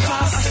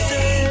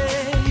 Compassion,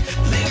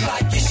 live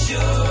like you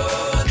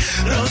should.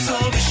 Don't so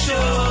be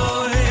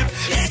sure.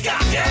 It's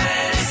got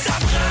yeah, it's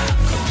up.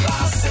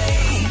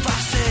 Compassion,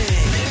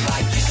 live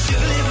like you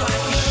should. Live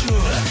like you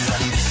should.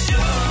 Let's be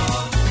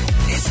sure.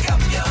 It's got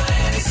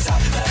yeah, it's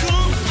up.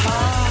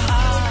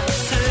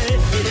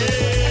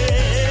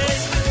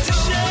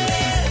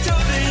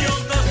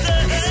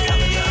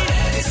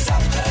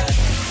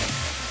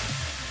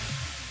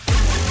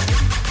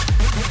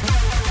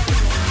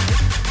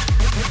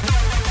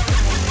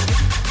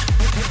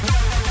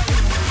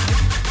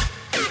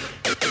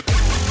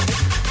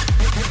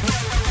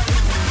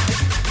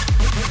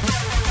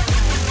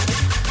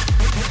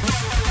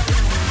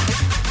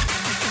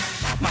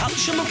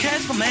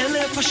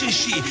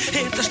 Fashishi,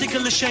 het a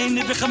stickel shane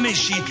we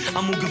gemishi.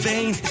 Amu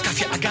gewein, es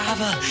kafje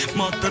agave,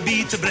 mat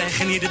probiert te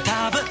brechen in de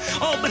tabe.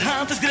 Aber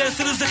hand is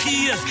größer als de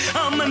gies.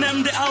 Am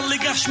nem de alle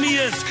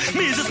gafschmies.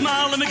 Mis es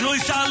malen mit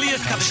groß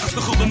alies. Kann ich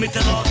me goed mit de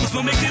rock, muss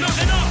man mit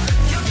noch noch.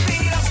 Your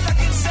feet are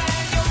stuck in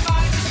sand, your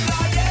mind is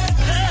flying.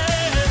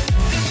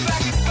 This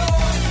back and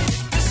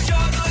forth, the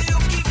struggle you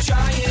keep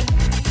trying.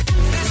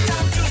 It's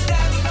time to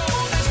stand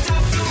alone, it's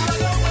time to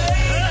run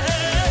away.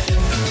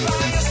 The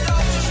fire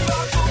starts to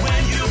sparkle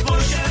when you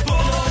push and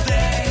pull all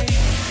day.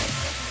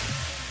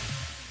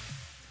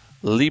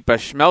 Lipa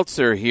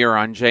Schmelzer here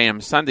on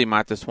JM Sunday.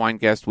 Matis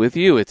Weingast with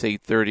you. It's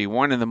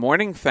 8:31 in the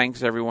morning.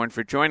 Thanks, everyone,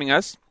 for joining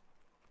us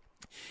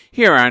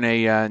here on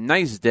a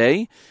nice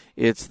day.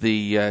 It's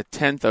the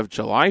 10th of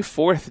July,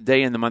 4th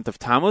day in the month of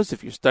Tammuz.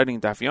 If you're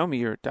studying Daf Yomi,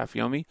 you're at Daf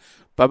Yomi,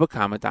 Baba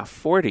Kama Daf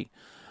 40.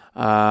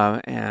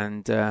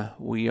 And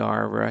we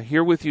are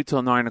here with you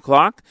till 9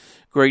 o'clock.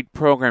 Great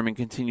programming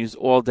continues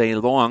all day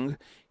long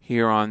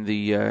here on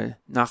the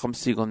Nachum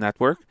Segal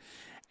Network.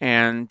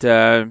 And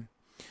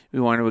we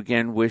want to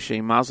again wish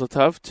a Mazel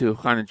Tov to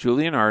Chana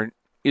Julian, our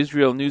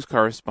Israel news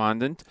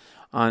correspondent,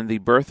 on the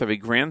birth of a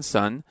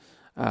grandson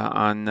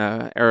on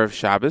Erev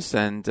Shabbos,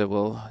 and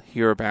we'll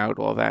hear about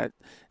all that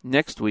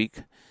next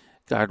week,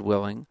 God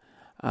willing,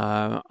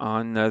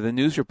 on the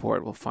news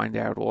report. We'll find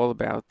out all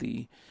about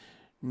the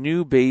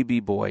new baby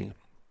boy.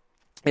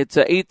 It's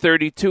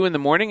 8:32 in the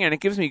morning, and it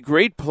gives me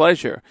great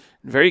pleasure,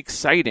 very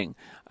exciting,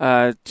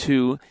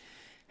 to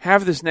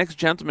have this next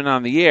gentleman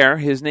on the air.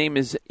 His name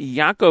is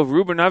Yaakov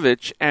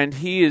Rubinovich, and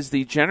he is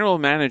the general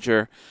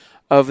manager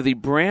of the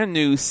brand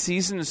new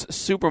Seasons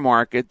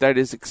Supermarket that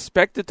is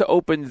expected to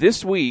open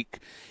this week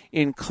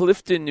in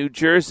Clifton, New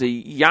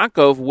Jersey.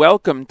 Yaakov,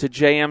 welcome to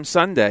JM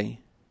Sunday.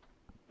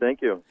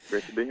 Thank you.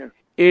 Great to be here.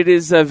 It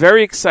is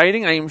very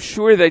exciting. I am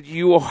sure that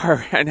you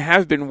are and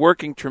have been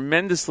working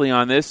tremendously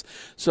on this.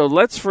 So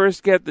let's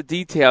first get the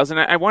details. And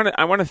I want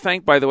to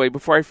thank, by the way,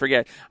 before I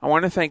forget, I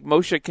want to thank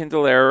Moshe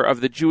Kindlerer of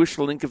the Jewish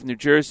Link of New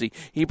Jersey.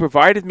 He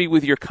provided me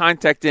with your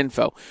contact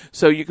info.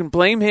 So you can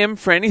blame him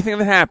for anything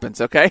that happens,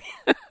 okay?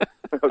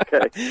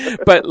 Okay.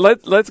 But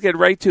let's get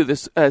right to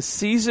this.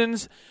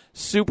 Seasons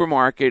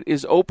Supermarket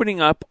is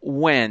opening up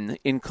when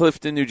in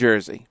Clifton, New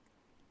Jersey?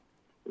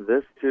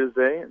 This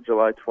Tuesday,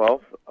 July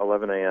 12th,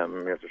 11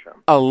 a.m.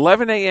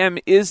 11 a.m.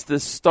 is the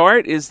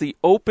start, is the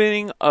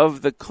opening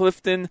of the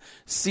Clifton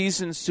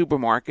Seasons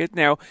Supermarket.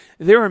 Now,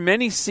 there are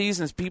many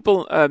Seasons.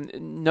 People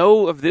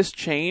know of this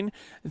chain.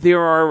 There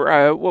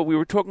are, we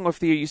were talking off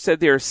the air, you said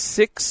there are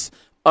 6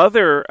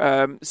 other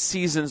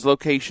Seasons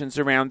locations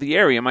around the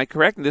area. Am I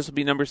correct? And this will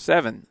be number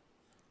 7.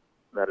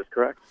 That is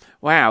correct.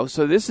 Wow,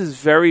 so this is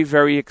very,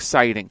 very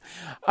exciting.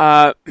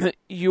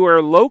 You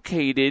are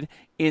located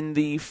in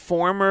the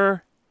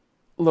former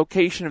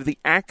location of the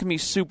Acme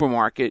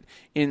Supermarket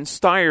in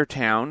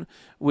Stuyertown,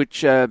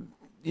 which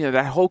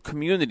that whole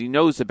community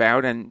knows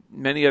about, and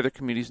many other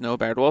communities know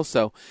about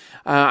also.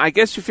 I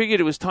guess you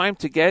figured it was time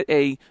to get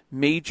a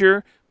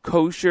major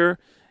kosher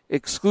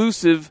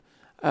exclusive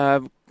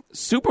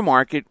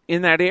supermarket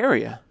in that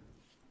area.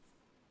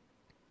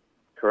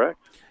 Correct.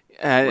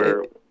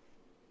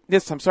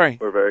 Yes, I'm sorry.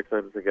 We're very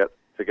excited to get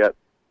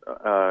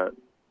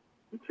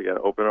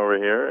open over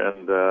here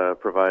and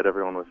provide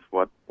everyone with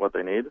what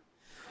they need,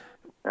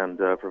 and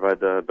provide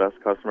the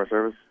best customer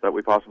service that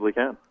we possibly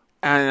can.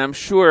 And I'm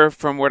sure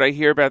from what I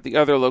hear about the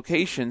other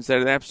locations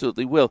that it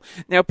absolutely will.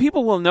 Now,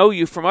 people will know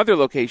you from other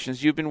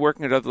locations. You've been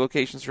working at other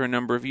locations for a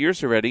number of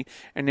years already,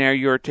 and now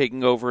you're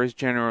taking over as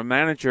general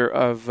manager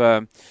of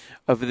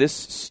this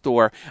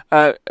store.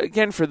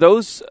 Again, for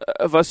those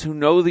of us who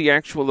know the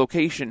actual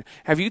location,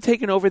 have you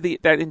taken over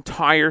that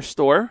entire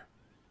store?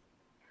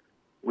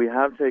 We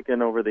have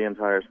taken over the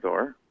entire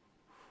store.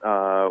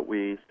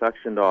 We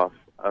sectioned off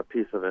a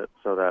piece of it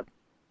so that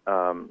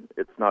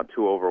it's not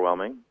too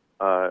overwhelming.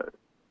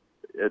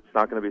 It's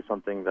not going to be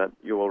something that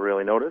you will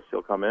really notice.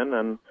 You'll come in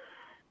and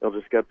you'll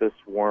just get this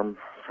warm,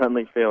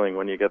 friendly feeling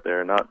when you get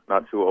there.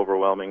 Not too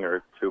overwhelming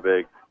or too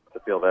big to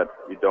feel that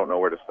you don't know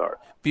where to start.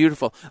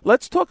 Beautiful.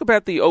 Let's talk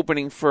about the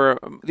opening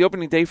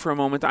day for a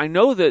moment. I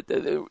know that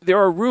there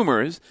are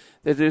rumors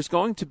that there's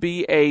going to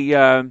be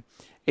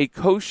a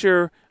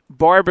kosher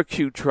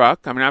barbecue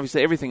truck. I mean,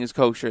 obviously everything is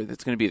kosher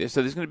that's going to be there.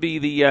 So there's going to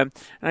be and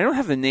I don't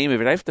have the name of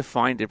it. I have to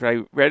find it, but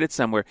I read it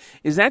somewhere.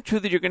 Is that true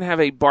that you're going to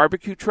have a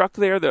barbecue truck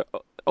there the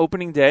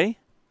opening day?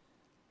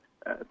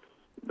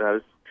 That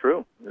is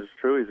true. It's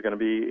true. He's going to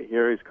be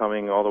here. He's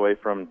coming all the way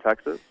from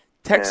Texas.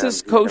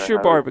 Texas Kosher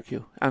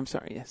Barbecue. I'm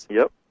sorry, yes.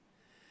 Yep.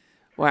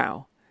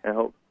 Wow. I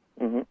hope.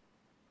 Mm-hmm.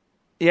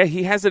 Yeah,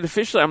 he has it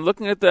officially. I'm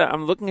looking at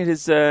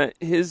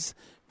his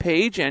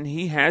page, and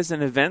he has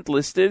an event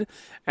listed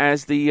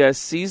as the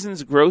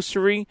Seasons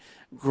Grocery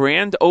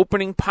Grand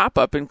Opening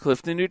Pop-Up in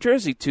Clifton, New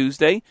Jersey,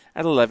 Tuesday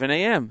at 11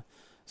 a.m.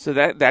 So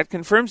that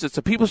confirms it.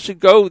 So people should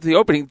go to the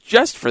opening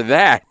just for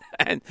that,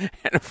 and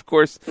of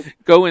course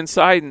go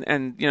inside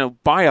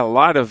and buy a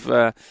lot of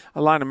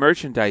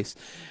merchandise.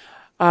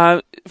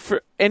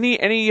 For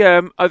any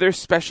other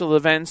special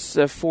events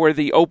for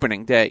the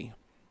opening day,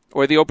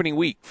 or the opening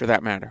week, for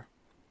that matter?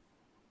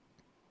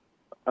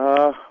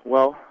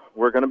 Well,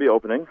 we're going to be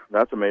opening.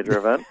 That's a major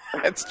event.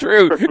 That's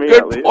true.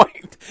 Good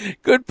point.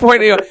 Good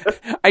point.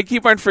 I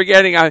keep on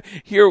forgetting.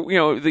 Here,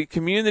 the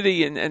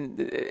community and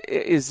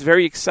is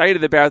very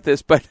excited about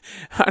this. But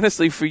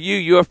honestly, for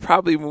you have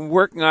probably been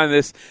working on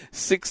this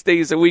 6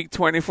 days a week,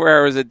 24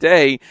 hours a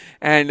day.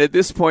 And at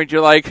this point,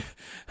 you're like,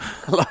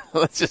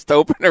 let's just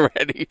open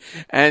already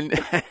and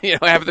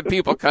have the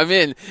people come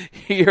in.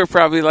 You're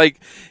probably like,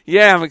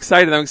 yeah, I'm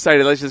excited.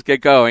 Let's just get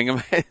going.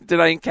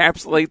 Did I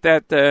encapsulate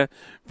that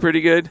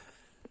pretty good?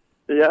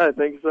 Yeah, I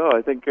think so.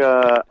 I think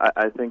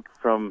I think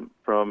from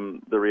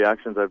the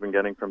reactions I've been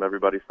getting from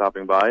everybody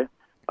stopping by,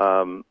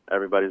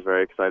 everybody's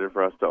very excited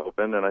for us to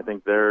open, and I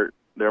think they're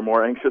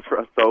more anxious for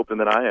us to open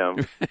than I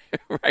am.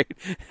 Right,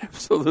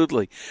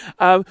 absolutely.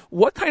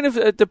 What kind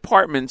of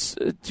departments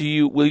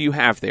will you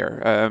have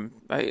there?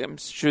 I'm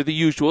sure the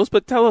usuals,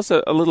 but tell us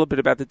a little bit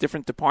about the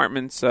different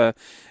departments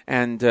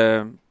and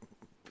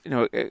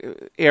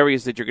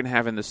areas that you're going to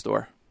have in the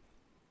store.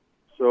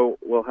 So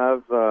we'll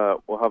have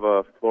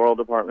a floral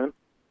department,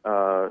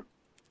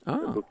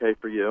 bouquet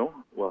for you.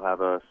 We'll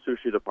have a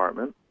sushi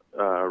department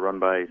run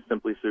by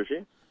Simply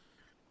Sushi.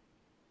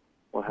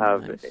 We'll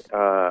have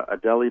a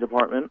deli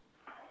department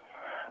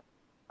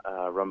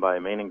run by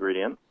Main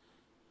Ingredient.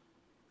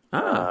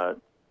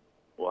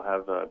 We'll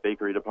have a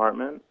bakery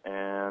department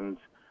and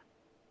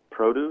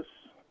produce,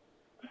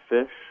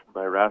 fish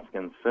by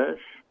Raskin's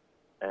Fish,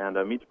 and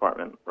a meat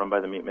department run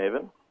by the Meat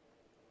Maven,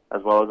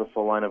 as well as a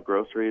full line of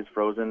groceries,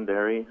 frozen,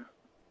 dairy,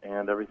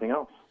 and everything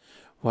else.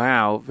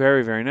 Wow,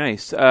 very, very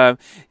nice. One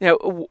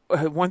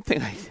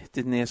thing I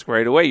didn't ask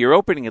right away, you're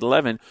opening at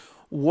 11.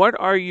 What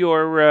are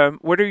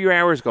your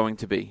hours going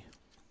to be?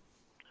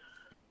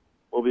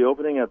 We'll be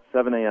opening at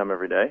 7 a.m.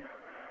 every day.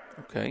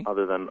 Okay.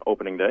 Other than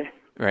opening day.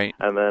 Right.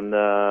 And then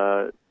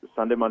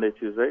Sunday, Monday,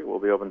 Tuesday, we'll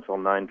be open until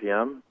 9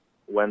 p.m.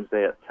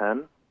 Wednesday at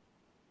 10.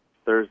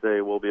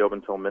 Thursday, we'll be open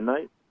until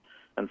midnight.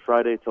 And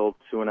Friday till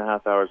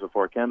 2.5 hours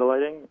before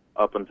candlelighting,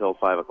 up until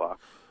 5 o'clock.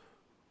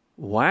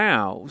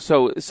 Wow!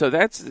 So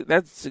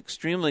that's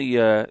extremely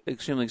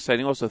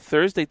exciting. Also,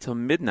 Thursday till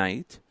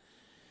midnight,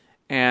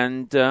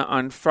 and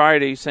on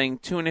Friday, saying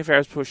 2.5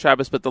 hours before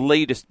Shabbos, but the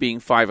latest being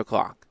 5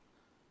 o'clock.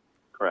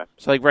 Correct.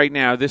 So, like right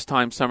now, this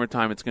time,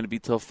 summertime, it's going to be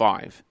till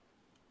 5.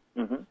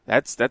 Mm-hmm.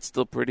 That's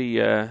still pretty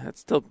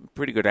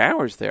good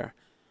hours there.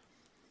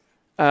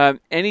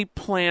 Any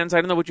plans? I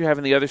don't know what you have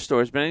in the other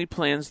stores, but any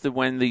plans that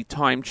when the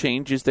time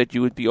changes that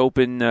you would be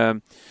open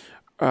on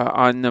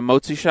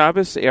Motzi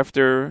Shabbos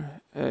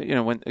after,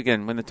 when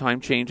the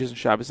time changes and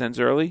Shabbos ends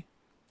early?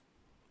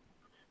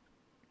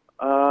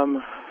 Erev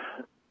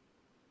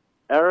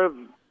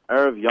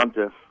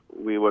Yontif,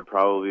 we would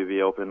probably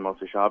be open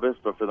Motzi Shabbos,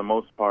 but for the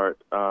most part,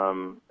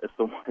 it's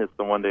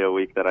the one day a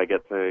week that I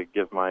get to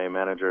give my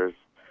managers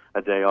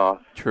a day off.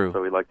 True.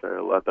 So we like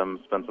to let them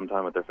spend some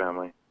time with their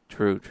family.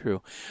 True.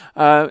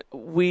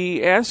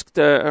 We asked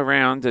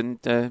around and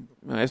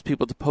asked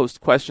people to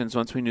post questions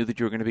once we knew that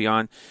you were going to be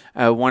on.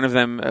 One of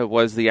them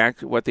was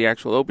what the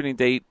actual opening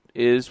date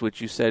is, which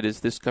you said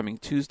is this coming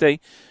Tuesday,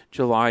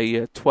 July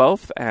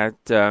 12th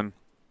at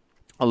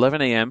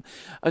 11 a.m.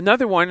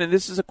 Another one, and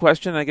this is a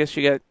question I guess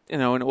you get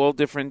in all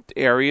different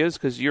areas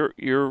because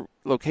your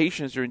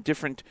locations are in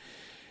different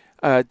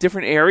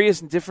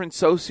areas and different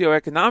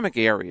socioeconomic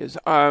areas.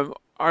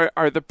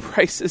 are the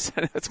prices?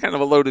 That's kind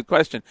of a loaded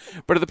question,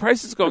 but are the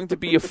prices going to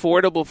be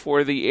affordable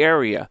for the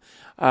area?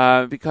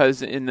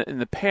 Because in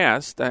the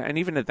past, and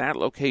even at that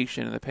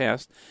location in the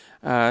past,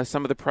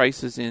 some of the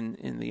prices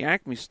in the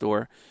Acme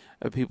store,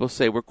 people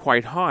say were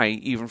quite high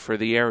even for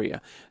the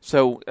area.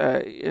 So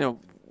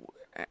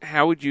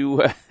how would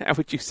you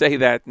say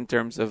that in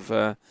terms of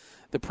the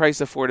price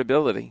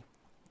affordability?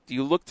 Do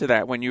you look to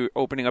that when you're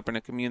opening up in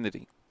a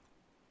community?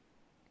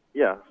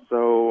 Yeah,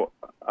 so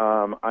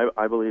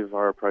I believe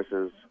our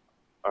prices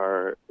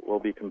will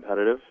be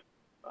competitive,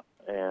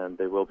 and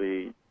they will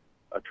be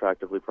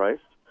attractively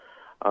priced.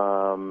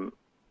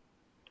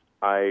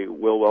 I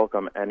will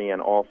welcome any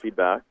and all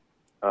feedback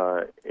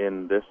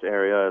in this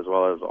area as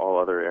well as all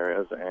other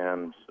areas,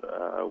 and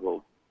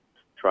we'll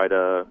try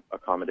to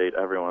accommodate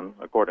everyone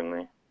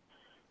accordingly.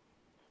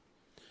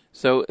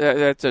 So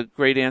that's a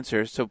great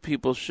answer. So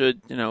people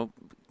should,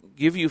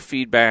 give you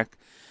feedback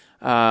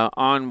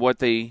on what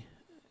they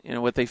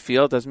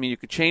feel. It doesn't mean you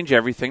could change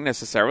everything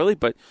necessarily,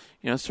 but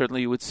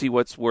certainly you would see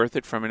what's worth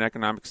it from an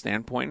economic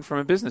standpoint and from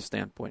a business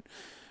standpoint,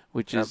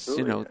 which is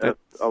Absolutely.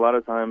 A lot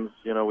of times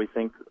we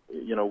think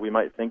we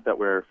might think that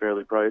we're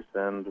fairly priced,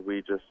 and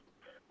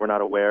we're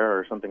not aware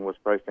or something was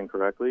priced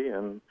incorrectly,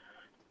 and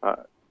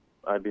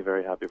I'd be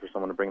very happy for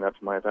someone to bring that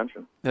to my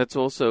attention. That's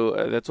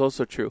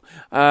also true.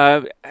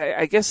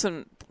 I guess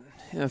some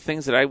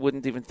things that I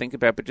wouldn't even think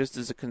about, but just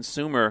as a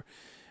consumer,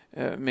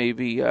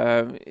 maybe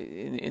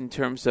in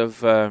terms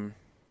of,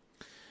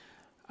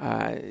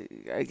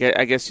 I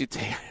guess you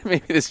take.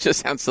 Maybe this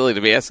just sounds silly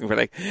to be asking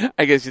for.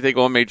 I guess you take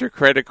all major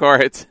credit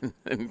cards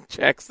and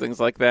checks, things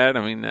like that.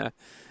 I mean,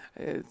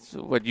 it's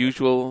what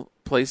usual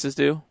places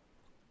do.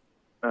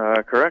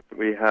 Correct.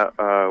 We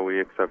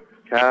accept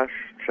cash,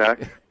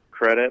 check,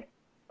 credit,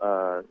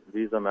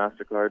 Visa,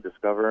 MasterCard,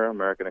 Discover,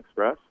 American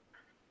Express,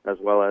 as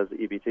well as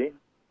EBT,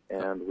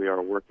 and we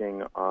are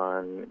working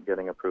on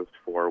getting approved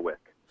for WIC.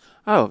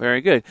 Oh,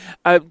 very good.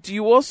 Do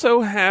you also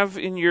have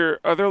in your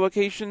other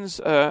locations,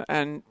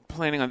 and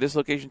planning on this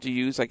location to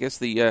use, I guess,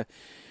 the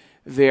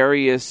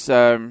various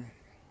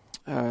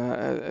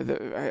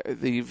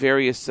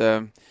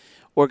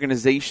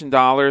organization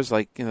dollars,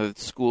 like that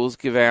schools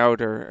give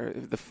out or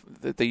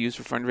that they use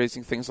for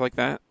fundraising, things like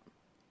that?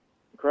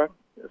 Correct.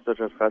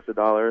 Such as FESA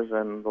dollars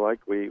and the like,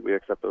 we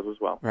accept those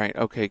as well. Right.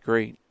 Okay.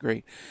 Great.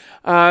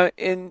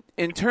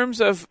 In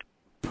terms of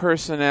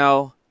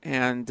personnel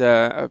and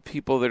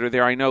people that are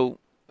there, I know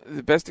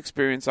the best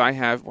experience I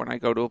have when I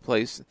go to a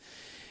place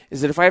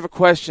is that if I have a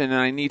question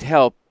and I need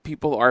help,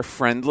 people are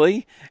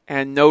friendly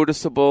and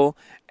noticeable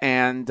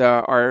and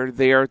are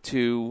there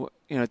to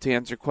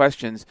answer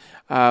questions.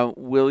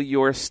 Will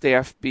your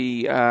staff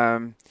be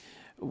how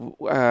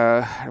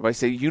do I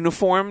say,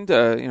 uniformed?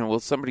 Will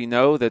somebody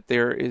know that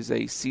there is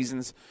a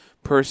Seasons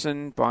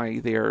person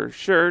by their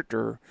shirt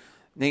or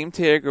name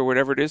tag or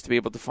whatever it is to be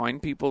able to find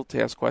people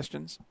to ask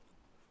questions?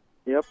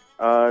 Yep.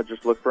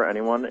 Just look for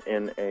anyone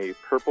in a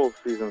purple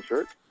Seasons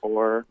shirt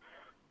or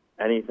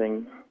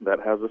anything that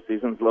has a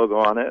Seasons logo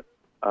on it,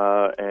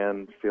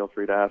 and feel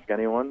free to ask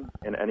anyone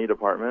in any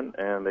department,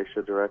 and they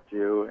should direct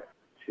you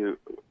to,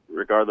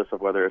 regardless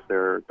of whether it's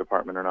their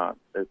department or not.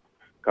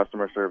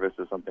 Customer service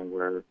is something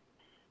where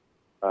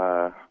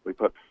we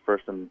put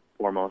first and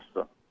foremost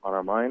on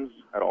our minds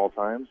at all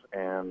times,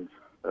 and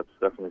that's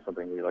definitely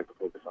something we like to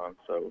focus on.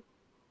 So,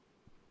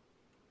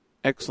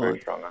 excellent.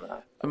 Very strong on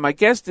that. My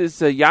guest is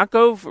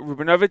Yaakov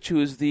Rubinovich,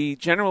 who is the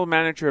general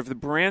manager of the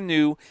brand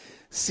new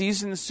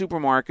Seasons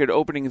Supermarket,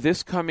 opening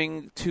this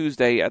coming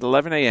Tuesday at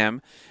 11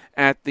 a.m.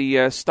 at the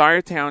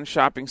Stuyertown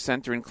Shopping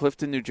Center in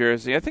Clifton, New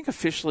Jersey. I think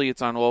officially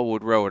it's on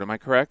Allwood Road. Am I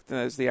correct?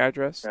 As the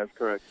address? That's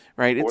correct.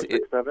 Right.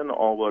 467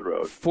 Allwood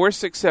Road.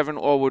 467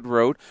 Allwood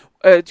Road.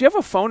 Do you have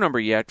a phone number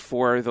yet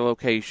for the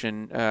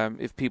location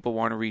if people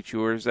want to reach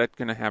you, or is that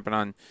going to happen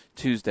on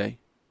Tuesday?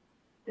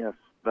 Yes.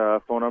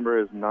 The phone number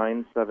is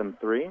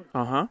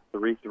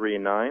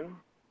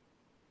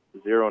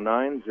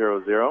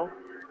 973-339-0900.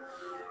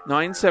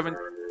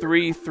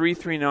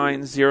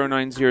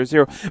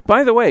 973-339-0900.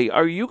 By the way,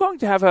 are you going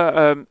to have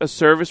a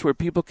service where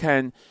people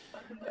can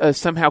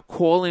somehow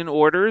call in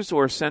orders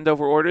or send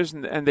over orders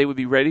and they would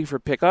be ready for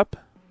pickup?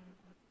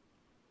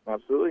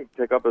 Absolutely.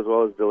 Pickup as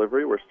well as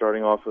delivery. We're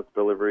starting off with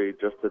delivery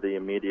just to the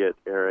immediate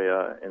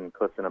area in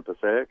Clifton and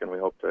Passaic, and we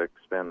hope to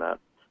expand that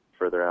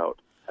further out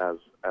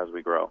as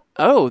we grow.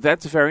 Oh,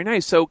 that's very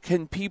nice. So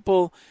can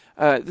people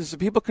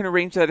people can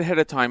arrange that ahead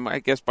of time, I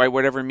guess, by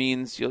whatever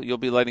means you'll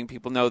be letting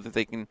people know that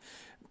they can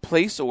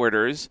place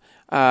orders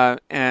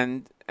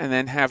and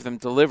then have them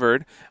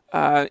delivered.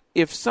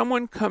 If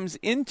someone comes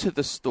into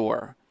the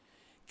store,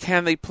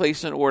 can they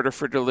place an order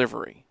for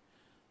delivery?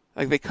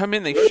 Like they come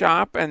in, they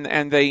shop,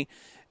 and they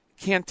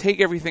can't take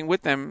everything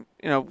with them.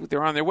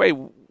 They're on their way.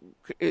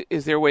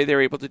 Is there a way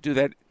they're able to do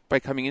that by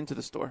coming into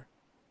the store?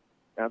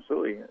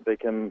 Absolutely. They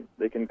can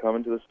come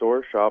into the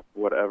store, shop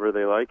whatever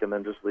they like, and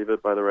then just leave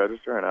it by the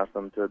register and ask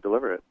them to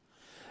deliver it.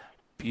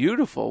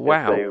 Beautiful.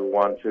 Wow. If they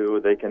want to,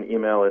 they can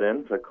email it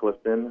in to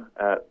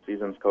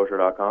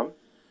Clifton@seasonskosher.com.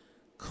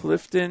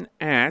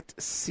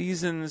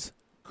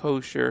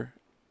 Clifton@seasonskosher.com.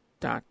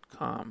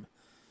 seasonkosher.com.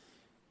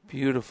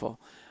 Beautiful.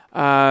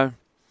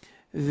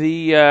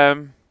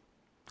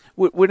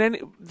 Would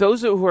any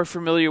those who are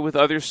familiar with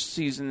other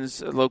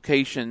seasons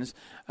locations,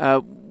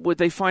 would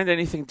they find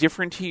anything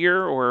different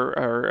here,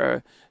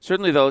 or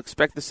certainly they'll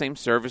expect the same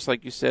service,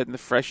 like you said, and the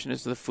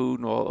freshness of the food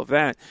and all of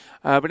that.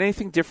 But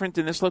anything different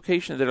in this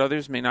location that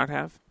others may not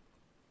have?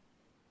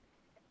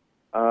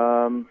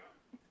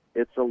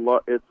 It's a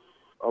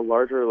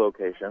larger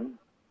location.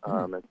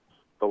 It's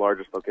the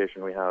largest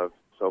location we have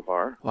so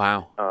far.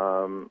 Wow.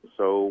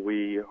 So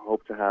we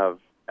hope to have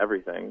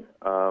everything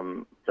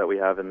that we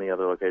have in the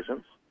other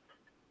locations.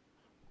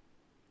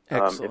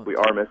 If we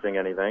are missing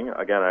anything,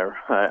 again,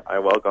 I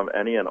welcome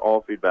any and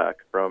all feedback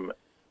from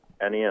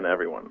any and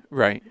everyone.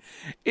 Right.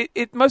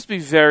 It must be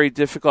very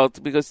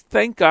difficult because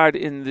thank God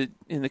in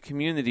the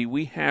community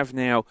we have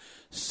now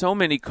so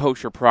many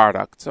kosher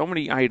products. So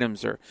many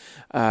items are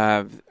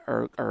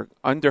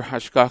under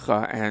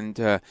hashgacha,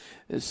 and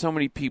so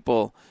many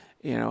people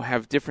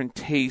have different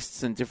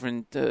tastes and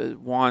different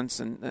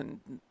wants and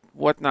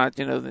whatnot.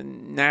 The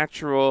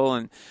natural,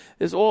 and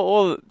there's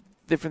all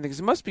different things.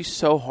 It must be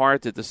so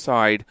hard to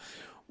decide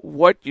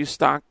what you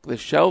stock the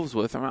shelves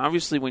with. I mean,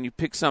 obviously, when you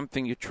pick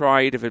something, you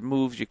try it. If it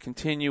moves, you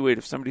continue it.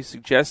 If somebody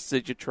suggests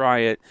it, you try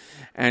it.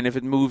 And if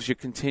it moves, you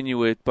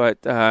continue it. But,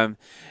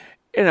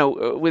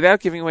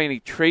 without giving away any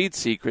trade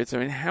secrets, I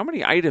mean, how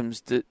many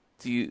items do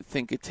you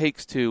think it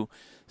takes to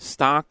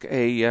stock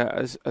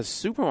a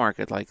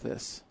supermarket like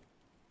this?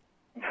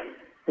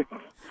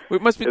 We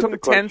must be talking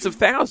tens of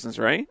thousands,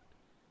 right?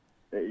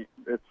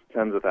 It's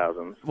tens of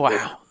thousands.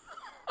 Wow.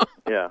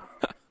 Yeah.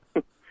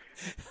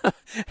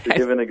 To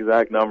give an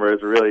exact number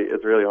is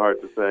really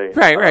hard to say.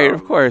 Right,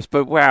 of course.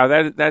 But wow,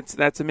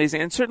 that's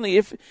amazing. And certainly,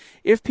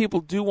 if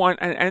people do want,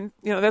 and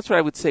that's what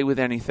I would say with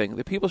anything,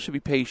 that people should be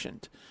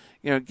patient.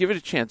 Give it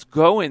a chance.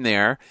 Go in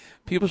there.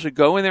 People should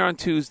go in there on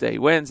Tuesday,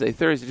 Wednesday,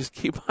 Thursday. Just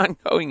keep on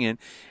going in.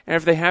 And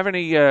if they have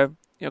any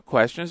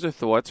questions or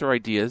thoughts or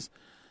ideas,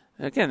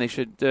 again, they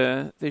should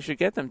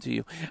get them to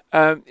you.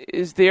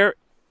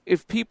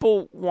 If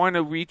people want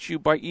to reach you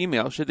by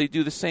email, should they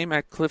do the same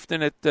at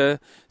Clifton at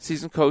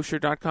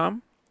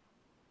seasonkosher.com?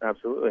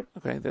 Absolutely.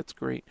 Okay, that's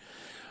great.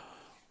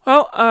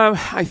 Well,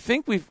 I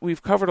think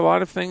we've covered a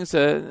lot of things.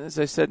 As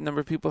I said, a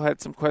number of people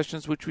had some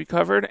questions, which we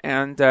covered,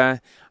 and I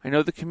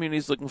know the community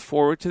is looking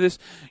forward to this.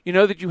 You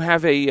know that you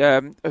have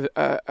a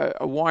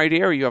wide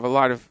area. You have a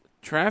lot of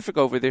traffic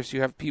over there, so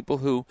you have people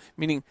who,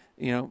 meaning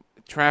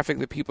traffic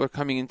that people are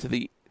coming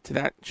into to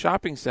that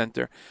shopping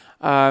center.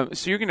 So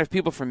you're going to have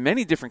people from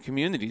many different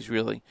communities,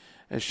 really,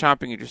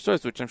 shopping at your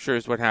stores, which I'm sure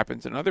is what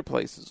happens in other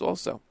places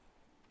also.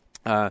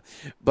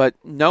 But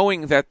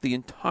knowing that the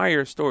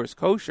entire store is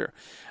kosher,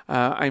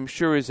 I'm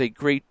sure is a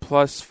great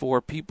plus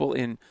for people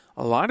in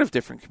a lot of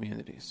different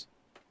communities.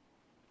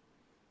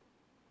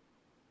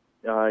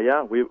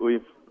 Yeah,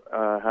 we've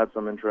had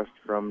some interest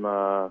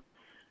from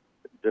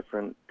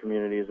different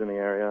communities in the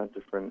area,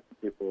 different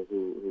people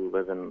who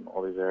live in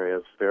all these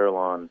areas: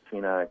 Fairlawn,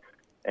 Teaneck,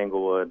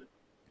 Englewood,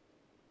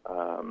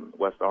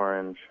 West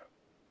Orange,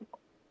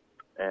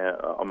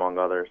 among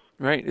others.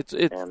 Right.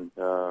 And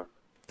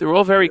they're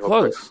all very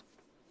close.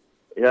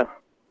 Yeah.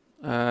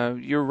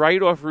 You're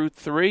right off Route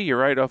 3. You're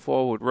right off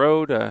Wallwood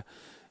Road,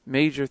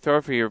 major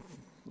thoroughfare.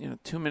 You're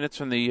 2 minutes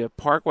from the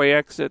Parkway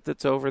exit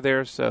that's over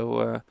there.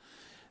 So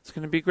it's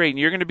going to be great. And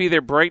you're going to be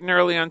there bright and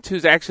early on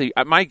Tuesday. Actually,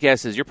 my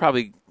guess is you're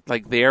probably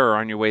there or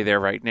on your way there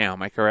right now.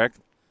 Am I correct?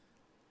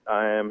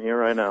 I am here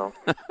right now.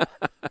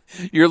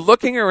 You're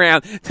looking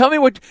around. Tell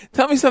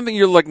me something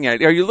you're looking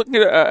at. Are you looking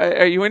at?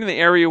 Are you in the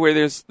area where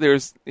there's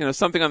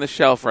something on the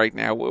shelf right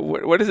now?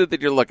 What is it that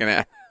you're looking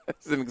at?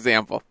 As an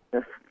example.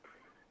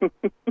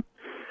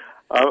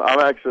 I'm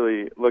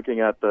actually looking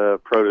at the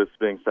produce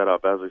being set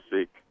up as we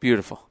speak.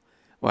 Beautiful.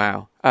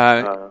 Wow.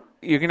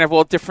 You're gonna have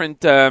all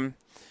different.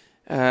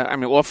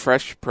 All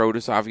fresh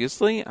produce,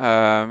 obviously,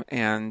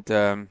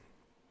 and.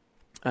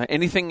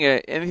 Anything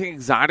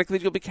exotic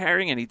that you'll be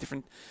carrying? Any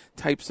different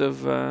types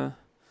of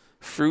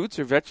fruits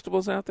or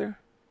vegetables out there?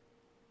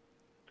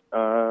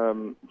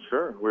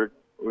 Sure.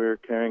 We're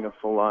carrying a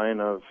full line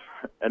of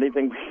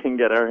anything we can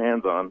get our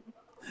hands on.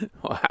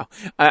 Wow.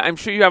 I'm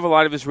sure you have a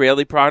lot of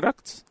Israeli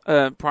products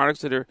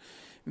that are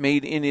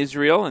made in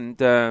Israel and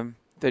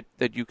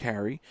that you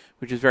carry,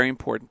 which is very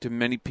important to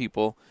many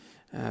people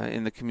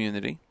in the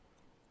community.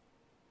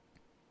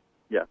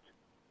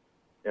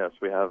 Yes,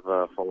 we have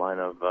a full line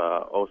of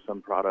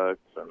Osam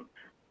products and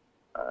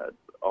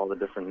all the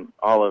different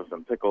olives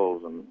and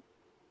pickles and,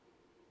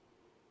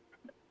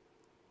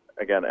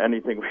 again,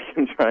 anything we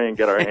can try and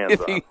get our hands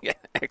on. Yeah,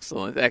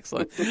 excellent.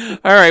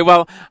 All right,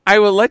 well, I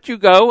will let you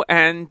go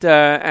and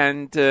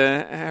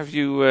have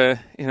you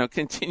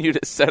continue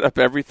to set up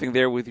everything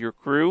there with your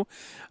crew.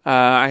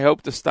 I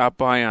hope to stop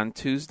by on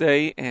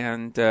Tuesday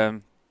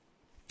and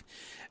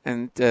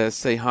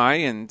say hi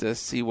and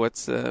see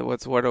what's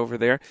what over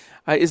there.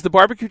 Is the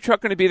barbecue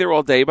truck going to be there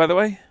all day, by the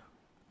way?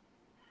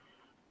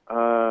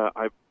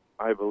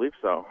 I believe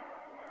so.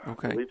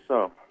 Okay. I believe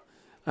so.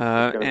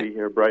 It's going to be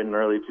here bright and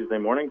early Tuesday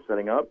morning,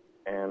 setting up,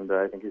 and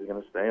I think he's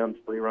going to stay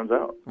until he runs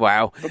out.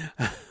 Wow.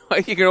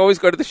 You can always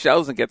go to the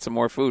shelves and get some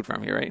more food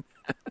from you, right?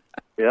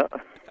 Yeah.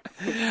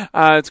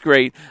 It's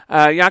great.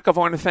 Yaakov, I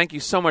want to thank you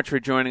so much for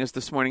joining us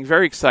this morning.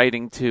 Very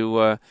exciting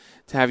to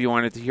have you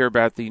on it, to hear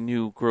about the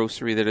new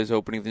grocery that is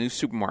opening, the new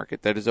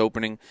supermarket that is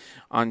opening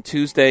on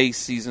Tuesday,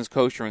 Seasons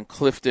Kosher in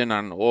Clifton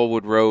on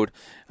Allwood Road.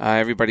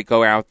 Everybody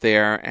go out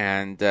there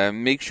and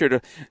make sure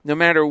to, no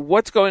matter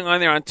what's going on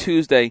there on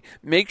Tuesday,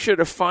 make sure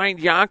to find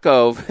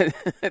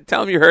Yaakov.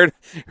 Tell him you heard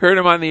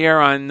him on the air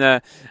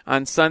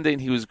on Sunday,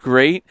 and he was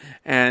great.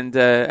 And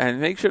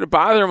make sure to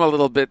bother him a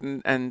little bit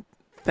and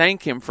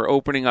thank him for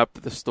opening up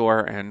the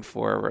store and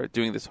for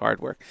doing this hard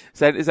work.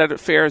 Is that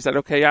fair? Is that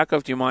okay,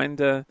 Yaakov? Do you mind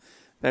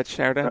that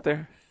shout out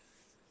there?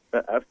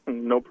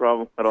 No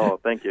problem at all.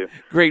 Thank you.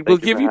 Great.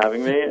 Thank you for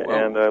having me,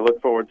 and I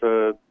look forward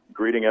to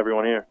greeting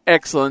everyone here.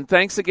 Excellent.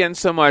 Thanks again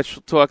so much.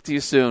 We'll talk to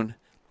you soon.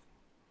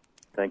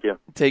 Thank you.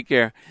 Take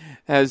care.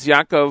 As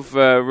Yaakov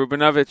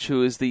Rubinovich,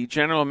 who is the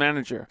general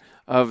manager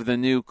of the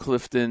new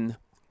Clifton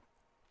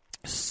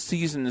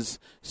Seasons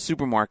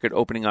Supermarket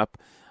opening up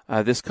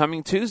this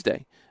coming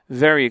Tuesday.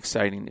 Very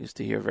exciting news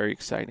to hear. Very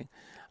exciting.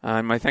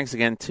 And my thanks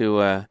again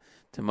to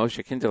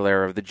Moshe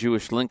Kinderler of the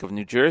Jewish Link of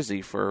New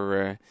Jersey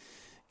for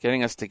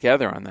getting us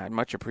together on that.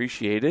 Much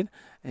appreciated.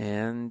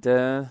 And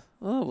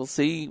we'll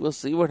see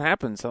what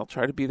happens. I'll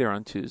try to be there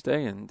on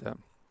Tuesday and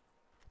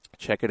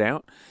check it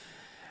out.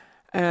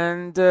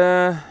 And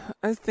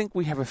I think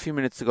we have a few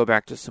minutes to go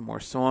back to some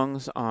more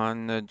songs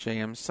on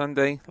JM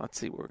Sunday. Let's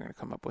see what we're going to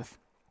come up with.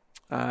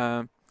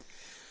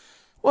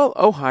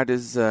 Ohad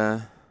is.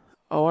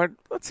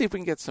 Let's see if we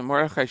can get some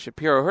Mordechai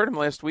Shapiro. I heard him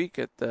last week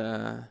at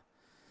the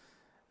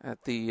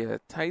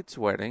Tights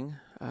wedding.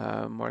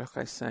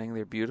 Mordechai sang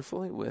there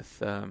beautifully with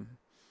the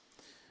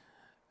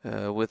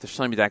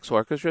Shlomi Dax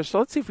Orchestra. So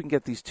let's see if we can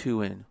get these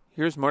two in.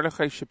 Here's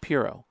Mordechai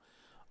Shapiro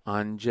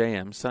on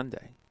JM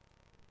Sunday.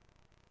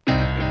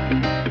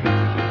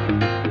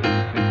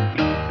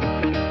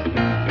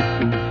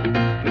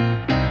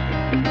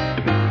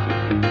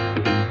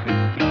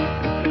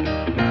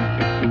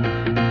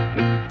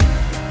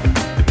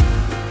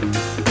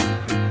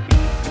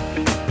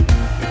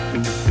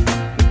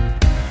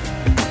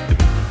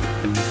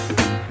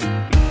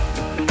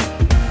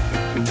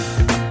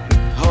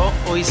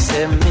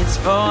 Oise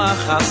mitzvah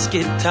achas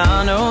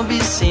getano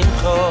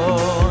b'simcho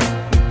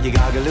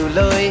Yigagalu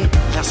loi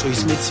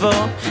lasois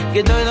mitzvah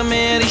Gedoy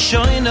lamer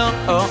ishoino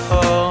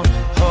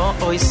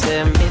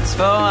Oise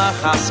mitzvah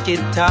achas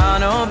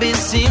getano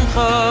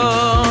b'simcho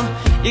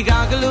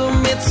Yigagalu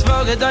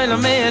mitzvah Gedoy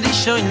lamer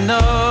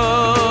ishoino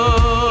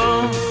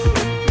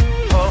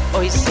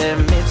Oise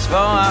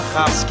mitzvah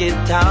achas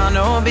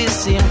getano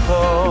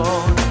b'simcho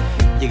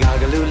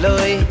Yigagalu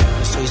loi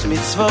Sois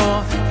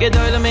mitzvah,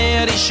 gedoyle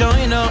mer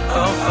ishoino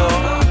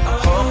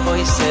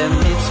Oise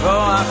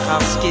mitzvah,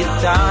 achas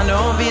kitano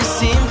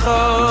b'simcho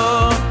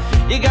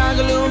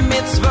Yigagalu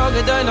mitzvah,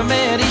 gedoyle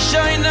mer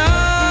ishoino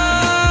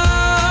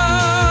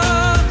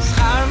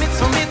Schar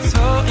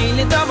mitzvah, ein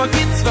lidava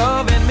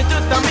kitzvah Wenn mit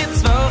tut a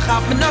mitzvah,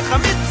 chaf me noch a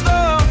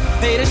mitzvah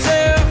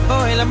Peresher,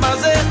 boi la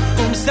maze,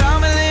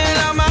 stamel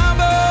la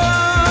mabo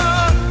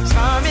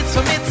Schar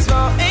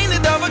mitzvah, ein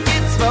lidava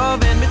kitzvah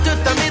Wenn mit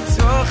tut a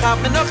mitzvah, chaf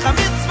me noch a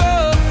mitzvah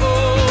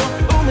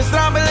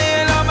Misrabel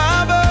el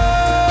amabo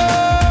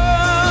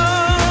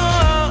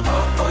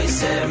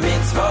Oise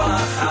mitzvah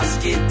achas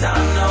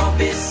kitano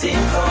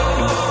b'simcho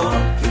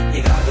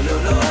Yigagalu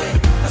loi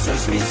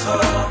asois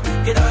mitzvah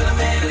Gedoy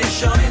lamer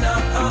ishoino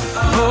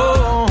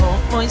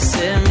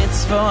Oise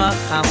mitzvah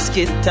achas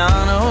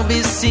kitano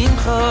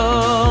b'simcho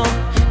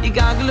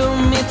Yigagalu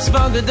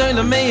mitzvah Gedoy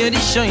lamer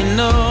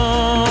ishoino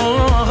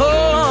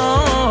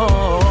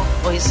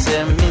Oise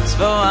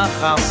mitzvah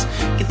achas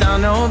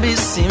kitano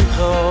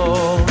b'simcho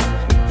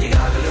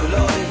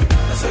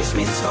Sois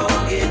mitzvah,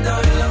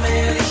 gedoy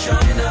lamer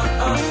ishoino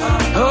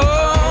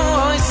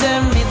Oise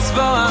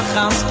mitzvah,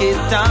 achas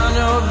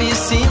kitano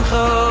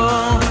b'simcho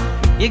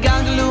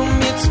Yigagalu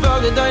mitzvah,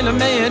 gedoy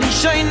lamer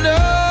ishoino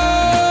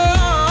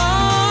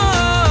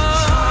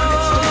Schar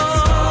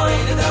mitzvah,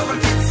 eine davar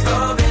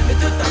mitzvah Wenn wir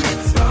tut a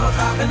mitzvah,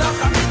 chaf me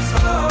noch a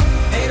mitzvah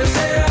Eiru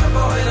seher,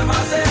 boi la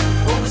maze,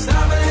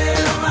 misrabel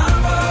el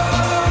amabo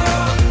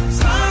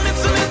Schar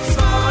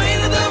mitzvah,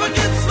 eine davar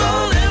mitzvah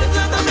Wenn wir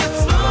tut a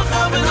mitzvah,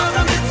 chaf me noch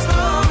a mitzvah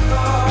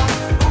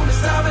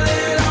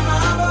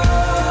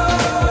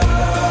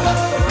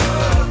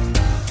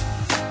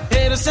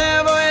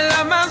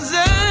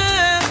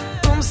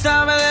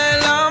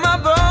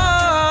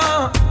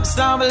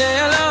Stabele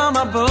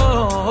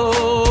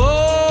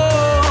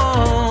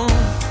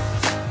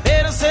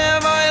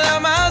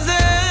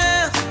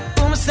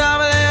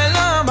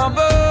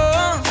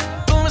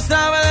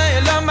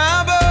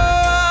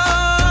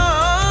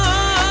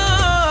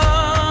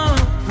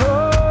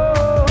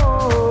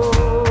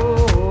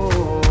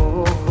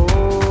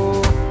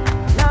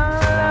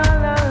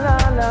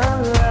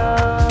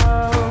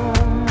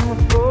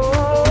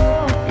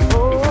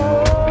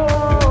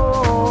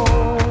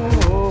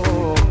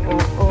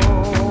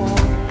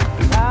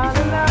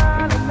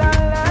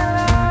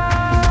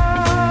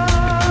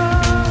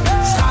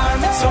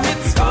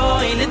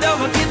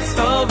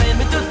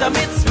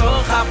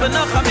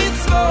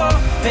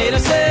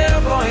Peter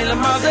boy la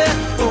maze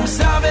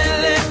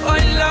sabele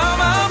oi la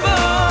mabo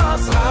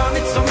schar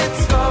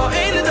mitzvo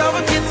eine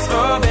dove kitzvo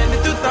wenn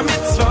mit tut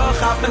mitzvo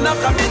hab mir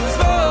noch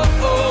mitzvo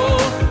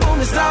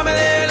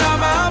sabele la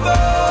mabo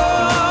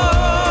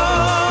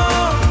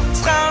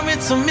schar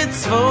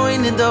mitzvo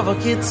eine dove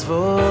kitzvo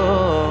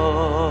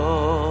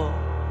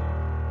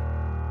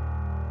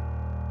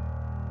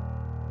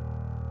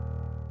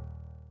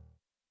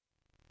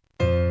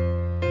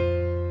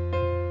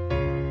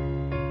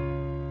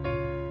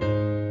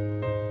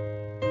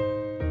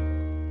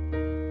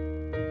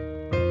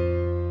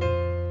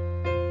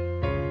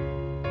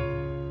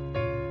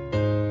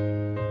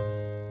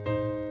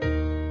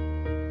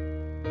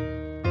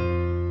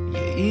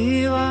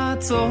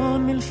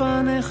רצון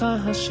מלפניך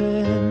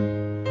השם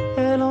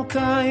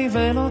אלוקיי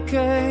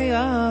ואלוקי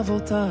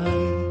אבותיי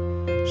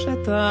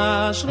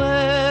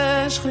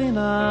שתשרה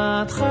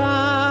שכינתך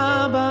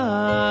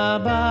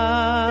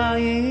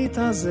בבית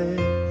הזה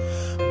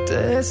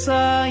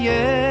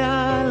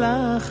תסייע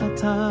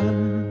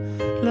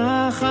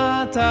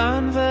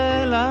לחתן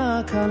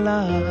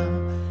ולכלה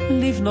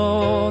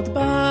לבנות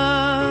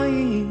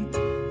בית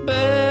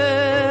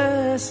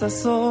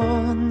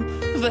בששון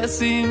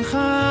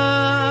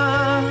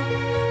ושמחה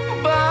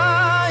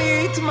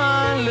בית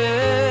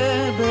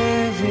מלא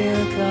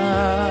בברכת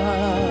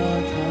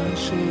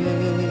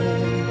השם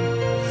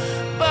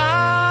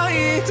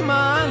בית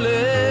מלא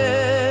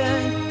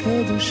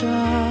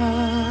קדושה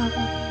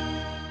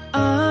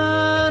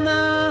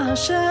אנא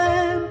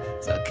השם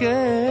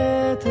זכה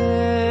את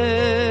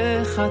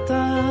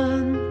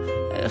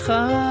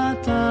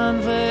החתן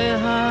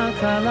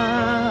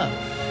והכלה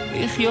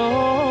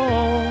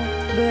לחיות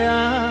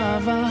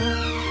באהבה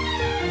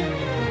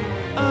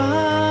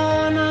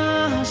אנא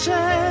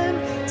השם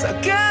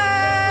זכה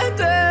את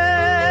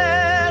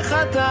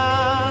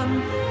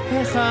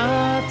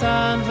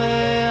החתן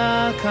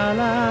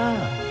והכלה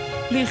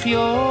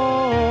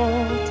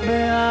לחיות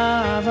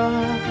באהבה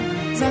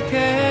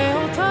זכה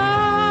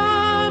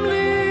אותם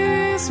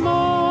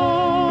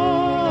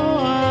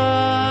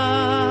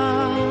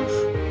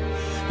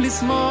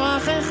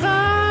לשמוח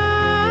אחד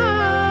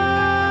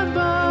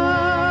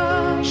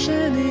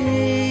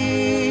בשני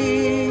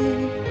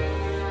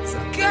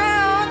זכה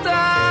אותם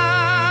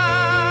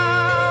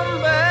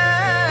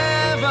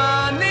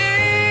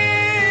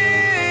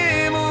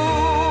בבנים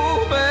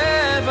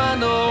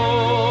ובבנות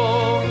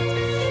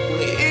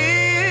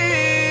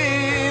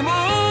בריאים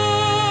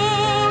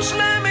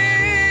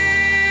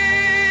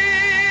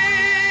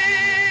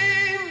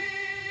ושלמים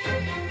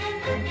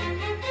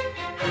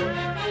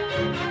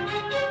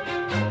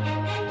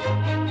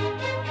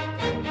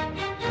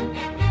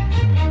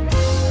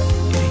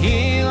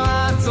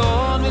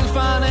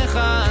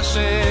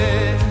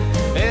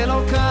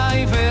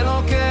אלוקיי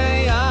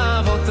ואלוקי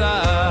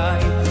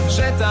אבותיי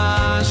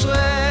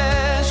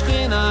שתשרה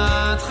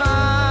שכינתך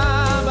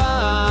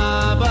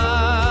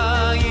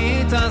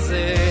בבית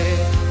הזה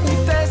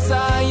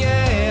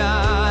ותסייע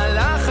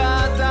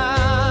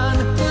לחתן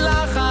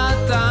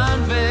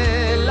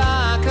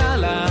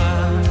ולכלה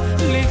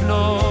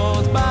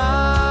לבנות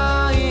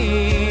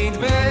בית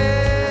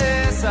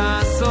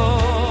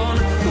בששון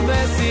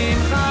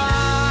ושמחה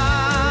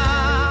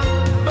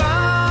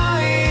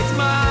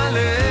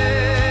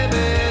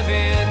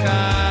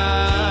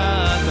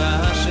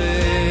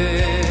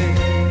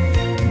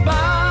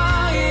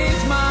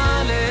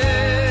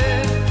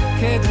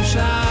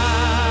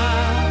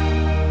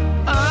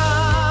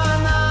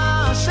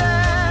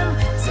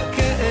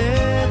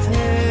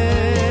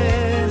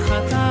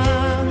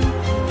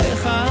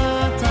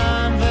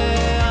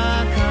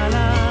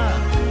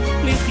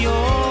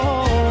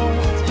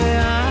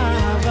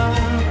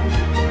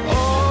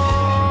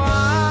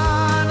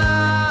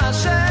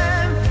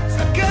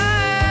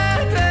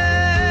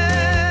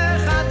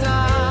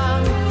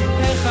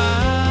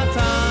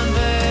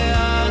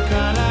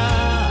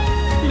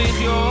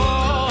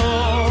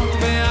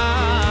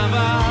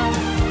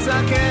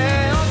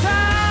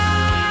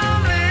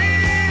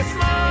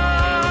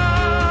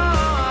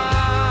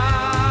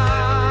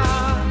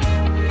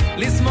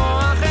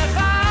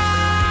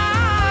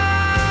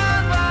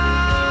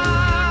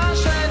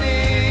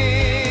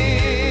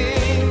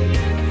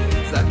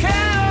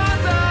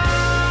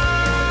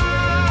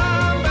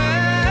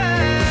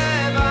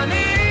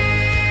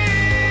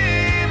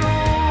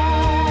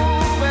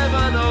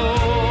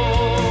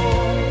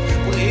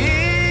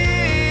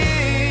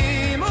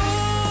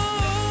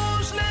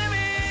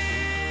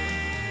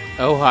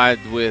Ohad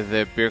with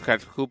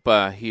Birkat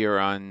Chuppah here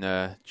on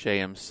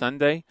JM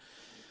Sunday.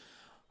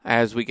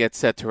 As we get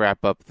set to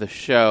wrap up the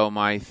show,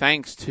 my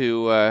thanks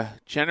to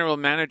General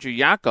Manager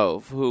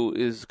Yaakov, who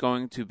is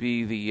going to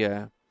be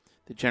the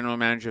General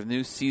Manager of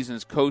New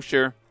Seasons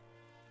Kosher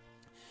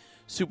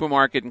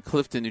Supermarket in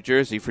Clifton, New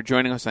Jersey, for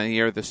joining us on the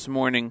air this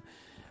morning.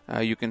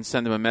 You can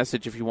send him a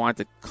message if you want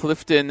to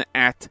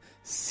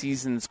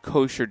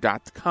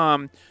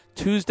clifton@seasonskosher.com.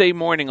 Tuesday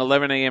morning,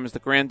 11 a.m. is the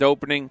grand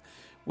opening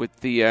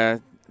with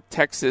the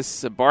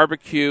Texas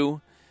barbecue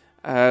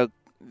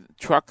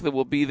truck that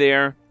will be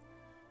there.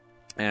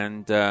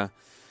 And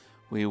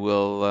we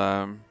will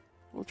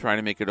we'll try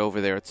to make it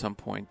over there at some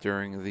point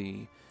during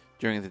the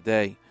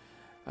day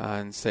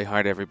and say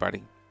hi to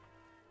everybody.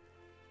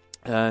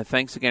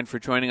 Thanks again for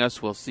joining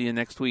us. We'll see you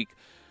next week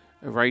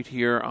right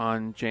here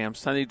on JM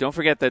Sunday. Don't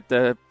forget that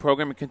the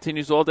program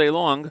continues all day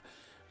long.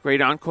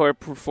 Great encore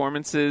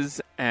performances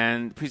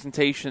and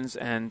presentations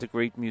and a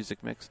great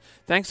music mix.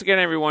 Thanks again,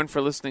 everyone, for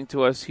listening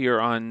to us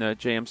here on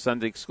JM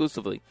Sunday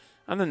exclusively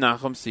on the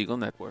Nachum Segal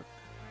Network.